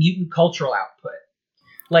see mutant cultural output.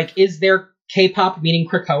 Like, is there K-pop meaning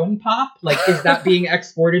Krakoan pop? Like, is that being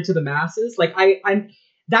exported to the masses? Like,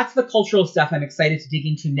 that's the cultural stuff I'm excited to dig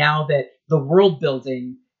into now that the world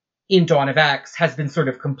building in Dawn of X has been sort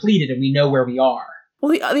of completed and we know where we are.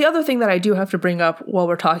 Well, the other thing that I do have to bring up while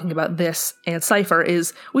we're talking about this and Cypher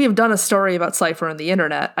is we have done a story about Cypher on the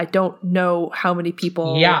internet. I don't know how many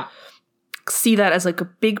people see that as like a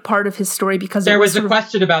big part of his story, because there was a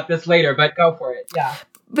question about this later, but go for it. Yeah.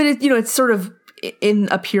 But it's sort of in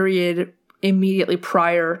a period immediately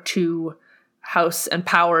prior to House and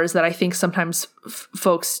Powers that I think sometimes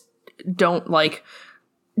folks don't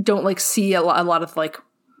see a lot of like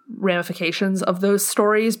ramifications of those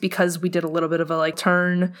stories, because we did a little bit of a like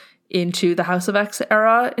turn into the House of X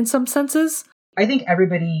era in some senses. I think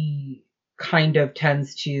everybody kind of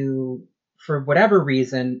tends to, for whatever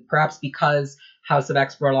reason, perhaps because House of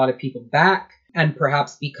X brought a lot of people back, and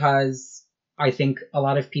perhaps because I think a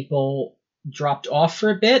lot of people dropped off for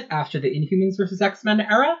a bit after the Inhumans versus X-Men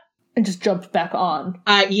era. And just jumped back on.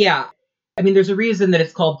 Yeah. I mean, there's a reason that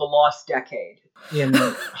it's called the Lost Decade in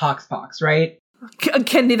Hoxpox, right?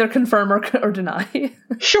 Can neither confirm or deny.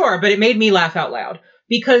 Sure, but it made me laugh out loud.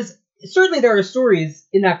 Because certainly there are stories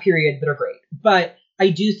in that period that are great. But I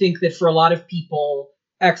do think that for a lot of people,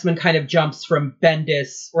 X-Men kind of jumps from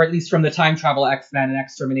Bendis, or at least from the time travel X-Men and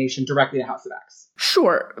Extermination, directly to House of X.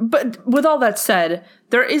 Sure, but with all that said,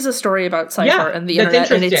 there is a story about Cypher and the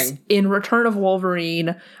internet, and it's in Return of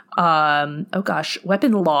Wolverine.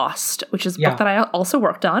 Weapon Lost, which is a book that I also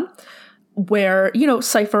worked on, where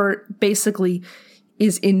Cypher basically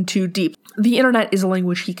is in too deep. The internet is a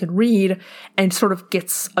language he can read and sort of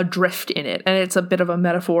gets adrift in it, and it's a bit of a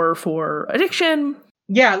metaphor for addiction.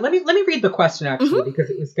 Yeah, let me read the question, actually, because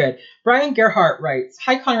it was good. Brian Gerhardt writes,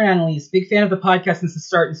 "Hi, Connor and Annalise. Big fan of the podcast since the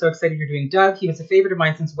start and so excited you're doing Doug. He was a favorite of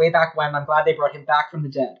mine since way back when. I'm glad they brought him back from the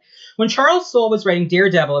dead. When Charles Soule was writing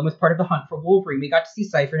Daredevil and was part of the hunt for Wolverine, we got to see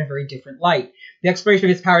Cypher in a very different light. The exploration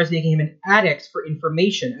of his powers making him an addict for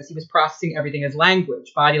information as he was processing everything as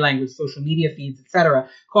language, body language, social media feeds, etc.,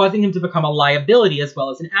 causing him to become a liability as well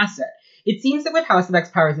as an asset. It seems that with House of X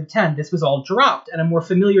Powers of 10, this was all dropped and a more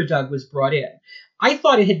familiar Doug was brought in. I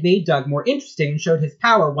thought it had made Doug more interesting and showed his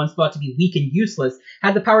power, once thought to be weak and useless,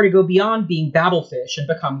 had the power to go beyond being Babelfish and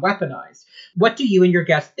become weaponized. What do you and your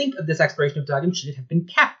guests think of this exploration of Doug, and should it have been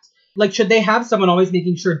kept? Like, should they have someone always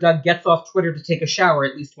making sure Doug gets off Twitter to take a shower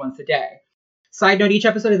at least once a day? Side note, each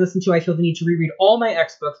episode I listen to, I feel the need to reread all my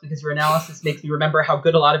X books because your analysis makes me remember how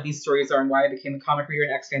good a lot of these stories are and why I became a comic reader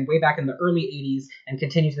and X fan way back in the early 80s and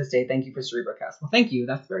continue to this day. Thank you for Cerebrocast." Well, thank you.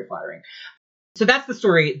 That's very flattering. So that's the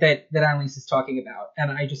story that Annalise is talking about, and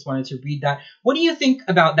I just wanted to read that. What do you think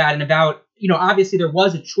about that, and about, obviously there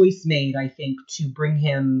was a choice made, I think, to bring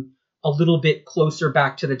him a little bit closer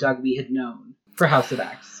back to the Doug we had known for House of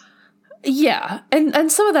X. Yeah,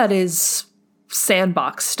 and some of that is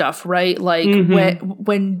sandbox stuff, right? Like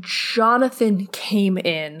when Jonathan came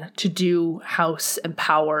in to do House and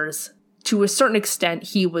Powers, to a certain extent,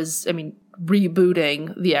 he was,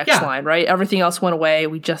 rebooting the X line, right? Everything else went away.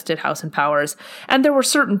 We just did House and Powers. And there were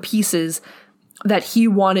certain pieces that he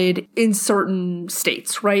wanted in certain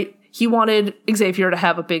states, right? He wanted Xavier to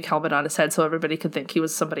have a big helmet on his head so everybody could think he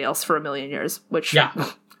was somebody else for a million years, which... Yeah.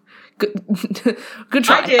 Good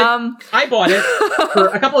try. I did. I bought it. For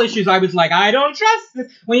a couple issues, I was like, I don't trust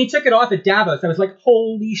this. When he took it off at Davos, I was like,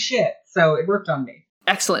 holy shit. So it worked on me.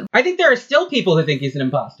 Excellent. I think there are still people who think he's an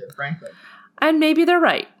imposter, frankly. And maybe they're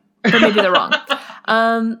right. Or maybe they're wrong.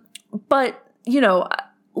 But,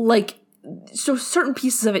 so certain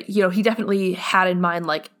pieces of it, he definitely had in mind,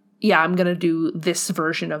 I'm going to do this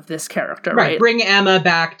version of this character, right? Bring Emma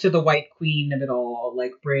back to the White Queen of it all.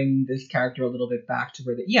 Bring this character a little bit back to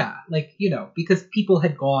where because people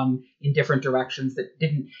had gone in different directions that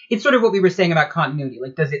didn't... It's sort of what we were saying about continuity.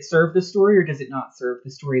 Does it serve the story or does it not serve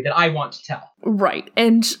the story that I want to tell? Right.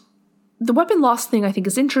 And the weapon loss thing, I think,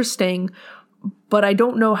 is interesting, but I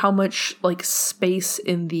don't know how much space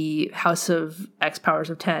in the House of X Powers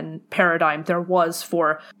of 10 paradigm there was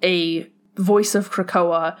for a voice of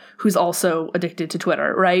Krakoa who's also addicted to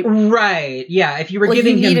Twitter, right? Right. Yeah. If you were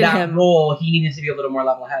giving him that role, he needed to be a little more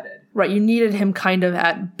level-headed. Right. You needed him kind of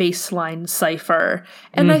at baseline Cypher.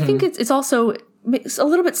 And I think it's also it's a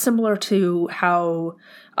little bit similar to how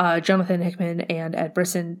Jonathan Hickman and Ed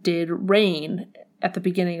Brisson did Reign at the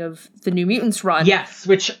beginning of the New Mutants run. Yes,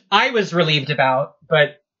 which I was relieved about,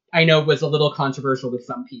 but I know was a little controversial with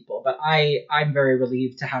some people. But I'm very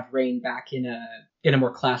relieved to have Reign back in a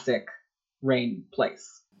more classic Reign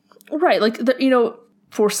place. Right,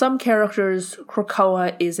 for some characters,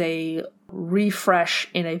 Krakoa is a refresh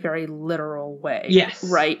in a very literal way. Yes.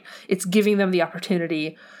 Right? It's giving them the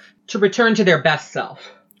opportunity to return to their best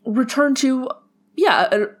self. Return to,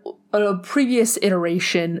 a previous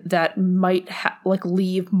iteration that might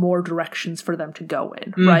leave more directions for them to go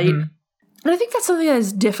in, right? And I think that's something that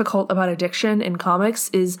is difficult about addiction in comics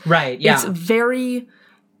is it's very,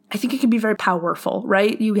 I think it can be very powerful,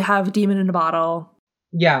 right? You have Demon in a Bottle.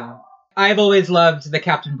 Yeah. I've always loved the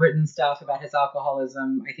Captain Britain stuff about his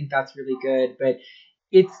alcoholism. I think that's really good, but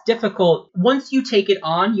it's difficult. Once you take it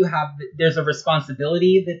on, there's a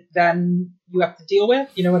responsibility that then you have to deal with.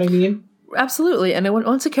 You know what I mean? Absolutely. And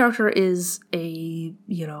once a character is a,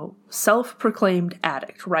 self-proclaimed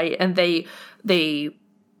addict, right? And they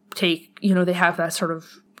take, they have that sort of,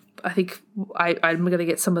 I think I'm going to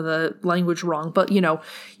get some of the language wrong, but,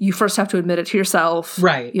 you first have to admit it to yourself.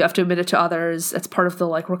 Right. You have to admit it to others. It's part of the,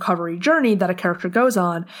 recovery journey that a character goes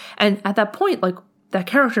on. And at that point, that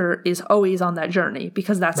character is always on that journey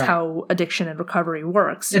because that's how addiction and recovery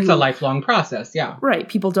works. It's a lifelong process, yeah. Right.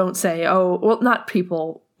 People don't say, not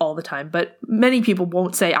people all the time, but many people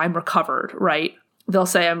won't say I'm recovered, right? They'll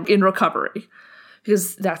say I'm in recovery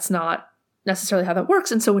because that's not necessarily how that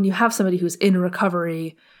works. And so when you have somebody who's in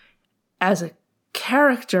recovery as a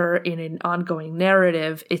character in an ongoing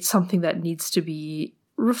narrative, it's something that needs to be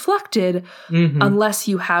reflected unless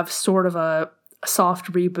you have sort of a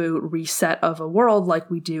soft reboot reset of a world like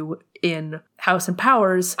we do in House and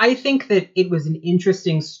Powers. I think that it was an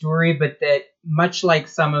interesting story, but that much like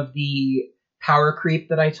some of the power creep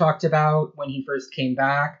that I talked about when he first came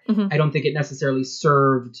back, I don't think it necessarily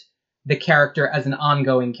served the character as an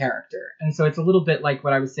ongoing character. And so it's a little bit like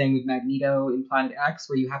what I was saying with Magneto in Planet X,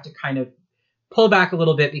 where you have to kind of pull back a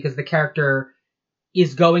little bit because the character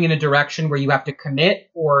is going in a direction where you have to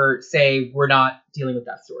commit or say, we're not dealing with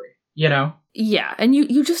that story, Yeah, and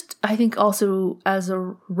you just, I think also as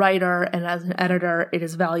a writer and as an editor, it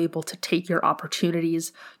is valuable to take your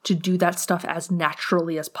opportunities to do that stuff as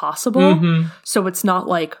naturally as possible. So it's not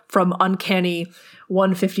like from Uncanny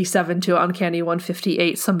 157 to Uncanny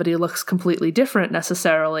 158, somebody looks completely different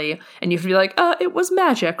necessarily, and you have to be like, it was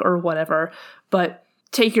magic or whatever. But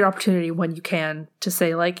take your opportunity when you can to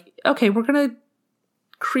say okay, we're going to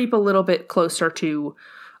creep a little bit closer to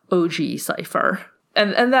OG Cypher.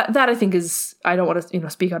 And that I think is, I don't want to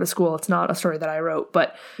speak out of school. It's not a story that I wrote,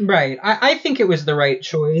 but right. I think it was the right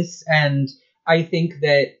choice, and I think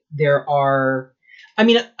that there are,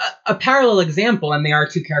 a parallel example, and they are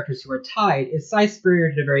two characters who are tied. Is Cy Spurrier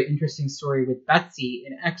did a very interesting story with Betsy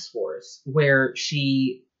in X-Force, where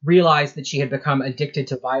she realized that she had become addicted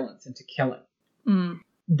to violence and to killing.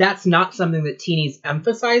 That's not something that Teeny's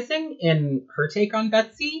emphasizing in her take on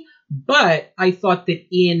Betsy. But I thought that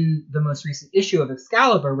in the most recent issue of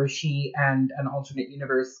Excalibur, where she and an alternate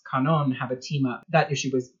universe Kanon have a team up, that issue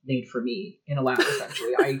was made for me in a laugh,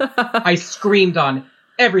 essentially. I screamed on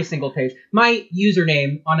every single page. My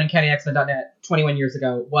username on UncannyX-Men.net 21 years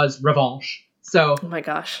ago was Revanche. So Oh my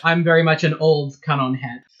gosh. I'm very much an old Kanon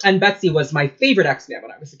head. And Betsy was my favorite X-Men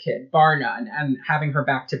when I was a kid, bar none. And having her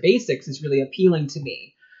back to basics is really appealing to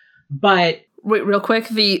me. But Wait, real quick,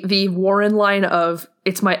 the Warren line of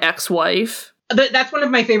 "It's my ex-wife." that's one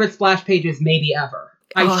of my favorite splash pages maybe ever.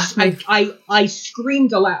 I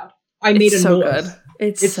screamed aloud. I made a It's so noise. good.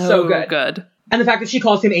 It's so good. And the fact that she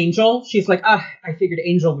calls him Angel, she's like, I figured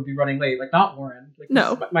Angel would be running late, like not Warren. Like,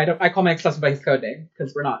 No. I call my ex-husband by his code name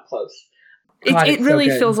because we're not close. It it's really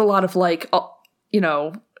so good. feels a lot of like,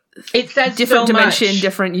 It says different so dimension, much.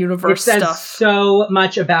 different It universe says stuff. so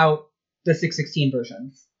much about the 616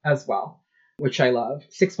 versions as well, which I love.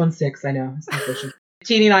 616, I know. It's suspicious.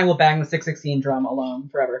 Teeny and I will bang the 616 drum alone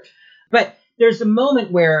forever. But there's a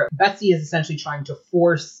moment where Betsy is essentially trying to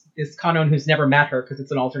force this Kanon who's never met her, because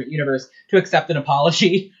it's an alternate universe, to accept an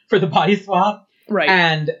apology for the body swap. Right.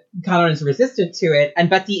 And Kanon is resistant to it, and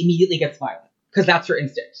Betsy immediately gets violent, because that's her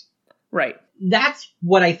instinct. Right. That's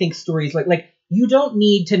what I think stories like you don't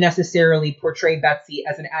need to necessarily portray Betsy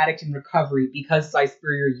as an addict in recovery because Cy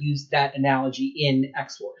Spurrier used that analogy in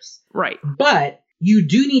X-Force. Right. But you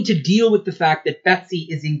do need to deal with the fact that Betsy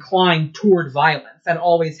is inclined toward violence and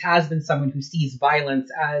always has been someone who sees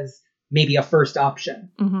violence as maybe a first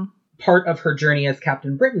option. Mm-hmm. Part of her journey as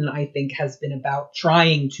Captain Britain, I think, has been about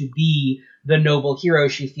trying to be the noble hero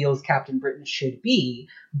she feels Captain Britain should be,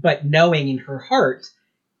 but knowing in her heart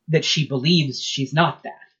that she believes she's not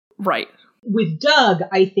that. Right. With Doug,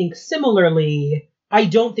 I think similarly, I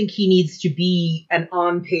don't think he needs to be an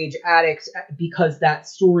on-page addict because that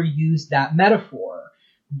story used that metaphor.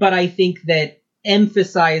 But I think that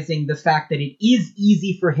emphasizing the fact that it is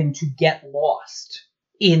easy for him to get lost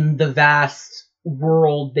in the vast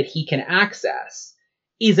world that he can access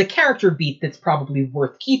is a character beat that's probably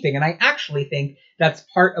worth keeping. And I actually think that's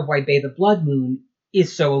part of why Bay the Blood Moon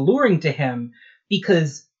is so alluring to him,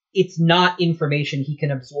 because it's not information he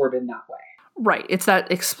can absorb in that way. Right. It's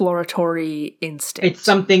that exploratory instinct. It's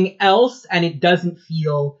something else, and it doesn't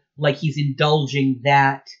feel like he's indulging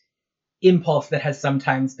that impulse that has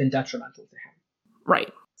sometimes been detrimental to him.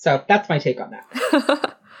 Right. So that's my take on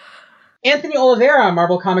that. Anthony Oliveira,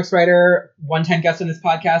 Marvel Comics writer, one-time guest on this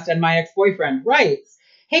podcast, and my ex-boyfriend, writes,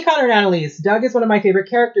 "Hey Connor and Annalise, Doug is one of my favorite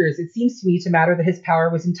characters. It seems to me to matter that his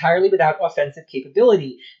power was entirely without offensive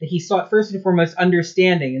capability, that he sought first and foremost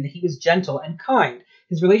understanding, and that he was gentle and kind.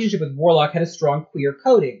 His relationship with Warlock had a strong queer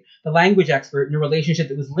coding, the language expert in a relationship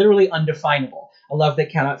that was literally undefinable, a love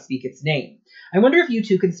that cannot speak its name. I wonder if you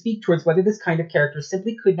two can speak towards whether this kind of character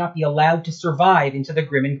simply could not be allowed to survive into the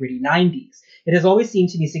grim and gritty 90s. It has always seemed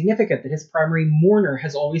to me significant that his primary mourner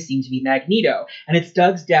has always seemed to be Magneto, and it's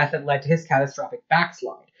Doug's death that led to his catastrophic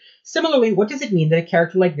backslide. Similarly, what does it mean that a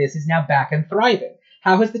character like this is now back and thriving?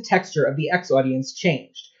 How has the texture of the X audience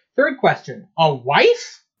changed? Third question, a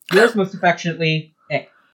wife? Yours most affectionately, A."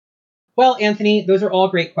 Well, Anthony, those are all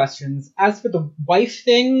great questions. As for the wife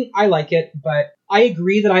thing, I like it, but I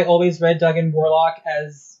agree that I always read Doug and Warlock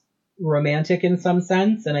as romantic in some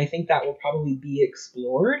sense, and I think that will probably be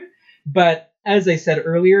explored. But as I said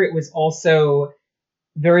earlier, it was also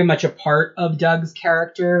very much a part of Doug's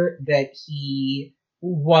character that he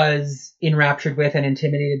was enraptured with and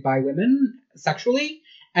intimidated by women sexually.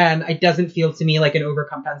 And it doesn't feel to me like an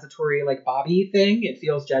overcompensatory, like Bobby thing. It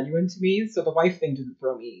feels genuine to me. So the wife thing didn't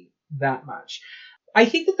throw me that much. I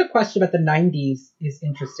think that the question about the 90s is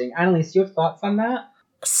interesting. Annalise, do you have thoughts on that?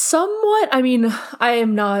 Somewhat. I mean, I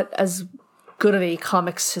am not as good of a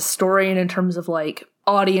comics historian in terms of like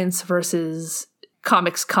audience versus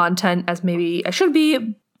comics content as maybe I should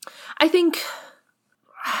be. I think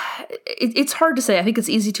it's hard to say. I think it's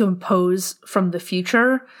easy to impose from the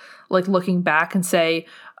future, like looking back and say,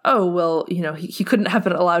 oh, well, you know, he couldn't have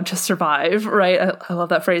been allowed to survive, right? I love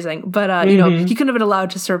that phrasing. But, you know, he couldn't have been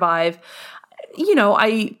allowed to survive. You know,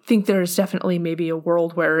 I think there's definitely maybe a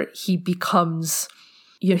world where he becomes,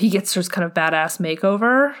 you know, he gets this kind of badass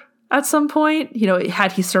makeover at some point. You know,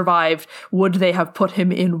 had he survived, would they have put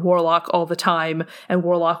him in Warlock all the time? And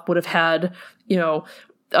Warlock would have had, you know,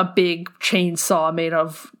 a big chainsaw made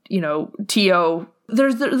of, you know, TO.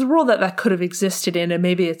 There's a world that could have existed in, and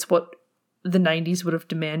maybe it's what the 90s would have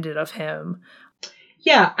demanded of him.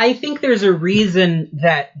 Yeah, I think there's a reason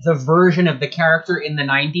that the version of the character in the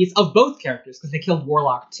 90s, of both characters, because they killed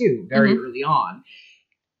Warlock too, very early on,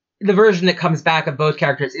 the version that comes back of both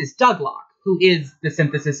characters is Douglock, who is the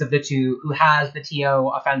synthesis of the two, who has the TO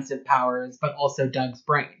offensive powers, but also Doug's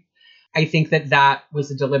brain. I think that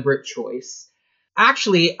was a deliberate choice.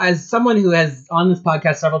 Actually, as someone who has on this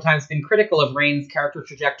podcast several times been critical of Rain's character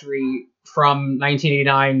trajectory from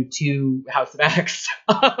 1989 to House of X,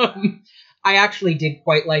 I actually did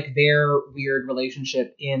quite like their weird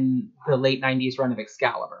relationship in the late 90s run of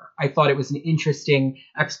Excalibur. I thought it was an interesting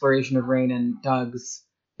exploration of Rain and Doug's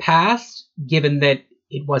past, given that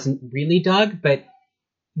it wasn't really Doug, but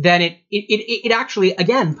then it actually,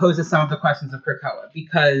 again, poses some of the questions of Krakoa,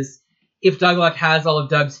 because if Douglock has all of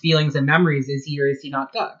Doug's feelings and memories, is he or is he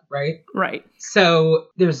not Doug, right? Right. So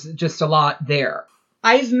there's just a lot there.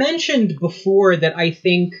 I've mentioned before that I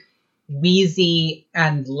think Wheezy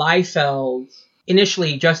and Liefeld,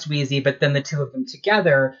 initially just Wheezy, but then the two of them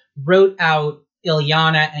together, wrote out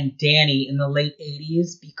Illyana and Danny in the late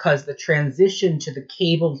 80s because the transition to the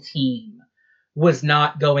Cable team was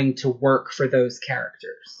not going to work for those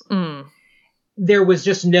characters. Mm. There was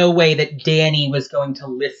just no way that Danny was going to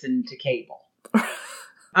listen to Cable.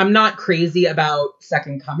 I'm not crazy about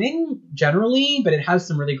Second Coming generally, but it has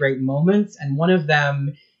some really great moments. And one of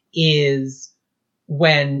them is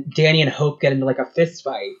when Danny and Hope get into like a fist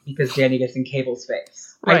fight because Danny gets in Cable's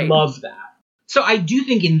face. Right. I love that. So I do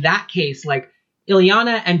think in that case, like,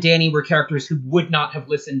 Illyana and Danny were characters who would not have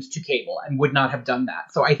listened to Cable and would not have done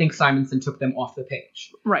that. So I think Simonson took them off the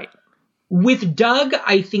page. Right. With Doug,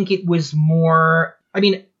 I think it was more... I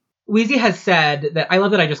mean, Wheezy has said that... I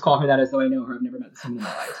love that I just call her that as though I know her. I've never met this woman in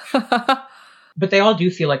my life. But they all do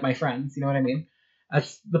feel like my friends. You know what I mean?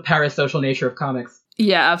 That's the parasocial nature of comics.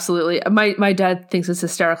 Yeah, absolutely. My dad thinks it's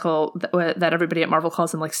hysterical that everybody at Marvel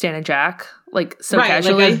calls them like Stan and Jack, like so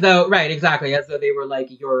casually. Like as though, right, exactly, as though they were like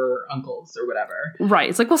your uncles or whatever. Right.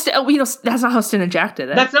 It's like, well, that's not how Stan and Jack did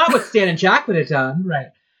it. That's not what Stan and Jack would have done, right?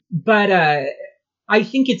 But I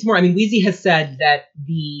think it's more. I mean, Wheezy has said that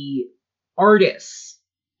the artists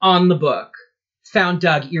on the book found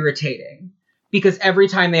Doug irritating because every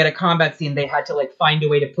time they had a combat scene, they had to like find a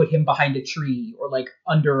way to put him behind a tree or like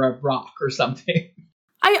under a rock or something.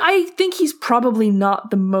 I think he's probably not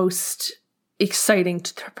the most exciting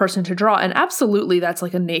person to draw, and absolutely that's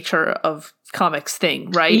like a nature of comics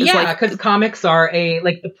thing, right? Yeah, because comics are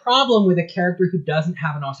the problem with a character who doesn't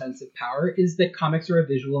have an offensive power is that comics are a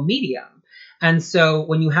visual medium. And so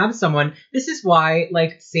when you have someone, this is why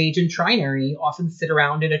like Sage and Trinary often sit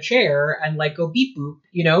around in a chair and like go beep boop,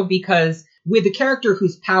 you know, because with a character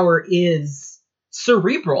whose power is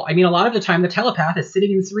cerebral, I mean, a lot of the time the telepath is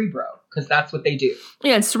sitting in Cerebro because that's what they do.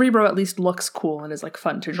 Yeah, and Cerebro at least looks cool and is like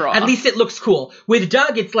fun to draw. At least it looks cool. With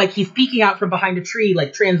Doug, it's like he's peeking out from behind a tree,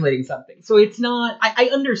 like translating something. So it's not, I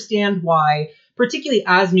understand why, particularly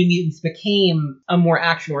as New Mutants became a more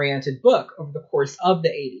action-oriented book over the course of the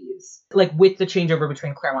 80s, like with the changeover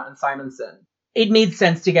between Claremont and Simonson, it made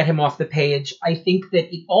sense to get him off the page. I think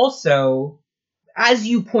that it also, as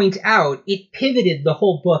you point out, it pivoted the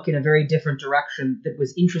whole book in a very different direction that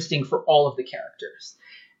was interesting for all of the characters.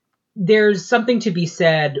 There's something to be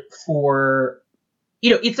said for,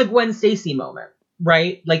 you know, it's a Gwen Stacy moment,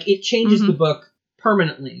 right? Like, it changes the book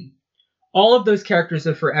permanently. All of those characters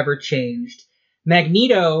have forever changed.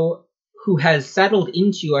 Magneto, who has settled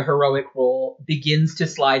into a heroic role, begins to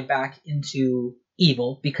slide back into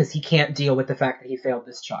evil because he can't deal with the fact that he failed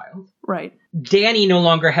this child. Right. Danny no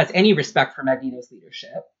longer has any respect for Magneto's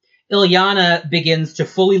leadership. Illyana begins to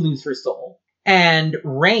fully lose her soul. And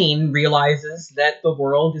Rain realizes that the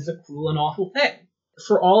world is a cruel and awful thing.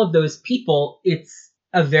 For all of those people, it's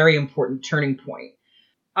a very important turning point.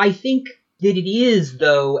 I think that it is,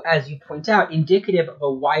 though, as you point out, indicative of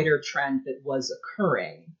a wider trend that was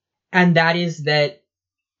occurring. And that is that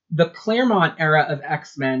the Claremont era of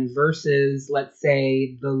X-Men versus, let's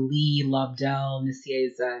say, the Lee, Lobdell,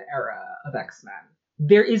 Nicieza era of X-Men,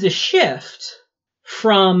 there is a shift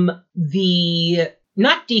from the,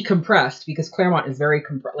 not decompressed, because Claremont is very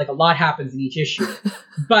compressed, like a lot happens in each issue,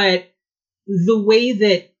 but the way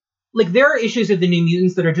that, like, there are issues of the New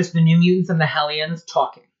Mutants that are just the New Mutants and the Hellions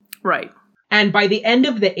talking. Right. And by the end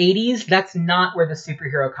of the 80s, that's not where the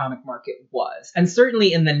superhero comic market was. And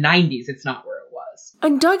certainly in the 90s, it's not where it was.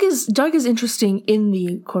 And Doug is interesting in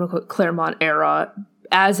the quote-unquote Claremont era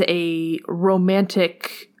as a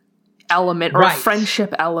romantic element or a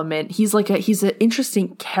friendship element. He's an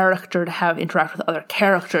interesting character to have interact with other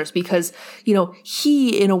characters because, you know,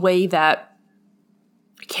 he, in a way that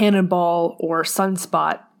Cannonball or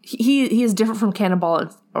Sunspot, he is different from Cannonball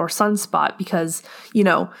or Sunspot because, you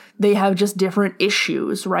know, they have just different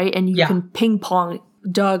issues, right? And you can ping pong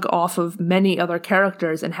Doug off of many other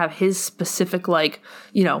characters and have his specific, like,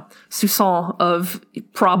 you know, soupçon of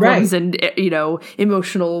problems and, you know,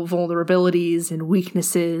 emotional vulnerabilities and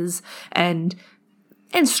weaknesses and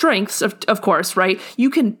strengths, of course, right? You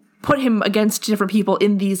can put him against different people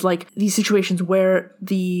in these situations where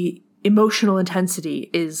the emotional intensity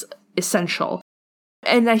is essential.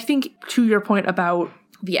 And I think to your point about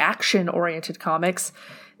the action-oriented comics,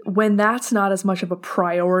 when that's not as much of a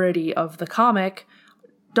priority of the comic,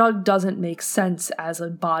 Doug doesn't make sense as a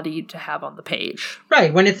body to have on the page.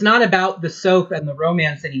 Right, when it's not about the soap and the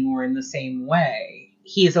romance anymore in the same way,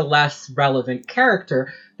 he's a less relevant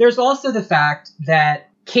character. There's also the fact that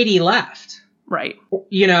Kitty left. Right.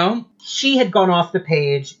 You know, she had gone off the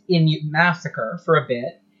page in Mutant Massacre for a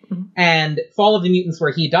bit, and Fall of the Mutants,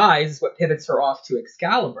 where he dies, is what pivots her off to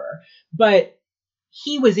Excalibur. But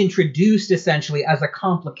he was introduced essentially as a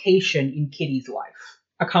complication in Kitty's life.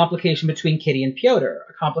 A complication between Kitty and Piotr,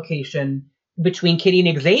 a complication between Kitty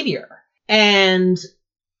and Xavier. And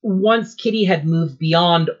once Kitty had moved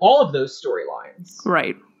beyond all of those storylines,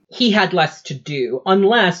 right, he had less to do,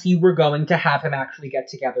 unless you were going to have him actually get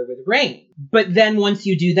together with Rain. But then once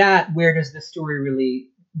you do that, where does the story really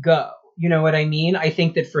go? You know what I mean? I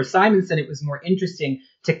think that for Simonson, it was more interesting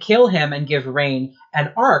to kill him and give Rain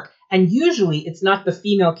an arc. And usually it's not the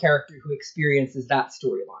female character who experiences that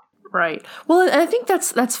storyline. Right. Well, I think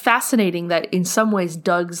that's fascinating that in some ways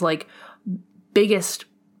Doug's biggest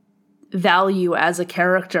value as a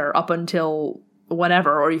character up until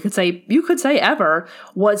whenever, or you could say ever,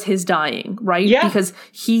 was his dying, right? Yeah. Because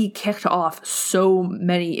he kicked off so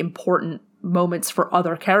many important moments for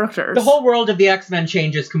other characters. The whole world of the X-Men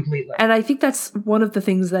changes completely. And I think that's one of the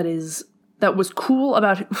things that was cool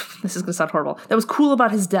about, this is going to sound horrible, that was cool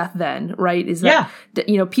about his death then, right? Is that,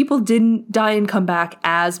 people didn't die and come back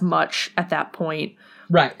as much at that point,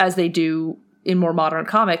 right, as they do in more modern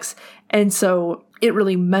comics. And so it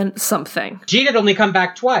really meant something. Jean had only come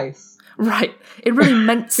back twice. Right. It really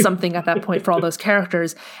meant something at that point for all those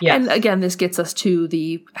characters. Yes. And again, this gets us to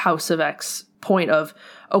the House of X point of,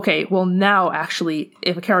 okay, well now actually,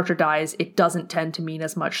 if a character dies, it doesn't tend to mean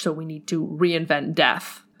as much, so we need to reinvent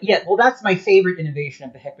death. Yeah, well, that's my favorite innovation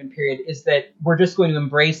of the Hickman period, is that we're just going to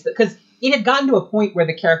embrace that, because it had gotten to a point where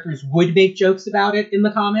the characters would make jokes about it in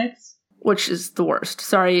the comics. Which is the worst.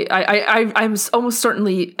 Sorry, I'm almost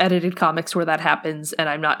certainly edited comics where that happens, and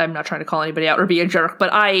I'm not trying to call anybody out or be a jerk,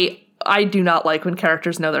 but I do not like when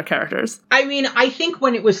characters know their characters. I mean, I think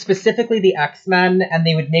when it was specifically the X-Men and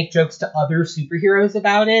they would make jokes to other superheroes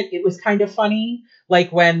about it, it was kind of funny.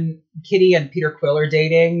 Like when Kitty and Peter Quill are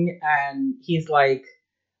dating, and he's like,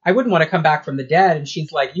 I wouldn't want to come back from the dead. And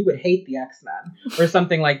she's like, you would hate the X-Men, or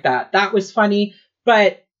something like that. That was funny.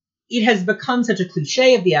 But it has become such a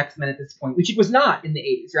cliche of the X-Men at this point, which it was not in the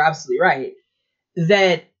 80s. You're absolutely right.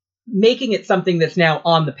 That making it something that's now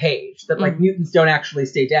on the page, that mutants don't actually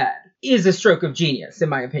stay dead, is a stroke of genius, in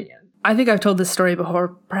my opinion. I think I've told this story before,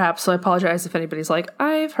 perhaps, so I apologize if anybody's like,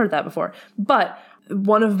 I've heard that before. But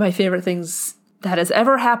one of my favorite things that has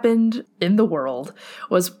ever happened in the world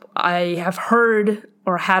was I had heard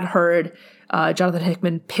Jonathan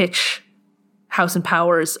Hickman pitch House and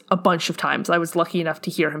Powers a bunch of times. I was lucky enough to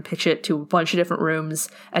hear him pitch it to a bunch of different rooms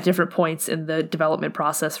at different points in the development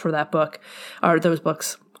process for that book, or those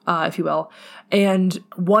books, if you will. And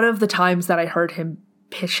one of the times that I heard him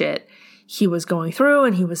pitch it, he was going through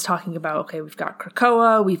and he was talking about, okay, we've got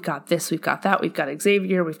Krakoa, we've got this, we've got that, we've got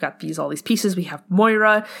Xavier, we've got all these pieces, we have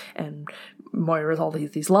Moira, and Moira's all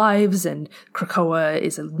these lives, and Krakoa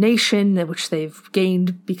is a nation which they've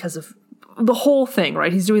gained because of the whole thing,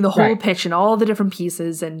 right? He's doing the whole pitch and all the different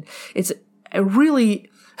pieces, and it's a really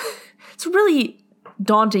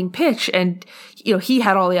daunting pitch, and he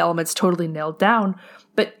had all the elements totally nailed down,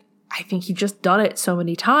 but I think he just done it so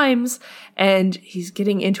many times, and he's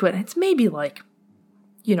getting into it, and it's maybe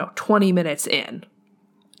 20 minutes in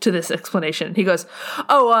to this explanation. He goes,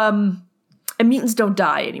 and mutants don't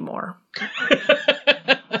die anymore.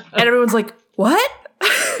 And everyone's like, what?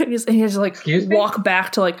 and he's like, walk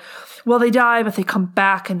back to well, they die, but they come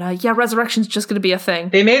back, and resurrection's just going to be a thing.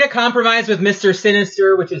 They made a compromise with Mr.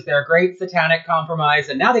 Sinister, which is their great satanic compromise,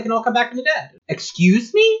 and now they can all come back from the dead.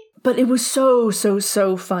 Excuse me? But it was so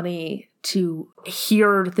funny to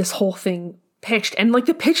hear this whole thing pitched, and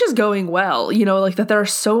the pitch is going well, that there are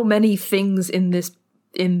so many things in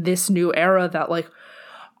this new era that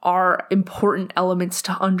are important elements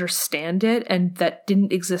to understand it, and that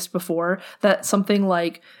didn't exist before, that something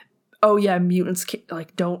mutants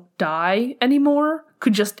don't die anymore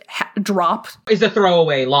could just drop. Is a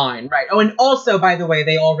throwaway line, right? Oh, and also, by the way,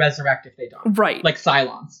 they all resurrect if they die. Right. Like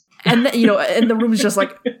Cylons. And, and the room is just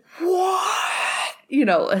what?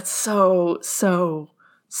 It's so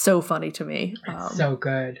funny to me. It's so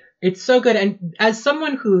good. It's so good. And as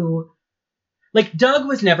someone who Like, Doug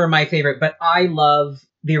was never my favorite, but I love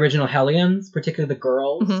the original Hellions, particularly the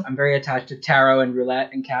girls. Mhm. I'm very attached to Taro and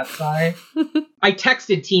Roulette and Cat's Eye. I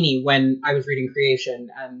texted Teeny when I was reading Creation,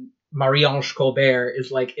 and Marie-Ange Colbert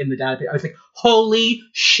is, like, in the database. I was like, holy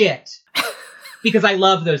shit! Because I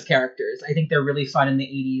love those characters. I think they're really fun in the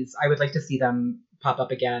 80s. I would like to see them pop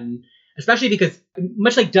up again. Especially because,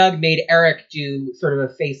 much like Doug made Eric do sort of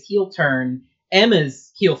a face-heel turn,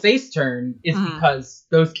 Emma's heel-face turn is because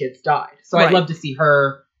those kids died. So Right. I'd love to see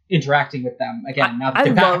her interacting with them again now that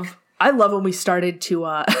they're back. I love when we started to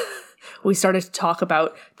talk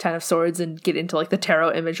about Ten of Swords and get into like the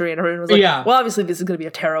tarot imagery, and everyone was like, Yeah. well, obviously this is going to be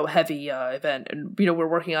a tarot heavy event, and we're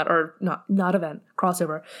working on, or not event,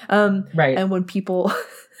 crossover. Right. And when people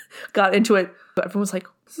got into it, everyone was like,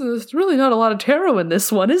 there's really not a lot of tarot in this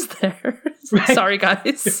one, is there? Right. Sorry,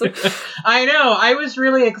 guys. I know. I was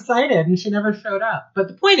really excited, and she never showed up. But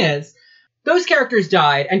the point is, those characters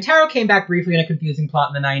died, and Taro came back briefly in a confusing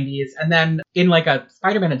plot in the 90s, and then in like a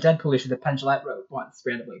Spider-Man and Deadpool issue that Penn Jillette wrote once,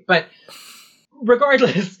 randomly. But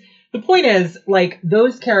regardless, the point is, like,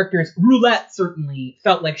 those characters, Roulette certainly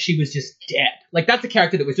felt like she was just dead. Like, that's a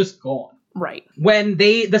character that was just gone. Right. When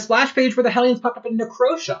the splash page where the Hellions popped up in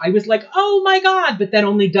Necrotia, I was like, oh my god, but then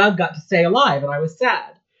only Doug got to stay alive, and I was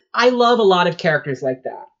sad. I love a lot of characters like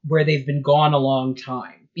that, where they've been gone a long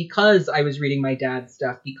time, because I was reading my dad's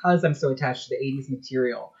stuff, because I'm so attached to the 80s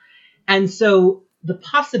material. And so the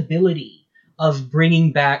possibility of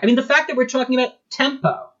bringing back, I mean, the fact that we're talking about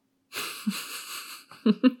Tempo,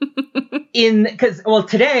 because, well,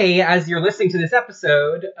 today, as you're listening to this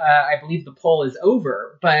episode, I believe the poll is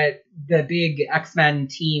over, but the big X-Men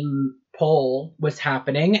team poll was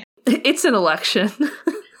happening. It's an election.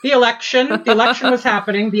 The election was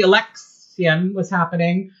happening. The election was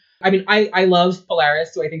happening. I mean, I love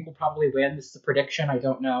Polaris, so I think we'll probably win. This is a prediction. I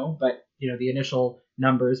don't know, but, the initial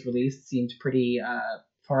numbers released seemed pretty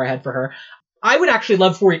far ahead for her. I would actually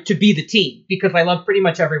love for it to be the team, because I love pretty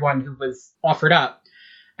much everyone who was offered up.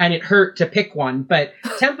 And it hurt to pick one, but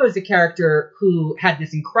Tempo is a character who had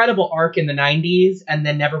this incredible arc in the 90s and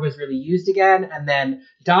then never was really used again, and then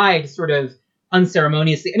died sort of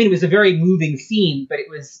unceremoniously. I mean, it was a very moving scene, but it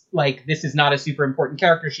was like, this is not a super important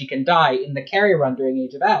character. She can die in the Carrier run during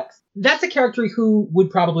Age of X. That's a character who would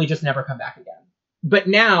probably just never come back again. But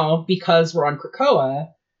now, because we're on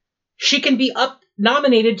Krakoa, she can be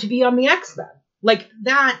nominated to be on the X-Men. Like,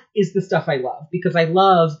 that is the stuff I love, because I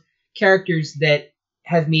love characters that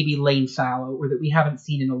have maybe lain fallow or that we haven't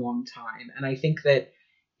seen in a long time. And I think that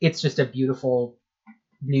it's just a beautiful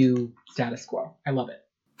new status quo. I love it.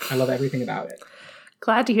 I love everything about it.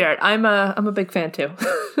 Glad to hear it. I'm a big fan too.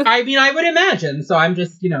 I mean, I would imagine. So I'm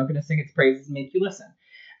just, going to sing its praises and make you listen.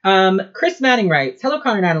 Chris Manning writes, hello,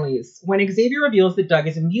 Connor and Annalise. When Xavier reveals that Doug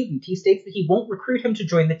is a mutant, he states that he won't recruit him to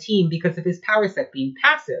join the team because of his power set being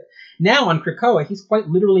passive. Now on Krakoa, he's quite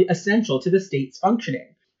literally essential to the state's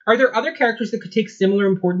functioning. Are there other characters that could take similar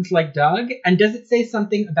importance like Doug? And does it say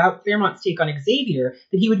something about Claremont's take on Xavier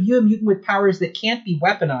that he would view a mutant with powers that can't be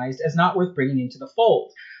weaponized as not worth bringing into the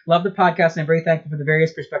fold? Love the podcast, and I'm very thankful for the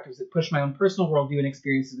various perspectives that push my own personal worldview and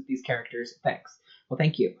experiences with these characters. Thanks. Well,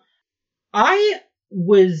 thank you. I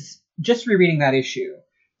was just rereading that issue,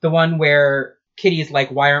 the one where Kitty is like,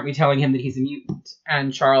 why aren't we telling him that he's a mutant?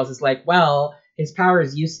 And Charles is like, well, his power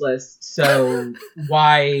is useless, so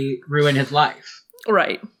why ruin his life?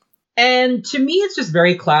 Right. And to me, it's just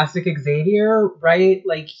very classic Xavier, right?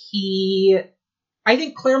 Like, I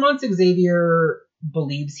think Claremont's Xavier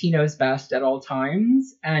believes he knows best at all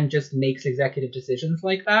times and just makes executive decisions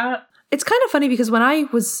like that. It's kind of funny because when I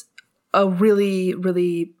was a really,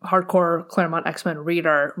 really hardcore Claremont X-Men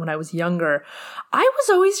reader when I was younger, I was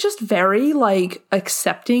always just very, like,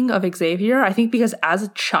 accepting of Xavier. I think because as a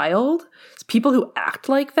child, people who act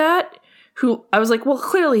like that, who I was like, well,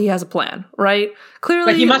 clearly he has a plan, right?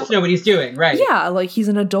 Clearly, like, he must know what he's doing, right? Yeah, like, he's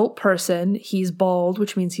an adult person. He's bald,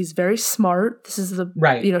 which means he's very smart. This is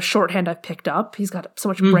the shorthand I've picked up. He's got so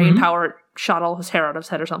much brain power, it shot all his hair out of his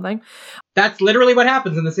head or something. That's literally what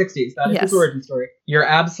happens in the 60s. That is his origin story. You're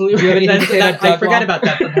absolutely right. I forget about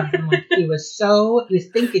that sometimes. I'm like, he was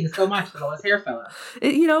thinking so much that all his hair fell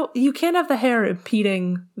out. You can't have the hair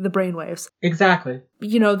impeding the brainwaves. Exactly.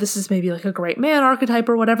 This is maybe like a great man archetype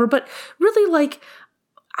or whatever, but really, like,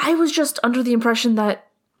 I was just under the impression that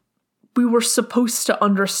we were supposed to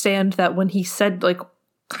understand that when he said, like,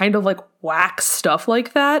 kind of like whack stuff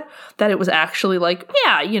like that it was actually like,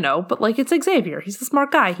 yeah, but like, it's Xavier. He's the smart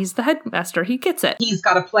guy. He's the headmaster. He gets it. He's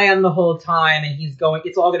got a plan the whole time, and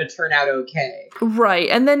it's all going to turn out okay. Right.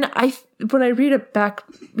 And then when I read it back,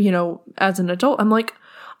 as an adult, I'm like,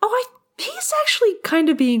 he's actually kind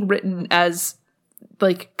of being written as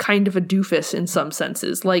like kind of a doofus in some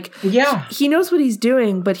senses. Like, Yeah. he knows what he's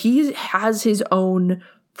doing, but he has his own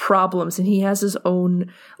problems and he has his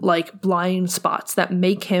own like blind spots that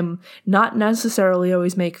make him not necessarily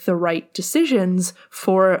always make the right decisions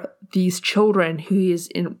for these children who he is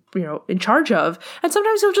in charge of. And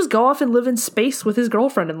sometimes he'll just go off and live in space with his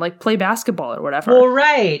girlfriend and like play basketball or whatever. Well,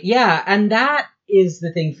 right. Yeah. And that is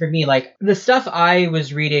the thing for me. Like, the stuff I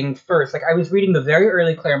was reading first, like I was reading the very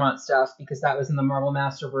early Claremont stuff because that was in the Marvel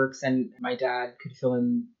Masterworks and my dad could fill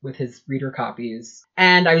in with his reader copies.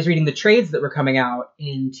 And I was reading the trades that were coming out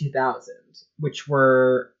in 2000, which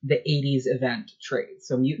were the 80s event trades.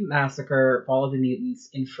 So Mutant Massacre, Fall of the Mutants,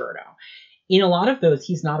 Inferno. In a lot of those,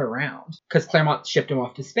 he's not around because Claremont shipped him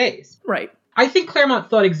off to space. Right. I think Claremont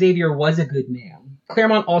thought Xavier was a good man.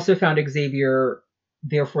 Claremont also found Xavier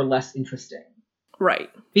therefore less interesting.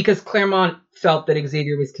 Right. Because Claremont felt that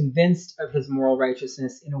Xavier was convinced of his moral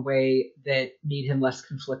righteousness in a way that made him less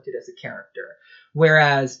conflicted as a character.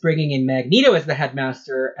 Whereas bringing in Magneto as the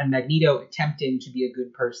headmaster and Magneto attempting to be a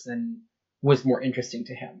good person was more interesting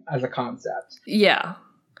to him as a concept. Yeah.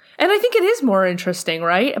 And I think it is more interesting,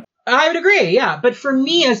 right? I would agree, yeah. But for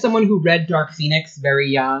me, as someone who read Dark Phoenix very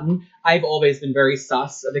young, I've always been very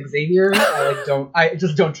sus of Xavier. I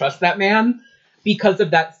just don't trust that man. Because of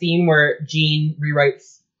that scene where Jean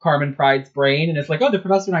rewrites Carmen Pride's brain and it's like, oh, the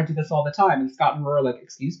professor and I do this all the time. And Scott and Roar are like,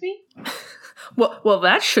 excuse me? Well,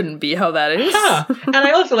 that shouldn't be how that is. Huh. And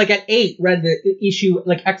I also, like, at 8, read the issue,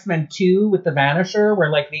 like, X-Men 2 with the Vanisher, where,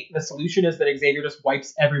 like, the solution is that Xavier just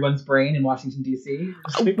wipes everyone's brain in Washington, D.C.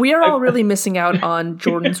 We are all really missing out on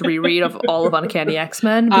Jordan's reread of all of Uncanny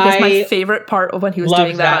X-Men, because my favorite part of when he was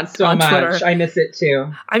doing that on Twitter. I miss it, too.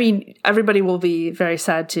 I mean, everybody will be very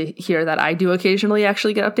sad to hear that I do occasionally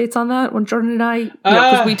actually get updates on that when Jordan and I,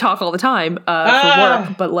 because we talk all the time for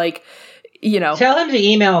work, but, like, tell him to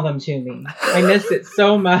email them to me. I miss it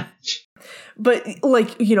so much. But,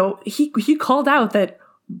 like, he called out that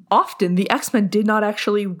often the X-Men did not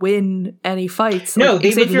actually win any fights. No, like,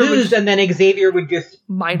 they would lose and then Xavier would just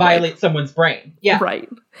violate someone's brain. Yeah. Right.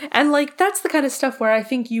 And, like, that's the kind of stuff where I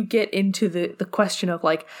think you get into the question of,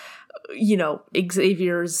 like,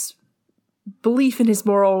 Xavier's belief in his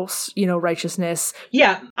morals, righteousness.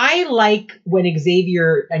 Yeah, I like when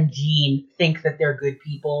Xavier and Jean think that they're good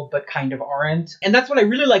people, but kind of aren't. And that's what I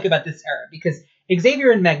really like about this era, because Xavier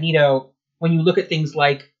and Magneto, when you look at things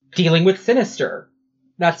like dealing with Sinister,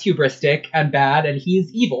 that's hubristic and bad, and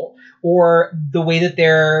he's evil. Or the way that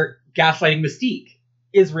they're gaslighting Mystique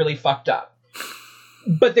is really fucked up.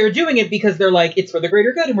 But they're doing it because they're like, it's for the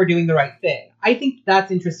greater good and we're doing the right thing. I think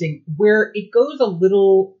that's interesting. Where it goes a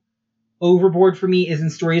little overboard for me is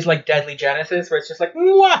in stories like Deadly Genesis, where it's just like,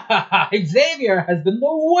 Xavier has been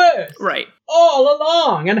the worst. Right. All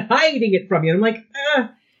along and hiding it from you. And I'm like,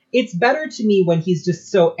 it's better to me when he's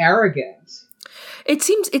just so arrogant. It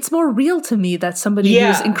seems it's more real to me that somebody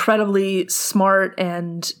who's incredibly smart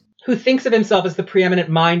and who thinks of himself as the preeminent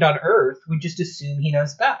mind on Earth would just assume he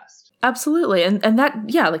knows best. Absolutely. And that,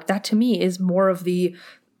 like, that to me is more of the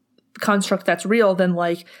construct that's real than,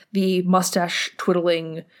 like, the mustache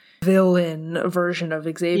twiddling villain version of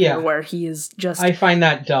Xavier, where he is just... I find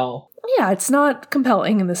that dull. Yeah, it's not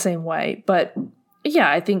compelling in the same way. But,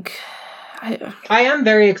 yeah, I think... I am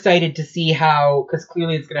very excited to see how, because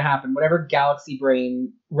clearly it's going to happen, whatever Galaxy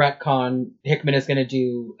Brain retcon Hickman is going to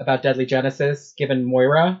do about Deadly Genesis, given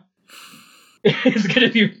Moira, is going to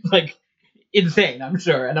be, like, insane, I'm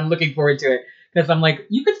sure. And I'm looking forward to it, because I'm like,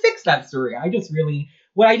 you could fix that story. I just really...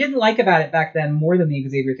 What I didn't like about it back then, more than the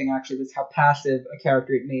Xavier thing, actually, was how passive a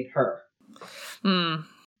character it made her.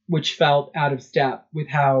 Which felt out of step with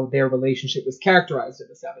how their relationship was characterized in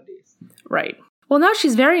the 70s. Right. Well, now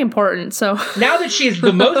she's very important, so... Now that she's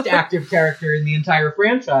the most active character in the entire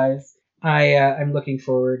franchise, I'm looking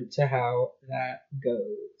forward to how that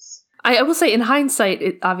goes. I will say, in hindsight,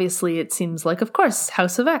 it seems like, of course,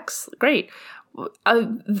 House of X, great.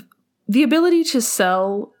 The ability to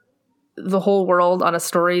sell the whole world on a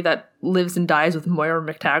story that lives and dies with Moira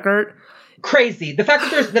McTaggart. Crazy. The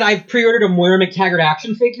fact that I've pre-ordered a Moira McTaggart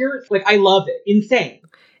action figure, like, I love it. Insane.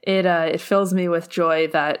 It fills me with joy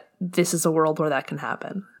that this is a world where that can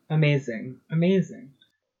happen. Amazing. Amazing.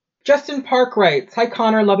 Justin Park writes, hi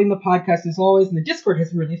Connor, loving the podcast as always, and the Discord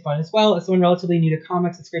has been really fun as well. As someone relatively new to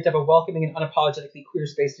comics, it's great to have a welcoming and unapologetically queer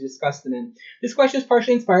space to discuss them in. This question is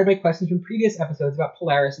partially inspired by questions from previous episodes about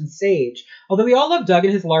Polaris and Sage. Although we all love Doug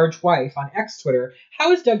and his large wife on X-Twitter,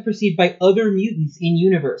 how is Doug perceived by other mutants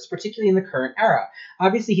in-universe, particularly in the current era?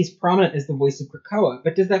 Obviously he's prominent as the voice of Krakoa,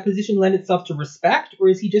 but does that position lend itself to respect, or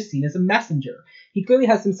is he just seen as a messenger? He clearly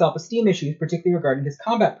has some self-esteem issues, particularly regarding his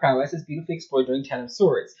combat prowess as beautifully explored during Ten of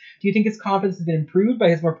Swords. Do you think his confidence has been improved by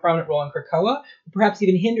his more prominent role in Krakoa, or perhaps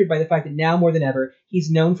even hindered by the fact that now more than ever,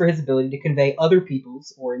 he's known for his ability to convey other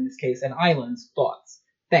people's, or in this case, an island's, thoughts?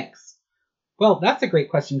 Thanks. Well, that's a great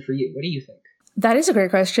question for you. What do you think? That is a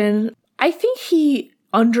great question. I think he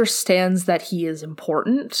understands that he is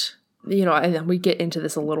important. You know, and then we get into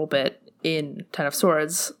this a little bit in Ten of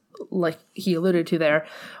Swords, like he alluded to there,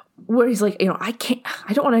 where he's like, you know, I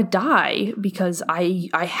don't want to die because I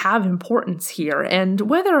have importance here. And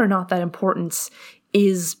whether or not that importance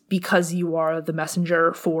is because you are the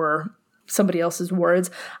messenger for somebody else's words,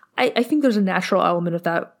 I think there's a natural element of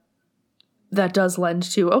that does lend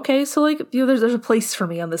to, okay, so like, you know, there's a place for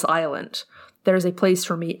me on this island. There's a place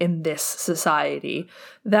for me in this society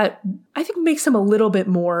that I think makes him a little bit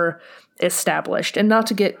more established. And not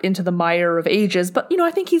to get into the mire of ages, but, you know,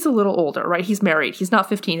 I think he's a little older, right? He's married. He's not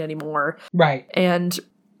 15 anymore. Right. And,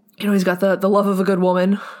 you know, he's got the love of a good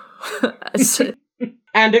woman.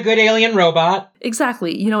 And a good alien robot.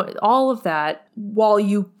 Exactly. You know, all of that while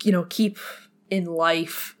you know, keep in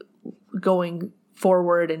life going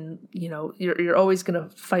forward, and you know you're always going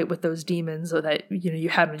to fight with those demons that you know you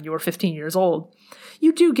had when you were 15 years old.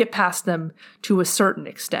 You do get past them to a certain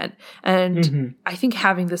extent, and I think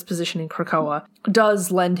having this position in Krakoa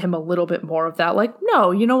does lend him a little bit more of that. Like,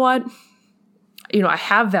 no, you know what? You know, I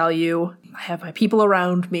have value. I have my people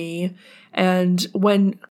around me, and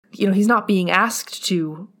when you know he's not being asked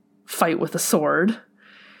to fight with a sword,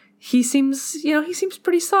 he seems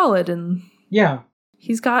pretty solid, and yeah.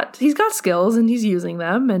 He's got skills and he's using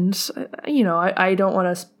them. And, you know, I don't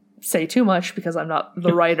want to say too much because I'm not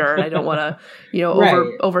the writer. And I don't want to, you know,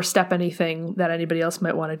 right. overstep anything that anybody else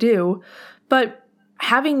might want to do. But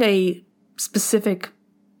having a specific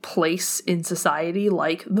place in society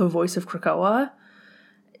like the voice of Krakoa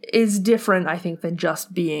is different, I think, than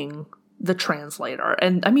just being the translator.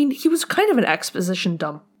 And I mean, he was kind of an exposition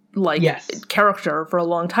dump character for a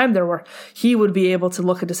long time there, where he would be able to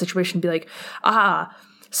look at a situation and be like,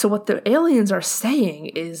 so what the aliens are saying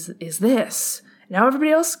is this. Now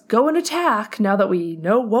everybody else go and attack now that we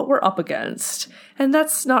know what we're up against. And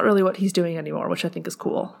that's not really what he's doing anymore, which I think is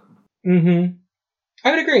cool. Mm-hmm.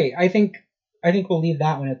 I would agree. I think we'll leave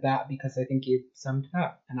that one at that because I think you summed it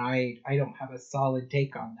up. And I don't have a solid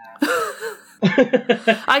take on that.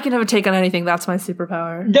 I can have a take on anything. That's my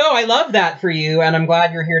superpower. No, I love that for you, and I'm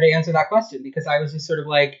glad you're here to answer that question, because I was just sort of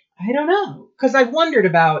like, I don't know. Because I've wondered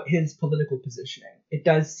about his political positioning. It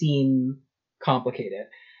does seem complicated.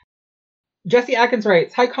 Jesse Atkins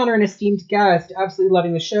writes, hi Connor, an esteemed guest. Absolutely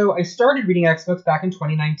loving the show. I started reading X-Books back in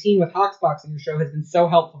 2019 with Hoxbox, and your show has been so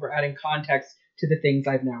helpful for adding context to the things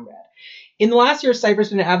I've now read. In the last year, Cypher's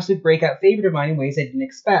been an absolute breakout favorite of mine in ways I didn't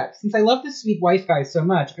expect. Since I love this sweet wife guy so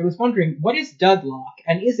much, I was wondering, what is Douglock,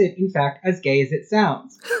 and is it, in fact, as gay as it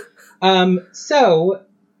sounds? So,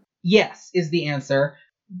 yes, is the answer.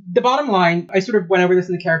 The bottom line, I sort of went over this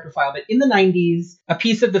in the character file, but in the 90s, a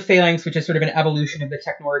piece of the Phalanx, which is sort of an evolution of the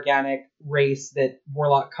techno-organic race that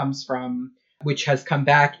Warlock comes from, which has come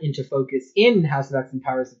back into focus in House of X and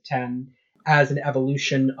Powers of 10 as an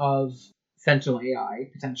evolution of Sentinel AI,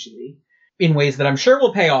 potentially, in ways that I'm sure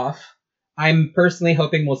will pay off. I'm personally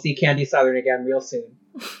hoping we'll see Candy Southern again real soon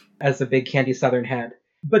as a big Candy Southern head.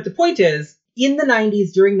 But the point is, in the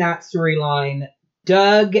 90s, during that storyline,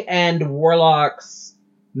 Doug and Warlock's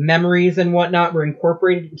memories and whatnot were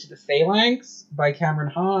incorporated into the Phalanx by Cameron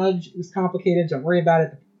Hodge. It was complicated, don't worry about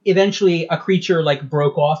it. Eventually, a creature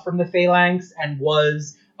broke off from the Phalanx and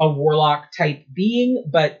was a Warlock-type being,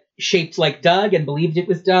 but shaped like Doug and believed it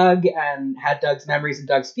was Doug and had Doug's memories and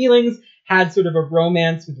Doug's feelings, had sort of a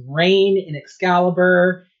romance with Rain in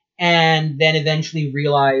Excalibur, and then eventually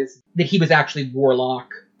realized that he was actually Warlock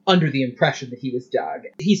under the impression that he was Doug.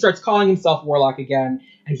 He starts calling himself Warlock again,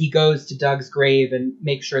 and he goes to Doug's grave and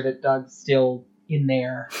makes sure that Doug's still in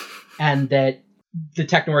there and that the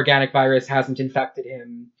techno-organic virus hasn't infected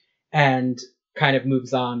him, and kind of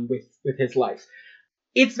moves on with his life.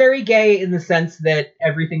 It's very gay in the sense that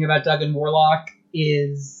everything about Doug and Warlock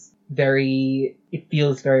is it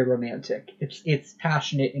feels very romantic. It's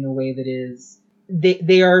passionate in a way that is,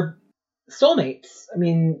 they are soulmates. I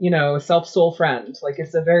mean, self-soul friend.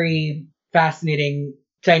 It's a very fascinating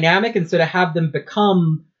dynamic, and so to have them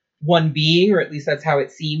become one being, or at least that's how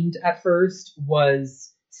it seemed at first,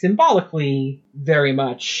 was symbolically very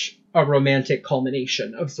much a romantic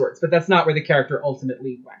culmination of sorts. But that's not where the character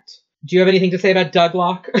ultimately went. Do you have anything to say about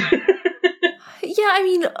Douglock? Yeah, I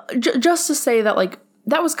mean, just to say that,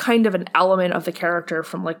 that was kind of an element of the character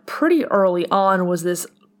from, pretty early on, was this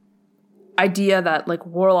idea that,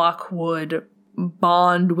 Warlock would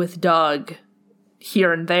bond with Doug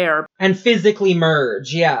here and there. And physically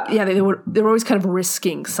merge, yeah. Yeah, they were always kind of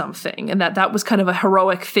risking something, and that was kind of a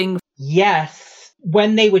heroic thing. Yes.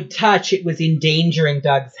 When they would touch, it was endangering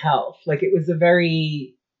Doug's health. Like, it was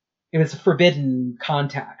a forbidden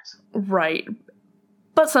contact. Right.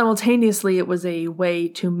 But simultaneously, it was a way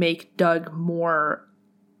to make Doug more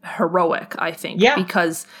heroic, I think. Yeah.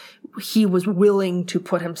 Because he was willing to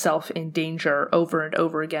put himself in danger over and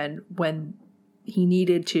over again when he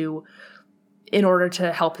needed to, in order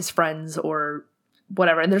to help his friends or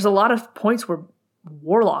whatever. And there's a lot of points where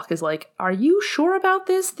Warlock is like, are you sure about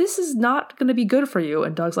this? This is not going to be good for you.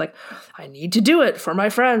 And Doug's like, I need to do it for my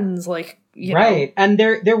friends. Like, you know. And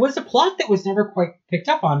there was a plot that was never quite picked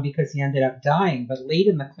up on because he ended up dying. But late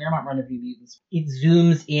in the Claremont run of New Mutants, it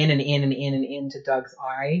zooms in and in and in and into Doug's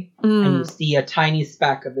eye. And you see a tiny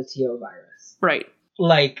speck of the TO virus. Right.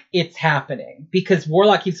 Like, it's happening. Because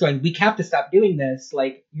Warlock keeps going, we have to stop doing this.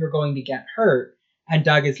 Like, you're going to get hurt. And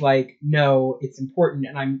Doug is like, no, it's important,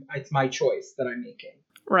 and it's my choice that I'm making.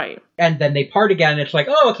 Right. And then they part again, and it's like,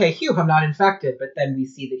 oh, okay, phew, I'm not infected. But then we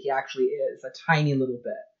see that he actually is, a tiny little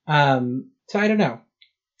bit. So I don't know.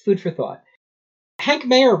 Food for thought. Hank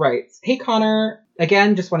Mayer writes, hey, Connor,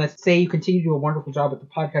 again, just want to say you continue to do a wonderful job with the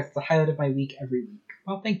podcast. It's a highlight of my week every week.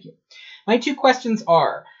 Well, thank you. My 2 questions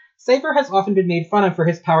are, Cypher has often been made fun of for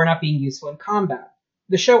his power not being useful in combat.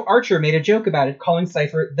 The show Archer made a joke about it, calling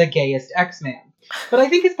Cypher the gayest X-Man. But I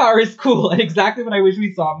think his power is cool and exactly what I wish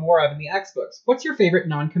we saw more of in the X-Books. What's your favorite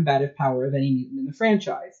non-combative power of any mutant in the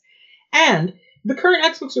franchise? And the current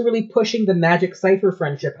X-Books are really pushing the Magic Cypher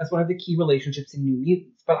friendship as one of the key relationships in New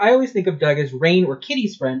Mutants. But I always think of Doug as Rain or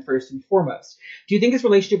Kitty's friend first and foremost. Do you think his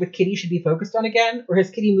relationship with Kitty should be focused on again? Or has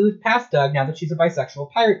Kitty moved past Doug now that she's a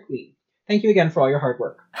bisexual pirate queen? Thank you again for all your hard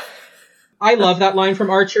work. I love that line from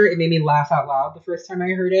Archer. It made me laugh out loud the first time I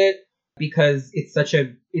heard it because it's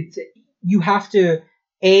you have to,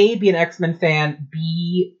 A, be an X-Men fan,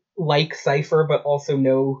 B, like Cypher, but also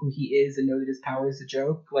know who he is and know that his power is a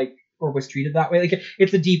joke, like, or was treated that way. Like,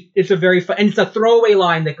 it's a very fun, and it's a throwaway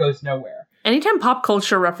line that goes nowhere. Anytime pop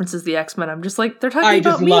culture references the X-Men, I'm just like, they're talking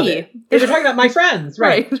about me. Love it. They're talking about my friends,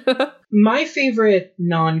 right? Right. My favorite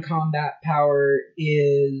non-combat power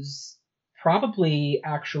is probably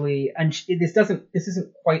actually, and this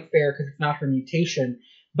isn't quite fair because it's not her mutation,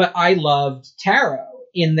 but I loved Tarot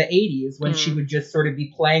in the 80s when she would just sort of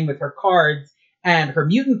be playing with her cards, and her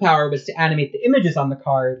mutant power was to animate the images on the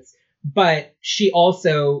cards, but she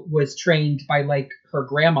also was trained by, like, her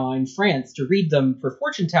grandma in France to read them for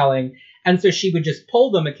fortune telling, and so she would just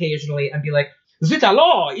pull them occasionally and be like, Zut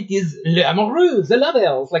alors, it is l'amoureux, the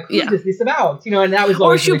lovers. Like, who is this about? You know, and that was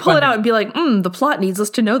always Or she'll pull it out and be like, the plot needs us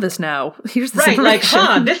to know this now. Here's this information.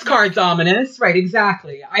 Like, this card's ominous. Right,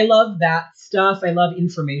 exactly. I love that stuff. I love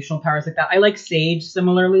informational powers like that. I like Sage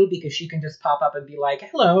similarly because she can just pop up and be like,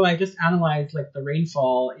 hello, I just analyzed, like, the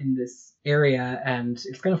rainfall in this area and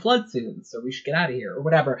it's going to flood soon, so we should get out of here or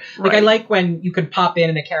whatever. Like, I like when you can pop in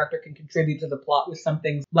and a character can contribute to the plot with some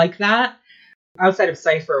things like that. Outside of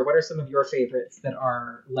Cypher, what are some of your favorites that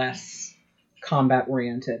are less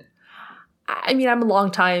combat-oriented? I mean, I'm a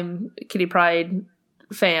long-time Kitty Pryde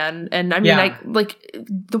fan, and I mean, I like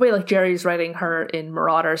the way, like, Jerry's writing her in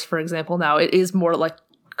Marauders, for example, now, it is more like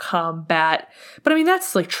combat. But I mean,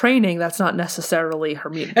 that's like training, that's not necessarily her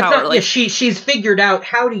mutant power. She's figured out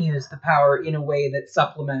how to use the power in a way that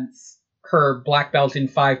supplements her black belt in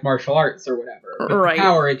 5 martial arts or whatever. But the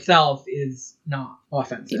power itself is not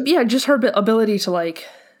offensive. Yeah, just her ability to, like,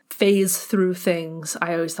 phase through things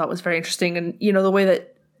I always thought was very interesting. And, you know, the way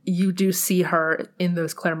that you do see her in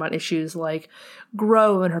those Claremont issues, like,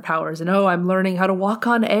 grow in her powers and, I'm learning how to walk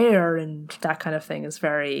on air and that kind of thing is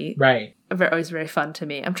always very fun to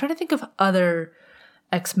me. I'm trying to think of other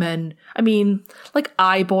X-Men. I mean, like,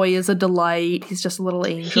 Eye-Boy is a delight. He's just a little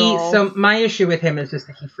angel. So my issue with him is just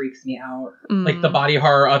that he freaks me out. Like, the body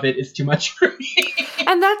horror of it is too much for me.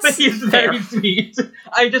 And that's but he's very sweet.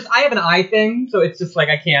 I have an eye thing, so it's just like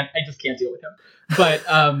I just can't deal with him. But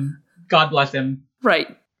God bless him.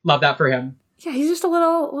 Right. Love that for him. Yeah, he's just a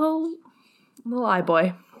little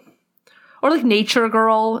Eye-Boy. Or like Nature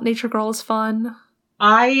Girl. Nature Girl is fun.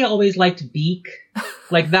 I always liked Beak.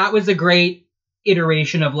 Like, that was a great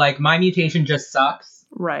iteration of, like, my mutation just sucks.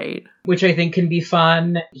 Right. Which I think can be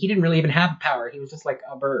fun. He didn't really even have a power. He was just like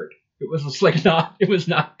a bird. It was just like it was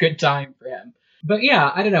not good time for him. But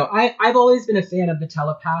yeah, I don't know. I've always been a fan of the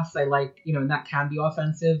telepaths. I like, you know, and that can be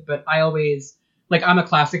offensive, but I always, like, I'm a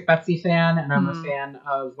classic Betsy fan, and I'm a fan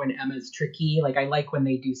of when Emma's tricky. Like, I like when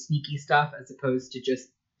they do sneaky stuff as opposed to just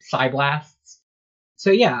psi blasts. So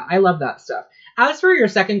yeah, I love that stuff. As for your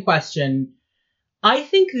second question, I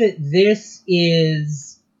think that this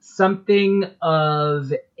is something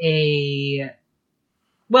of a...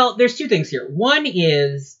 Well, there's two things here. One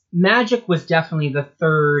is Magik was definitely the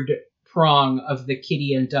third prong of the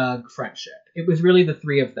Kitty and Doug friendship. It was really the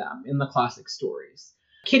three of them in the classic stories.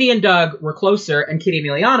 Kitty and Doug were closer, and Kitty and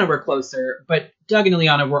Ileana were closer, but Doug and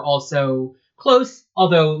Ileana were also close,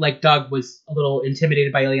 although, like, Doug was a little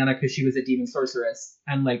intimidated by Ileana because she was a demon sorceress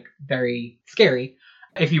and, like, very scary.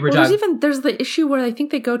 If you were Doug. There's the issue where I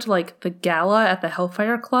think they go to, like, the gala at the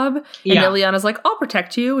Hellfire Club, and Ileana's like, I'll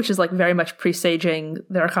protect you, which is, like, very much presaging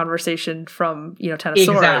their conversation from, Ten of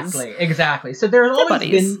Swords. Exactly. So there's always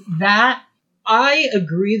been that. I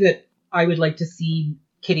agree that I would like to see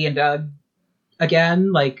Kitty and Doug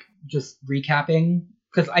again, like, just recapping,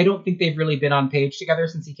 because I don't think they've really been on page together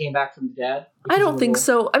since he came back from the dead. I don't think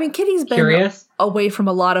so. I mean, Kitty's been away from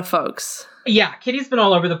a lot of folks. Yeah, Kitty's been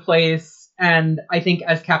all over the place. And I think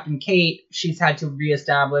as Captain Kate, she's had to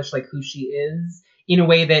reestablish, like, who she is in a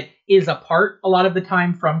way that is apart a lot of the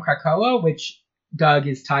time from Krakoa, which Doug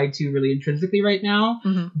is tied to really intrinsically right now.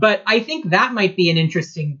 Mm-hmm. But I think that might be an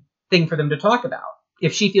interesting thing for them to talk about.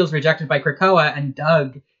 If she feels rejected by Krakoa and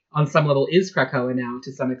Doug, on some level, is Krakoa now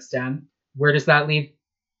to some extent, where does that leave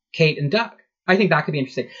Kate and Doug? I think that could be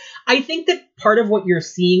interesting. I think that part of what you're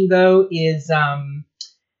seeing, though, is...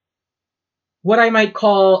 what I might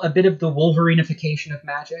call a bit of the Wolverinification of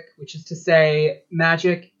Magik, which is to say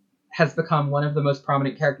Magik has become one of the most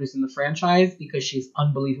prominent characters in the franchise because she's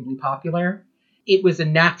unbelievably popular. It was a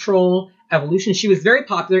natural evolution. She was very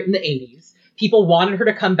popular in the 80s. People wanted her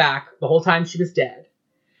to come back the whole time she was dead.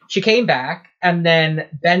 She came back, and then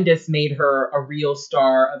Bendis made her a real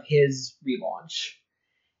star of his relaunch.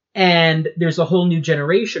 And there's a whole new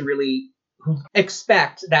generation, really, who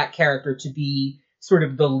expect that character to be sort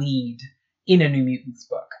of the lead in a New Mutants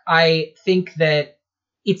book. I think that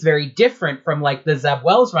it's very different from, like, the Zeb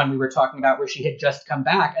Wells run we were talking about, where she had just come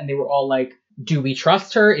back and they were all like, do we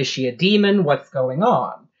trust her? Is she a demon? What's going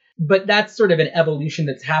on? But that's sort of an evolution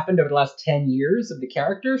that's happened over the last 10 years of the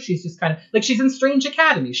character. She's just kind of, like, she's in Strange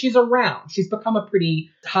Academy. She's around. She's become a pretty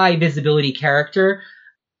high visibility character.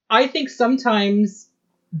 I think sometimes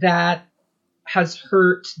that has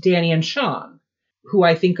hurt Danny and Sean, who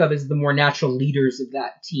I think of as the more natural leaders of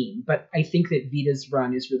that team. But I think that Vita's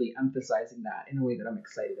run is really emphasizing that in a way that I'm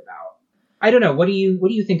excited about. I don't know. What do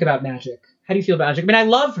you think about Magik? How do you feel about Magik? I mean, I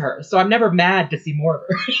love her, so I'm never mad to see more of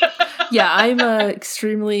her. Yeah, I'm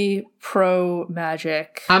extremely pro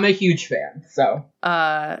Magik. I'm a huge fan, so.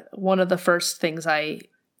 One of the first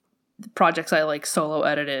projects I like solo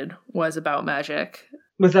edited was about Magik.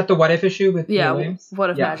 Was that the What If issue with Leah Williams?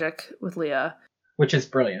 What If Magik with Leah. Which is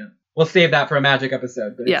brilliant. We'll save that for a Magik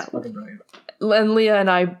episode, but it's fucking brilliant. And Leah and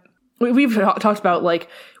I, we've talked about, like,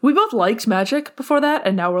 we both liked Magik before that,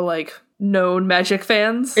 and now we're, like, known Magik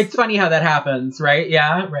fans. It's funny how that happens, right?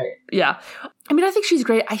 Yeah, right. Yeah. I mean, I think she's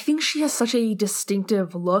great. I think she has such a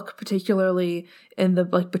distinctive look, particularly in the,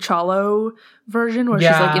 like, Bachalo version, where she's,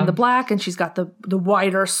 like, in the black, and she's got the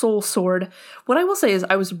wider soul sword. What I will say is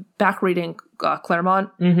I was back reading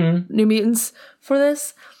Claremont New Mutants for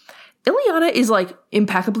this. Ileana is, like,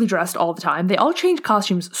 impeccably dressed all the time. They all change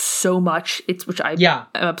costumes so much, which I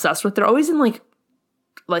am obsessed with. They're always in,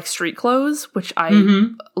 like street clothes, which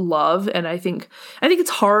I love, and I think it's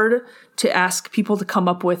hard to ask people to come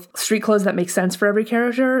up with street clothes that make sense for every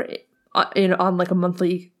character on like a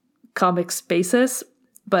monthly comics basis,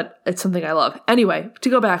 but it's something I love. Anyway, to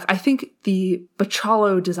go back, I think the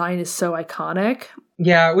Bachalo design is so iconic.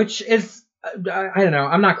 Yeah, which is I don't know.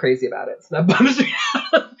 I'm not crazy about it, so that bums me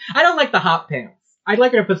out. I don't like the hot pants. I'd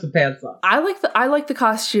like her to put some pants on. I like the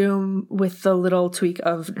costume with the little tweak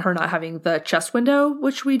of her not having the chest window,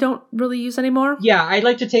 which we don't really use anymore. Yeah, I'd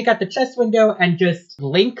like to take out the chest window and just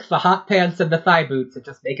link the hot pants and the thigh boots and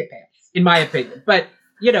just make it pants, in my opinion. But,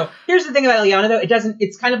 here's the thing about Ileana, though.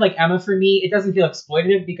 It's kind of like Emma for me. It doesn't feel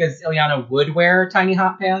exploitative because Ileana would wear tiny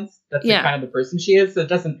hot pants. That's kind of the person she is, so it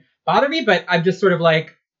doesn't bother me, but I'm just sort of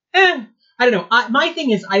like, I don't know. My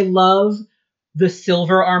thing is I love the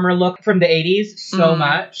silver armor look from the 80s so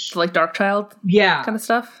much. Like Darkchild? Yeah. Kind of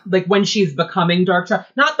stuff? Like when she's becoming Darkchild.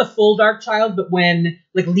 Not the full Darkchild, but when,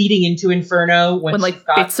 like, leading into Inferno. When like,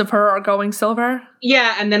 bits of her are going silver?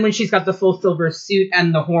 Yeah, and then when she's got the full silver suit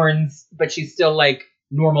and the horns, but she's still, like,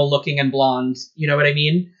 normal looking and blonde. You know what I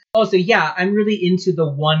mean? Also, yeah, I'm really into the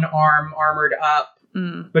one arm armored up,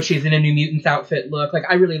 but she's in a New Mutants outfit look. Like,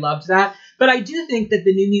 I really loved that. But I do think that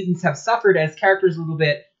the New Mutants have suffered as characters a little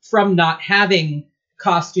bit from not having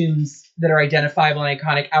costumes that are identifiable and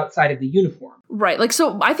iconic outside of the uniform. Right. Like,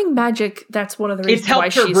 so I think Magik, that's one of the reasons it's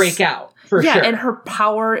helped her break out. for sure. And her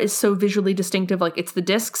power is so visually distinctive. Like, it's the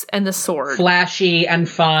discs and the sword. Flashy and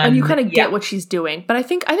fun. And you kind of get what she's doing. But I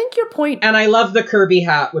think your point... And I love the Kirby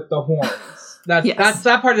hat with the horns. That's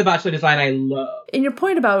that part of the bachelor design I love. And your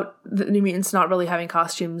point about the New Mutants not really having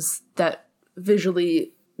costumes that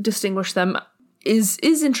visually distinguish them is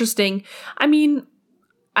interesting. I mean,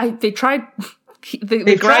 they tried...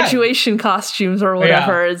 The graduation costumes or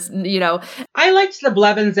whatever is, you know. I liked the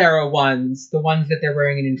Blevins era ones, the ones that they're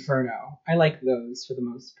wearing in Inferno. I like those for the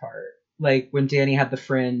most part. Like when Danny had the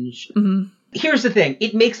fringe. Mm-hmm. Here's the thing.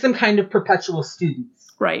 It makes them kind of perpetual students.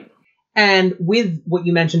 Right. And with what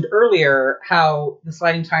you mentioned earlier, how the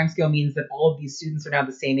sliding timescale means that all of these students are now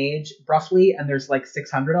the same age, roughly, and there's like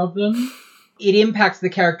 600 of them. It impacts the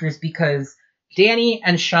characters because Danny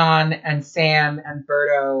and Sean and Sam and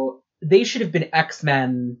Berto, they should have been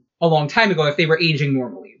X-Men a long time ago if they were aging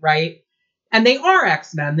normally, right? And they are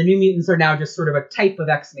X-Men. The New Mutants are now just sort of a type of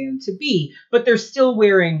X-Men to be, but they're still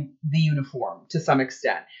wearing the uniform to some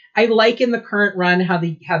extent. I like in the current run how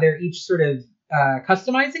they're each sort of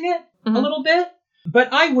customizing it a little bit,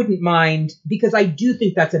 but I wouldn't mind, because I do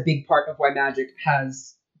think that's a big part of why Magic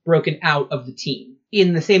has broken out of the team.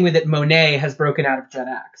 In the same way that Monet has broken out of Gen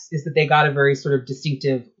X, is that they got a very sort of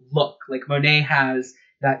distinctive look. Like Monet has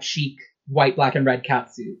that chic white, black, and red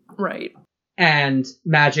catsuit. Right. And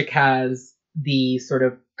Magic has the sort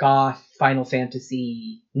of goth Final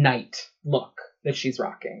Fantasy knight look that she's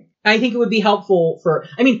rocking. I think it would be helpful for...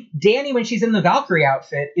 I mean, Danny, when she's in the Valkyrie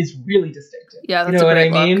outfit, is really distinctive. Yeah, that's you know a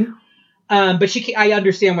great what I look. mean? But I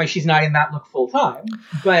understand why she's not in that look full time.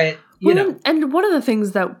 But, you know. And one of the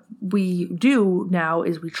things that we do now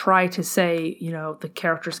is we try to say, you know, the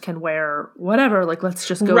characters can wear whatever, like let's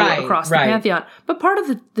just go across the pantheon. But part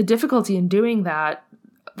of the difficulty in doing that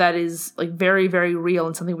is like very, very real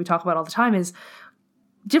and something we talk about all the time is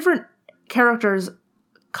different characters'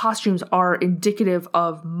 costumes are indicative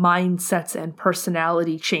of mindsets and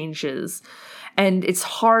personality changes. And it's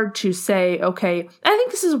hard to say, okay, I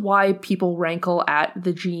think this is why people rankle at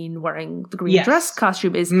the Jean wearing the green dress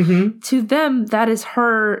costume is to them, that is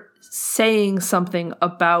her saying something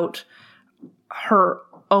about her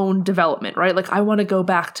own development, right? Like, I want to go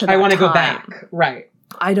back to that I want to time. go back, right.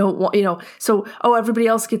 I don't want, you know, so, everybody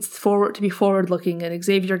else gets to be forward looking and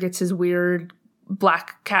Xavier gets his weird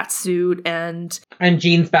black cat suit and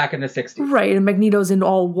Jean's back in the 60s. Right, and Magneto's in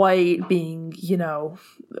all white being, you know,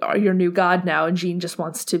 your new god now, and Jean just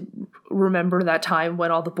wants to remember that time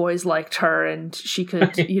when all the boys liked her and she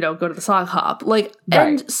could, you know, go to the sock hop. Like,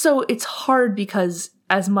 and so it's hard because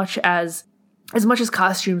as much as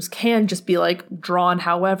costumes can just be like drawn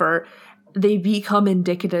however, they become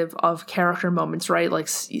indicative of character moments, right? Like,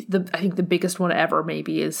 I think the biggest one ever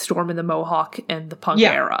maybe is Storm in the Mohawk and the punk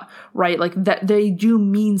era, right? Like, that they do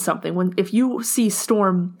mean something. If you see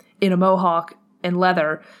Storm in a Mohawk and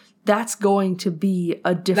leather, that's going to be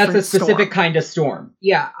a different That's a specific Storm. kind of Storm.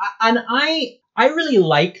 Yeah, and I really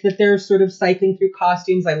like that they're sort of cycling through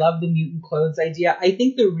costumes. I love the mutant clothes idea. I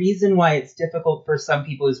think the reason why it's difficult for some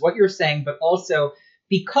people is what you're saying, but also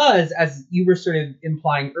because, as you were sort of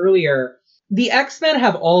implying earlier, the X-Men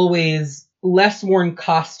have always less worn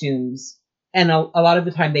costumes, and a lot of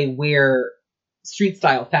the time they wear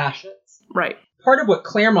street-style fashions. Right. Part of what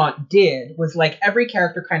Claremont did was, like, every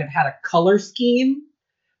character kind of had a color scheme,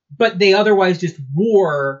 but they otherwise just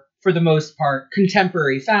wore, for the most part,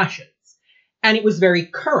 contemporary fashions. And it was very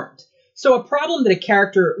current. So a problem that a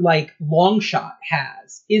character like Longshot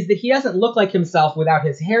has is that he doesn't look like himself without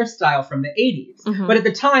his hairstyle from the 80s. Mm-hmm. But at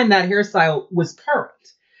the time, that hairstyle was current.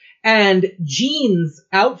 And Jean's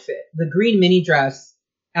outfit, the green mini dress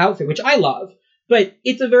outfit, which I love, but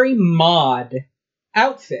it's a very mod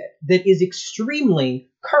outfit that is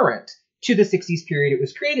extremely current to the 60s period it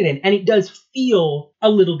was created in. And it does feel a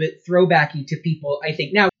little bit throwbacky to people, I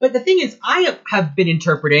think, now. But the thing is, I have been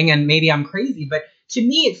interpreting, and maybe I'm crazy, but to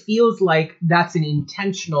me it feels like that's an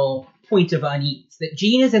intentional point of unease, that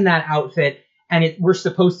Jean is in that outfit and we're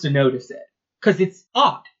supposed to notice it, because it's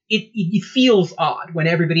odd. It feels odd when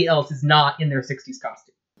everybody else is not in their 60s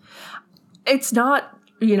costume. It's not,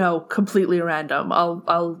 you know, completely random.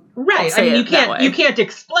 I'll right. say I mean, you can't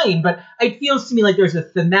explain, but it feels to me like there's a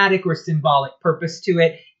thematic or symbolic purpose to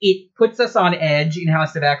it. It puts us on edge in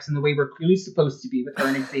House of X in the way we're clearly supposed to be with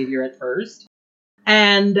her and Xavier at first.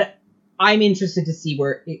 And I'm interested to see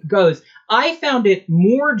where it goes. I found it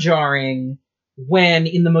more jarring when,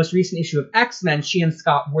 in the most recent issue of X-Men, she and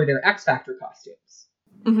Scott wore their X-Factor costumes.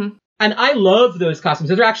 Mm-hmm. And I love those costumes.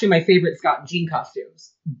 Those are actually my favorite Scott and Jean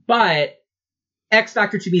costumes. But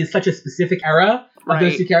X-Factor to me is such a specific era of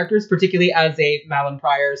those two characters, particularly as a Malin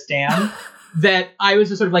Pryor stan. that I was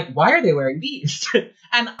just sort of like, why are they wearing these?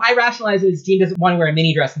 And I rationalized it as Jean doesn't want to wear a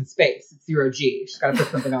mini dress in space. It's 0G. She's got to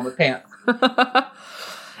put something on with pants.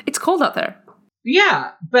 It's cold out there.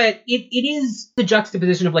 Yeah, but it is the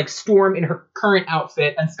juxtaposition of like Storm in her current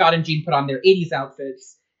outfit and Scott and Jean put on their 80s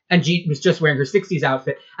outfits and Jean was just wearing her 60s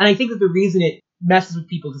outfit. And I think that the reason it messes with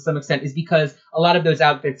people to some extent is because a lot of those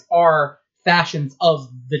outfits are fashions of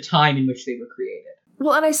the time in which they were created.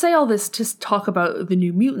 Well, and I say all this to talk about the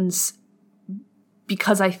New Mutants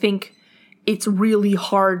because I think it's really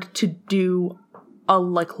hard to do a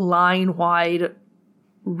like line-wide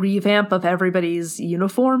revamp of everybody's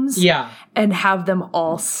uniforms and have them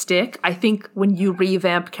all stick. I think when you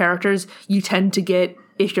revamp characters, you tend to get,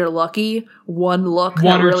 if you're lucky, one look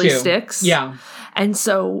that really sticks. Yeah. And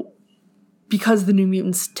so because the New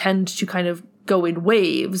Mutants tend to kind of go in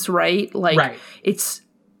waves, right? Like it's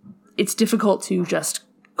difficult to just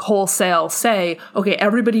wholesale say, okay,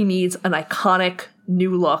 everybody needs an iconic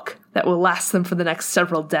new look that will last them for the next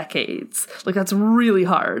several decades. Like that's really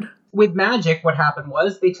hard. With Magic, what happened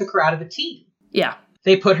was they took her out of the team. Yeah.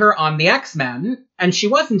 They put her on the X-Men, and she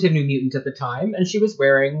wasn't a New Mutant at the time, and she was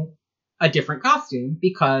wearing a different costume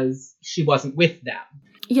because she wasn't with them.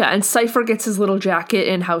 Yeah, and Cypher gets his little jacket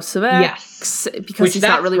in House of X because he's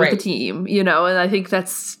not really with the team, you know, and I think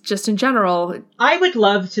that's just in general. I would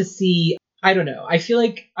love to see, I don't know, I feel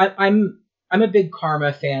like I'm a big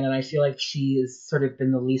Karma fan, and I feel like she has sort of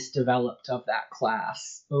been the least developed of that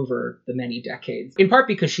class over the many decades. In part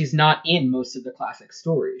because she's not in most of the classic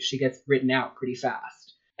stories. She gets written out pretty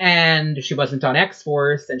fast. And she wasn't on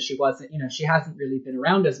X-Force, and she wasn't, she hasn't really been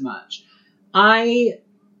around as much.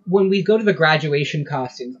 When we go to the graduation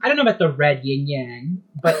costumes, I don't know about the red yin-yang,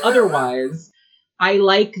 but otherwise, I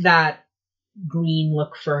like that green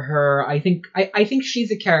look for her. I think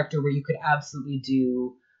she's a character where you could absolutely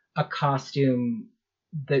do a costume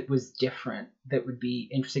that was different, that would be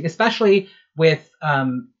interesting, especially with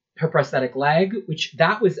her prosthetic leg, which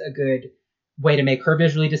that was a good way to make her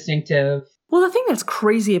visually distinctive. Well, the thing that's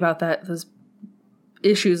crazy about those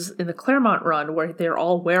issues in the Claremont run where they're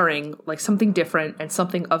all wearing like something different and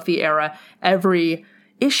something of the era every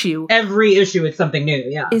issue is something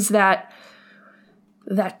new, is that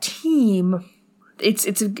team,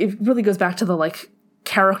 it really goes back to the like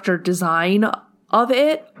character design of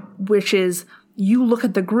it, which is you look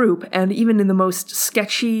at the group and even in the most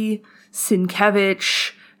sketchy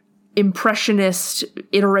Sienkiewicz impressionist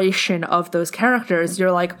iteration of those characters,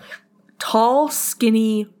 you're like, tall,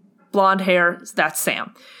 skinny, blonde hair, that's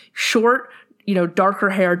Sam. Short, darker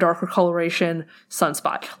hair, darker coloration,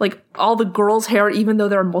 Sunspot. Like all the girls' hair, even though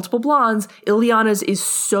there are multiple blondes, Illyana's is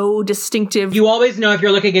so distinctive. You always know if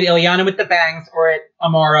you're looking at Illyana with the bangs or at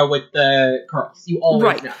Amara with the curls. You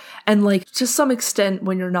always know. And like to some extent,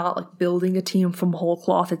 when you're not like building a team from whole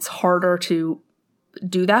cloth, it's harder to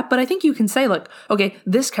do that. But I think you can say like, okay,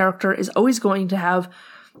 this character is always going to have,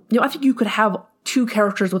 I think you could have two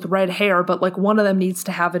characters with red hair, but like one of them needs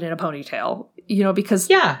to have it in a ponytail, because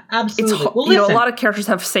absolutely. It's, a lot of characters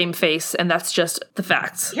have the same face, and that's just the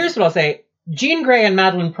facts. Here's what I'll say. Jean Grey and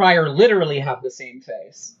Madeline Pryor literally have the same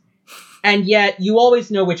face. And yet you always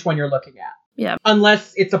know which one you're looking at. Yeah.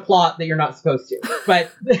 Unless it's a plot that you're not supposed to.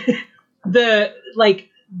 But the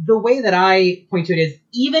way that I point to it is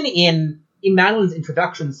even in Madeline's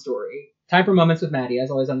introduction story, Time for Moments with Maddie, as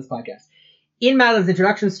always on this podcast, in Madeline's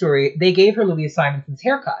introduction story, they gave her Louise Simonson's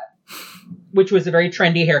haircut, which was a very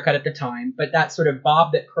trendy haircut at the time, but that sort of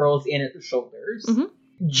bob that curls in at the shoulders. Mm-hmm.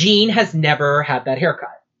 Jean has never had that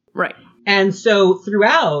haircut. Right. And so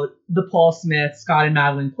throughout the Paul Smith, Scott and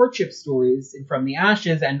Madeline courtship stories in From the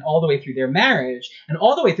Ashes and all the way through their marriage and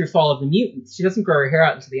all the way through Fall of the Mutants, she doesn't grow her hair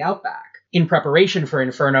out into the outback in preparation for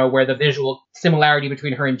Inferno, where the visual similarity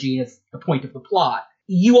between her and Jean is the point of the plot.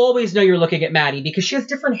 You always know you're looking at Maddie because she has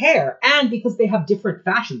different hair and because they have different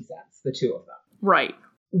fashion sense, the two of them. Right.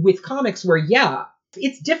 With comics where,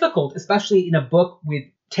 it's difficult, especially in a book with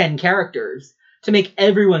 10 characters, to make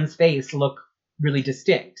everyone's face look really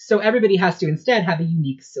distinct. So everybody has to instead have a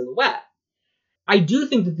unique silhouette. I do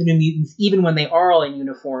think that the New Mutants, even when they are all in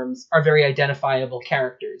uniforms, are very identifiable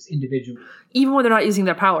characters individually. Even when they're not using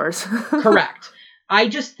their powers. Correct. I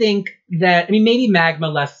just think that, maybe Magma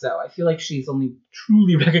less so. I feel like she's only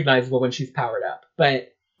truly recognizable when she's powered up.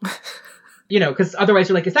 But, because otherwise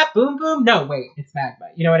you're like, is that Boom Boom? No, wait, it's Magma.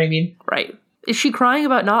 You know what I mean? Right. Is she crying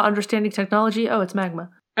about not understanding technology? Oh, it's Magma.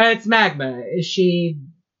 It's Magma. Is she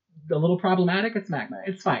a little problematic? It's Magma.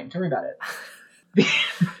 It's fine. Don't worry about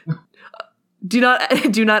it. Do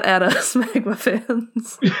not add us, Magma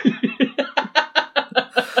fans.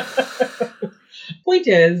 Point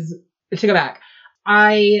is, to go back,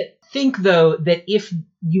 I think, though, that if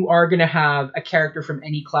you are going to have a character from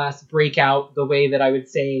any class break out the way that I would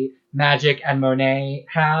say Magic and Monet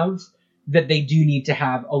have, that they do need to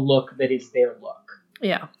have a look that is their look.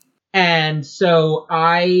 Yeah. And so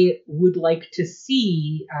I would like to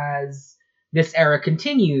see, as this era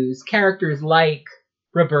continues, characters like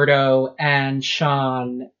Roberto and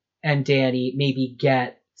Sean and Danny maybe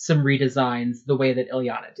get some redesigns the way that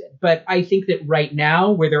Ileana did. But I think that right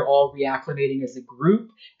now, where they're all reacclimating as a group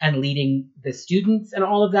and leading the students and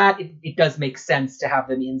all of that, it does make sense to have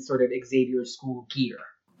them in sort of Xavier School gear.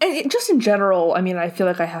 And just in general, I mean, I feel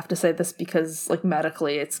like I have to say this because, like,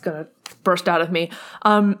 medically, it's going to burst out of me.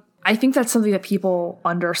 I think that's something that people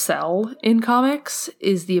undersell in comics,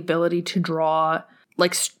 is the ability to draw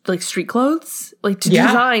like street clothes, like to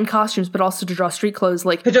design costumes, but also to draw street clothes.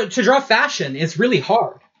 Like to draw fashion is really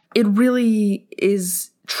hard. It really is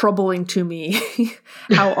troubling to me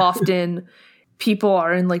how often people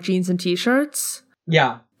are in like jeans and t-shirts.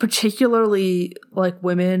 Yeah. Particularly like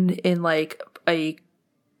women in like a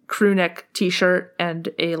crew neck t-shirt and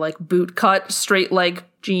a like boot cut straight leg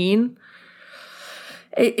jean.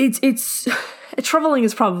 It's troubling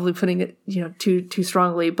is probably putting it, too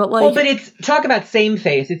strongly, but like. Well, but it's talk about same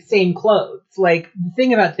face, it's same clothes. Like the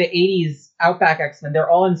thing about the 80s Outback X-Men, they're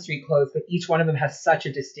all in street clothes, but each one of them has such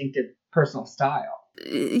a distinctive personal style.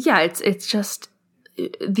 Yeah, it's just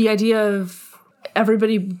the idea of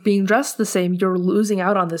everybody being dressed the same. You're losing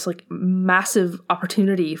out on this like massive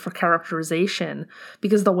opportunity for characterization,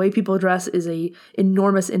 because the way people dress is a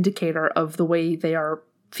enormous indicator of the way they are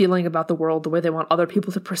feeling about the world, the way they want other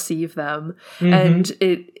people to perceive them. Mm-hmm.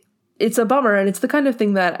 And it's a bummer. And it's the kind of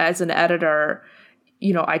thing that as an editor,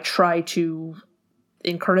 I try to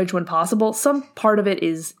encourage when possible. Some part of it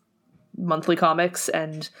is monthly comics,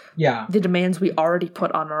 and the demands we already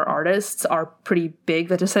put on our artists are pretty big,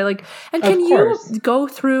 that to say like, and can you go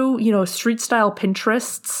through, street style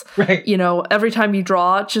Pinterests, right? Every time you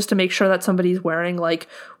draw, just to make sure that somebody's wearing like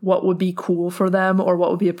what would be cool for them or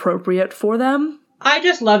what would be appropriate for them. I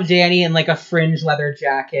just love Danny in like a fringe leather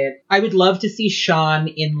jacket. I would love to see Sean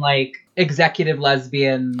in like executive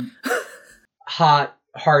lesbian, hot,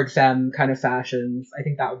 hard femme kind of fashions. I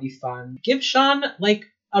think that would be fun. Give Sean like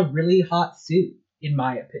a really hot suit, in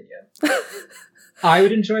my opinion. I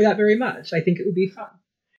would enjoy that very much. I think it would be fun.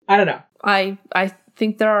 I don't know. I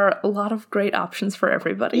think there are a lot of great options for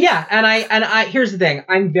everybody. Yeah, and I here's the thing.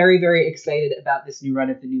 I'm very, very excited about this new run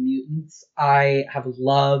of the New Mutants. I have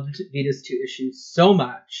loved Vita's 2 issues so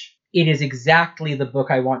much. It is exactly the book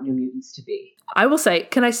I want New Mutants to be. I will say,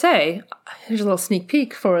 can I say, here's a little sneak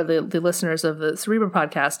peek for the listeners of the Cerebro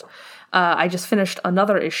podcast. I just finished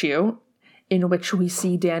another issue in which we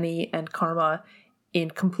see Danny and Karma in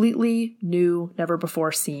completely new,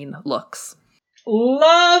 never-before-seen looks.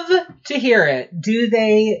 Love to hear it. Do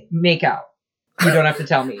they make out? You don't have to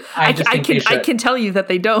tell me. I can tell you that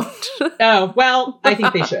they don't. Oh, well, I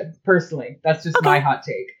think they should, personally. That's just my hot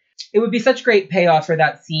take. It would be such great payoff for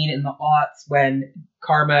that scene in the aughts when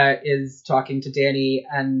Karma is talking to Danny,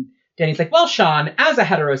 and Danny's like, well, Sean, as a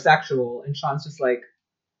heterosexual, and Sean's just like,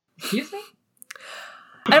 excuse me?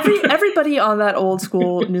 Everybody on that old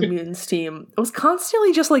school New Mutants team was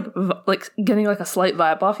constantly just like getting like a slight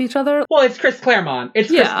vibe off each other. Well, it's Chris Claremont. Chris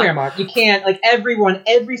Claremont. You can't, like,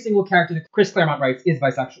 every single character that Chris Claremont writes is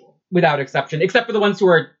bisexual, without exception, except for the ones who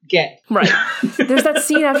are gay. Right. There's that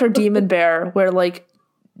scene after Demon Bear where like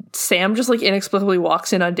Sam just like inexplicably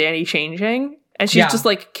walks in on Danny changing, and she's just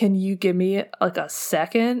like, can you give me like a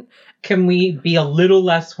second? Can we be a little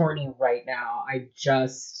less horny right now? I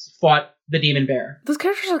just fought the Demon Bear. Those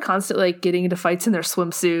characters are constantly like getting into fights in their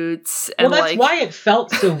swimsuits. And well, that's why it felt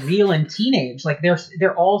so real and teenage. Like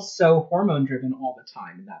they're all so hormone driven all the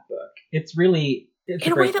time in that book. It's really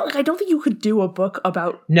in a way that like I don't think you could do a book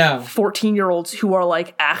about 14-year-olds who are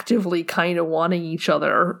like actively kind of wanting each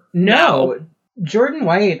other. No. Jordan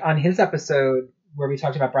White on his episode where we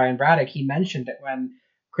talked about Brian Braddock, he mentioned that when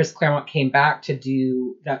Chris Claremont came back to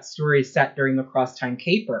do that story set during the Crosstime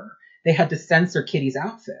Caper, they had to censor Kitty's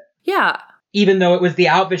outfit. Yeah. Even though it was the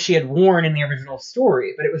outfit she had worn in the original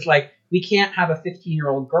story. But it was like, we can't have a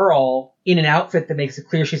 15-year-old girl in an outfit that makes it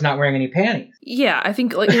clear she's not wearing any panties. Yeah, I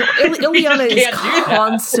think like Ileana is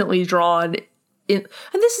constantly drawn in. And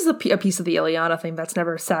this is a piece of the Ileana thing that's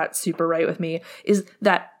never sat super right with me, is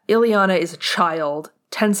that Ileana is a child.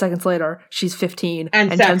 10 seconds later, she's 15.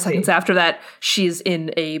 And 10 seconds after that, she's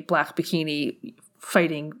in a black bikini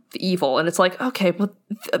fighting the evil. And it's like, okay, but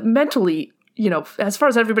mentally, as far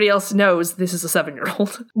as everybody else knows, this is a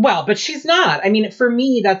 7-year-old. Well, but she's not. I mean, for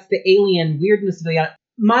me, that's the alien weirdness of Ileana.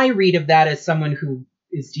 My read of that is someone who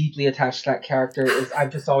is deeply attached to that character is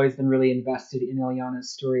I've just always been really invested in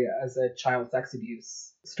Ilyana's story as a child sex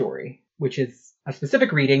abuse story, which is a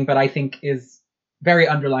specific reading, but I think is very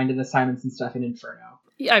underlined in the Simonson stuff in Inferno.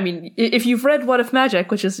 Yeah, I mean, if you've read What If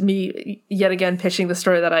Magic, which is me yet again pitching the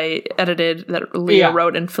story that I edited, that Leah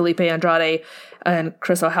wrote, and Felipe Andrade and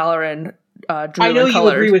Chris O'Halloran drew. I know and you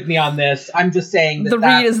agree with me on this. I'm just saying the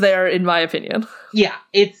read is there, in my opinion. Yeah,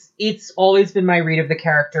 it's always been my read of the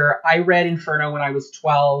character. I read Inferno when I was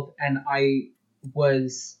 12, and I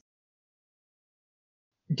was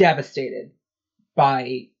devastated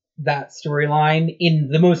by that storyline in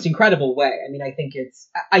the most incredible way. I mean, I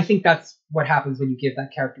think that's what happens when you give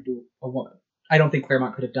that character to a woman. I don't think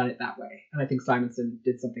Claremont could have done it that way, and I think Simonson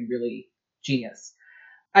did something really genius.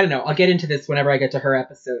 I don't know, I'll get into this whenever I get to her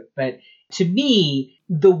episode, but to me,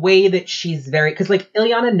 the way that she's because like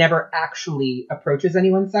Ilyana never actually approaches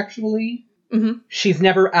anyone sexually. Mm-hmm. She's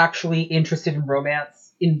never actually interested in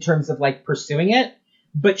romance in terms of like pursuing it,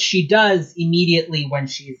 but she does immediately when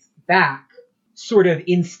she's back sort of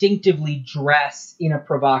instinctively dress in a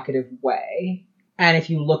provocative way. And if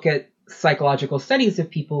you look at psychological studies of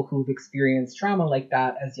people who've experienced trauma like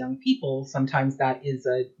that as young people, sometimes that is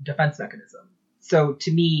a defense mechanism. So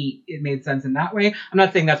to me, it made sense in that way. I'm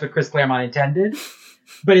not saying that's what Chris Claremont intended,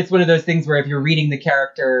 but it's one of those things where if you're reading the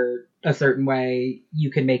character a certain way, you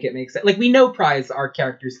can make it make sense. Like, we know Prize are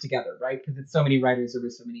characters together, right? Because it's so many writers over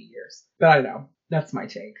so many years. But I don't know. That's my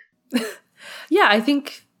take. Yeah, I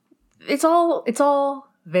think it's all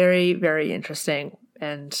very, very interesting.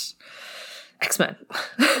 And X-Men.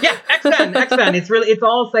 Yeah, X-Men. It's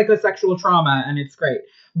all psychosexual trauma, and it's great.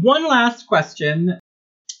 One last question.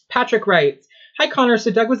 Patrick writes, "Hi Connor,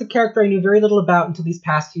 so Doug was a character I knew very little about until these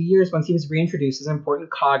past few years once he was reintroduced as an important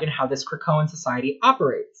cog in how this Krakoan society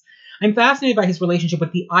operates. I'm fascinated by his relationship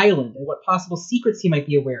with the island and what possible secrets he might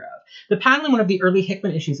be aware of. The panel in one of the early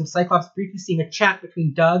Hickman issues of Cyclops briefly seeing a chat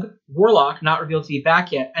between Doug, Warlock, not revealed to be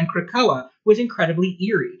back yet, and Krakoa was incredibly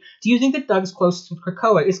eerie. Do you think that Doug's closeness with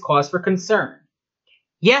Krakoa is cause for concern?"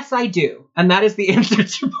 Yes, I do. And that is the answer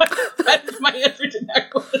to my answer to that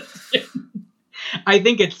question. I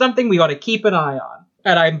think it's something we ought to keep an eye on.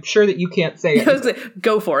 And I'm sure that you can't say it.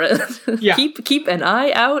 Go for it. Yeah. Keep an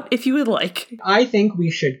eye out if you would like. I think we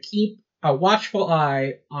should keep a watchful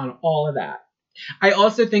eye on all of that. I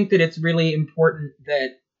also think that it's really important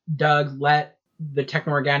that Doug let the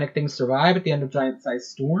techno-organic thing survive at the end of Giant Size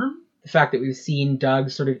Storm. The fact that we've seen Doug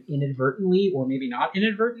sort of inadvertently, or maybe not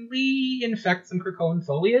inadvertently, infect some Krakoan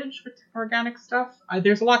foliage with organic stuff.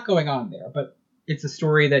 There's a lot going on there, but it's a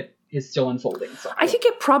story that is still unfolding. So I think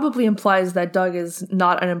it probably implies that Doug is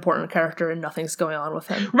not an important character and nothing's going on with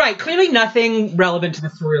him. Right. Clearly nothing relevant to the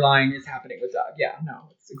storyline is happening with Doug. Yeah, no.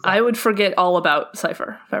 It's exactly. I would forget all about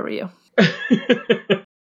Cypher if I were you.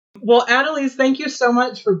 Well, Annalise, thank you so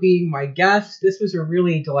much for being my guest. This was a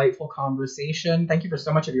really delightful conversation. Thank you for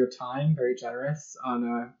so much of your time. Very generous on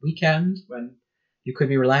a weekend when you could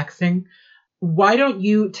be relaxing. Why don't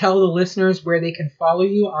you tell the listeners where they can follow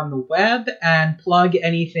you on the web and plug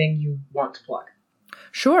anything you want to plug?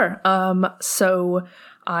 Sure. So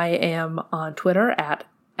I am on Twitter at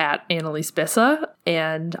Annalise Bissa,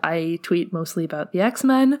 and I tweet mostly about the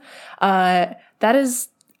X-Men. That is,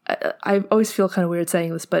 I always feel kind of weird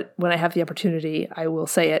saying this, but when I have the opportunity, I will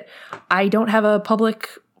say it. I don't have a public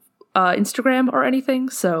Instagram or anything,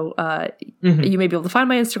 so you may be able to find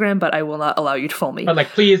my Instagram, but I will not allow you to follow me. But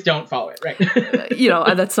please don't follow it, right?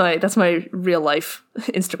 That's my real life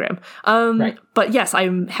Instagram. Right. But yes,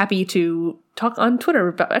 I'm happy to talk on Twitter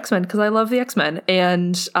about X-Men because I love the X-Men,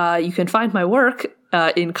 and you can find my work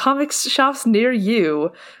in comics shops near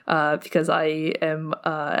you because I am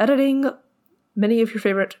editing many of your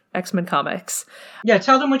favorite X-Men comics. Yeah,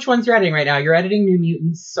 tell them which ones you're editing right now. You're editing New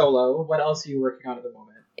Mutants solo. What else are you working on at the moment?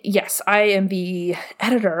 Yes, I am the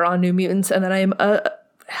editor on New Mutants, and then I am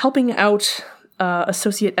helping out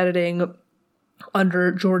associate editing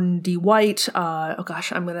under Jordan D. White. Oh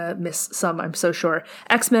gosh, I'm going to miss some, I'm so sure.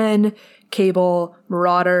 X-Men, Cable,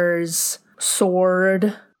 Marauders,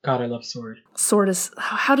 Sword. God, I love Sword. Sword is...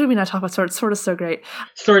 How did we not talk about Sword? Sword is so great.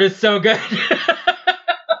 Sword is so good.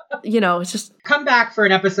 It's just... Come back for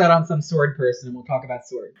an episode on some Sword person and we'll talk about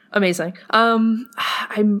Sword. Amazing.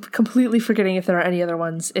 I'm completely forgetting if there are any other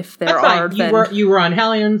ones. If there are, then... You were on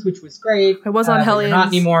Hellions, which was great. I was on Hellions. Not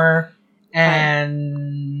anymore.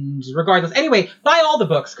 And regardless. Anyway, buy all the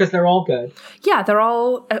books because they're all good. Yeah, they're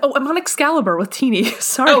all... Oh, I'm on Excalibur with Teeny.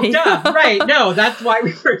 Sorry. Oh, duh. Right. No, that's why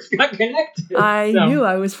we first got connected. I knew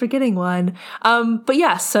I was forgetting one. But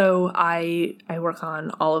yeah, so I work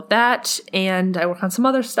on all of that, and I work on some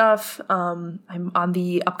other stuff. I'm on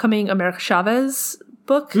the upcoming America Chavez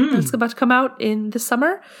book that's about to come out in the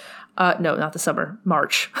summer. No, not the summer,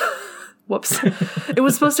 March. Whoops. It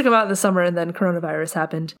was supposed to come out in the summer and then coronavirus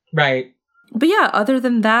happened. Right. But yeah, other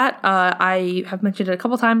than that, I have mentioned it a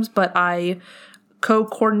couple times, but I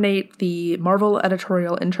co-coordinate the Marvel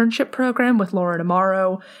editorial internship program with Lauren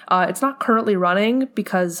Amaro. It's not currently running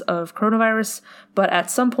because of coronavirus, but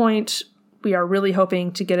at some point we are really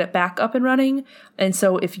hoping to get it back up and running. And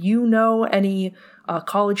so if you know any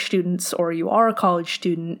college students, or you are a college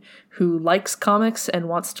student who likes comics and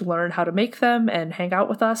wants to learn how to make them and hang out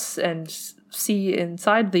with us and see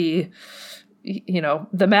inside the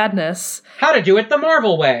madness. How to do it the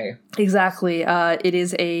Marvel way. Exactly. It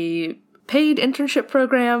is a paid internship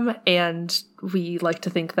program, and we like to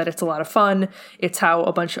think that it's a lot of fun. It's how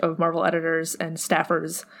a bunch of Marvel editors and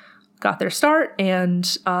staffers got their start,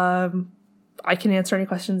 and I can answer any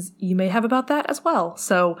questions you may have about that as well.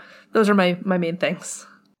 So those are my main things.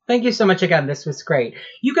 Thank you so much again. This was great.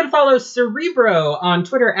 You can follow Cerebro on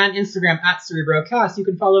Twitter and Instagram at CerebroCast. You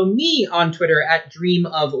can follow me on Twitter at Dream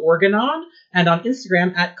of Organon and on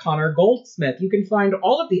Instagram at Connor Goldsmith. You can find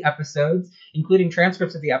all of the episodes, including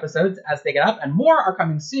transcripts of the episodes as they get up, and more are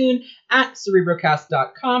coming soon at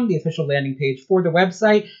CerebroCast.com, the official landing page for the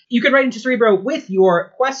website. You can write into Cerebro with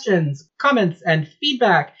your questions, comments, and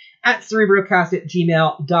feedback at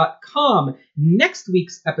cerebrocast@gmail.com. Next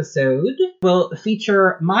week's episode will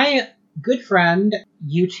feature my good friend,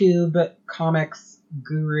 YouTube comics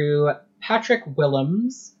guru, Patrick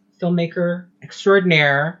Willems, filmmaker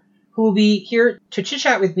extraordinaire, who will be here to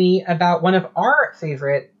chit-chat with me about one of our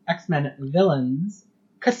favorite X-Men villains,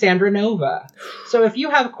 Cassandra Nova. So if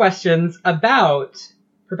you have questions about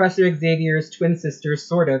Professor Xavier's twin sister,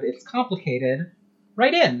 sort of, it's complicated,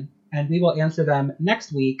 write in, and we will answer them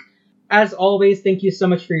next week. As always, thank you so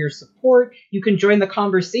much for your support. You can join the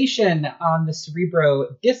conversation on the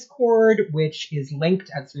Cerebro Discord, which is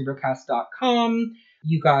linked at cerebrocast.com.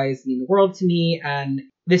 You guys mean the world to me, and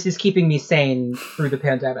this is keeping me sane through the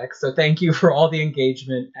pandemic. So thank you for all the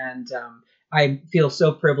engagement, and I feel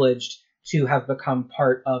so privileged to have become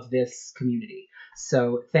part of this community.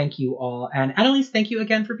 So thank you all. And Annalise, thank you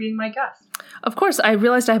again for being my guest. Of course, I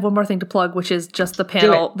realized I have one more thing to plug, which is just the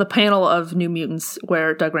panel of New Mutants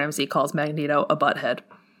where Doug Ramsey calls Magneto a butthead.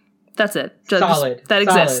 That's it. Solid. That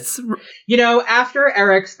exists. You know, after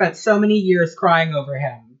Eric spent so many years crying over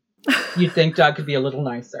him, you'd think Doug could be a little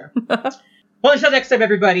nicer. Well, until next time,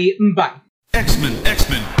 everybody. Bye. X-Men.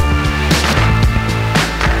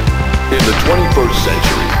 In the 21st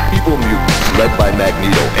century, evil mutants led by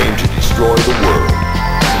Magneto aim to destroy the world.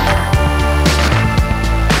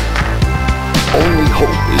 The only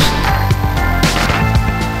hope is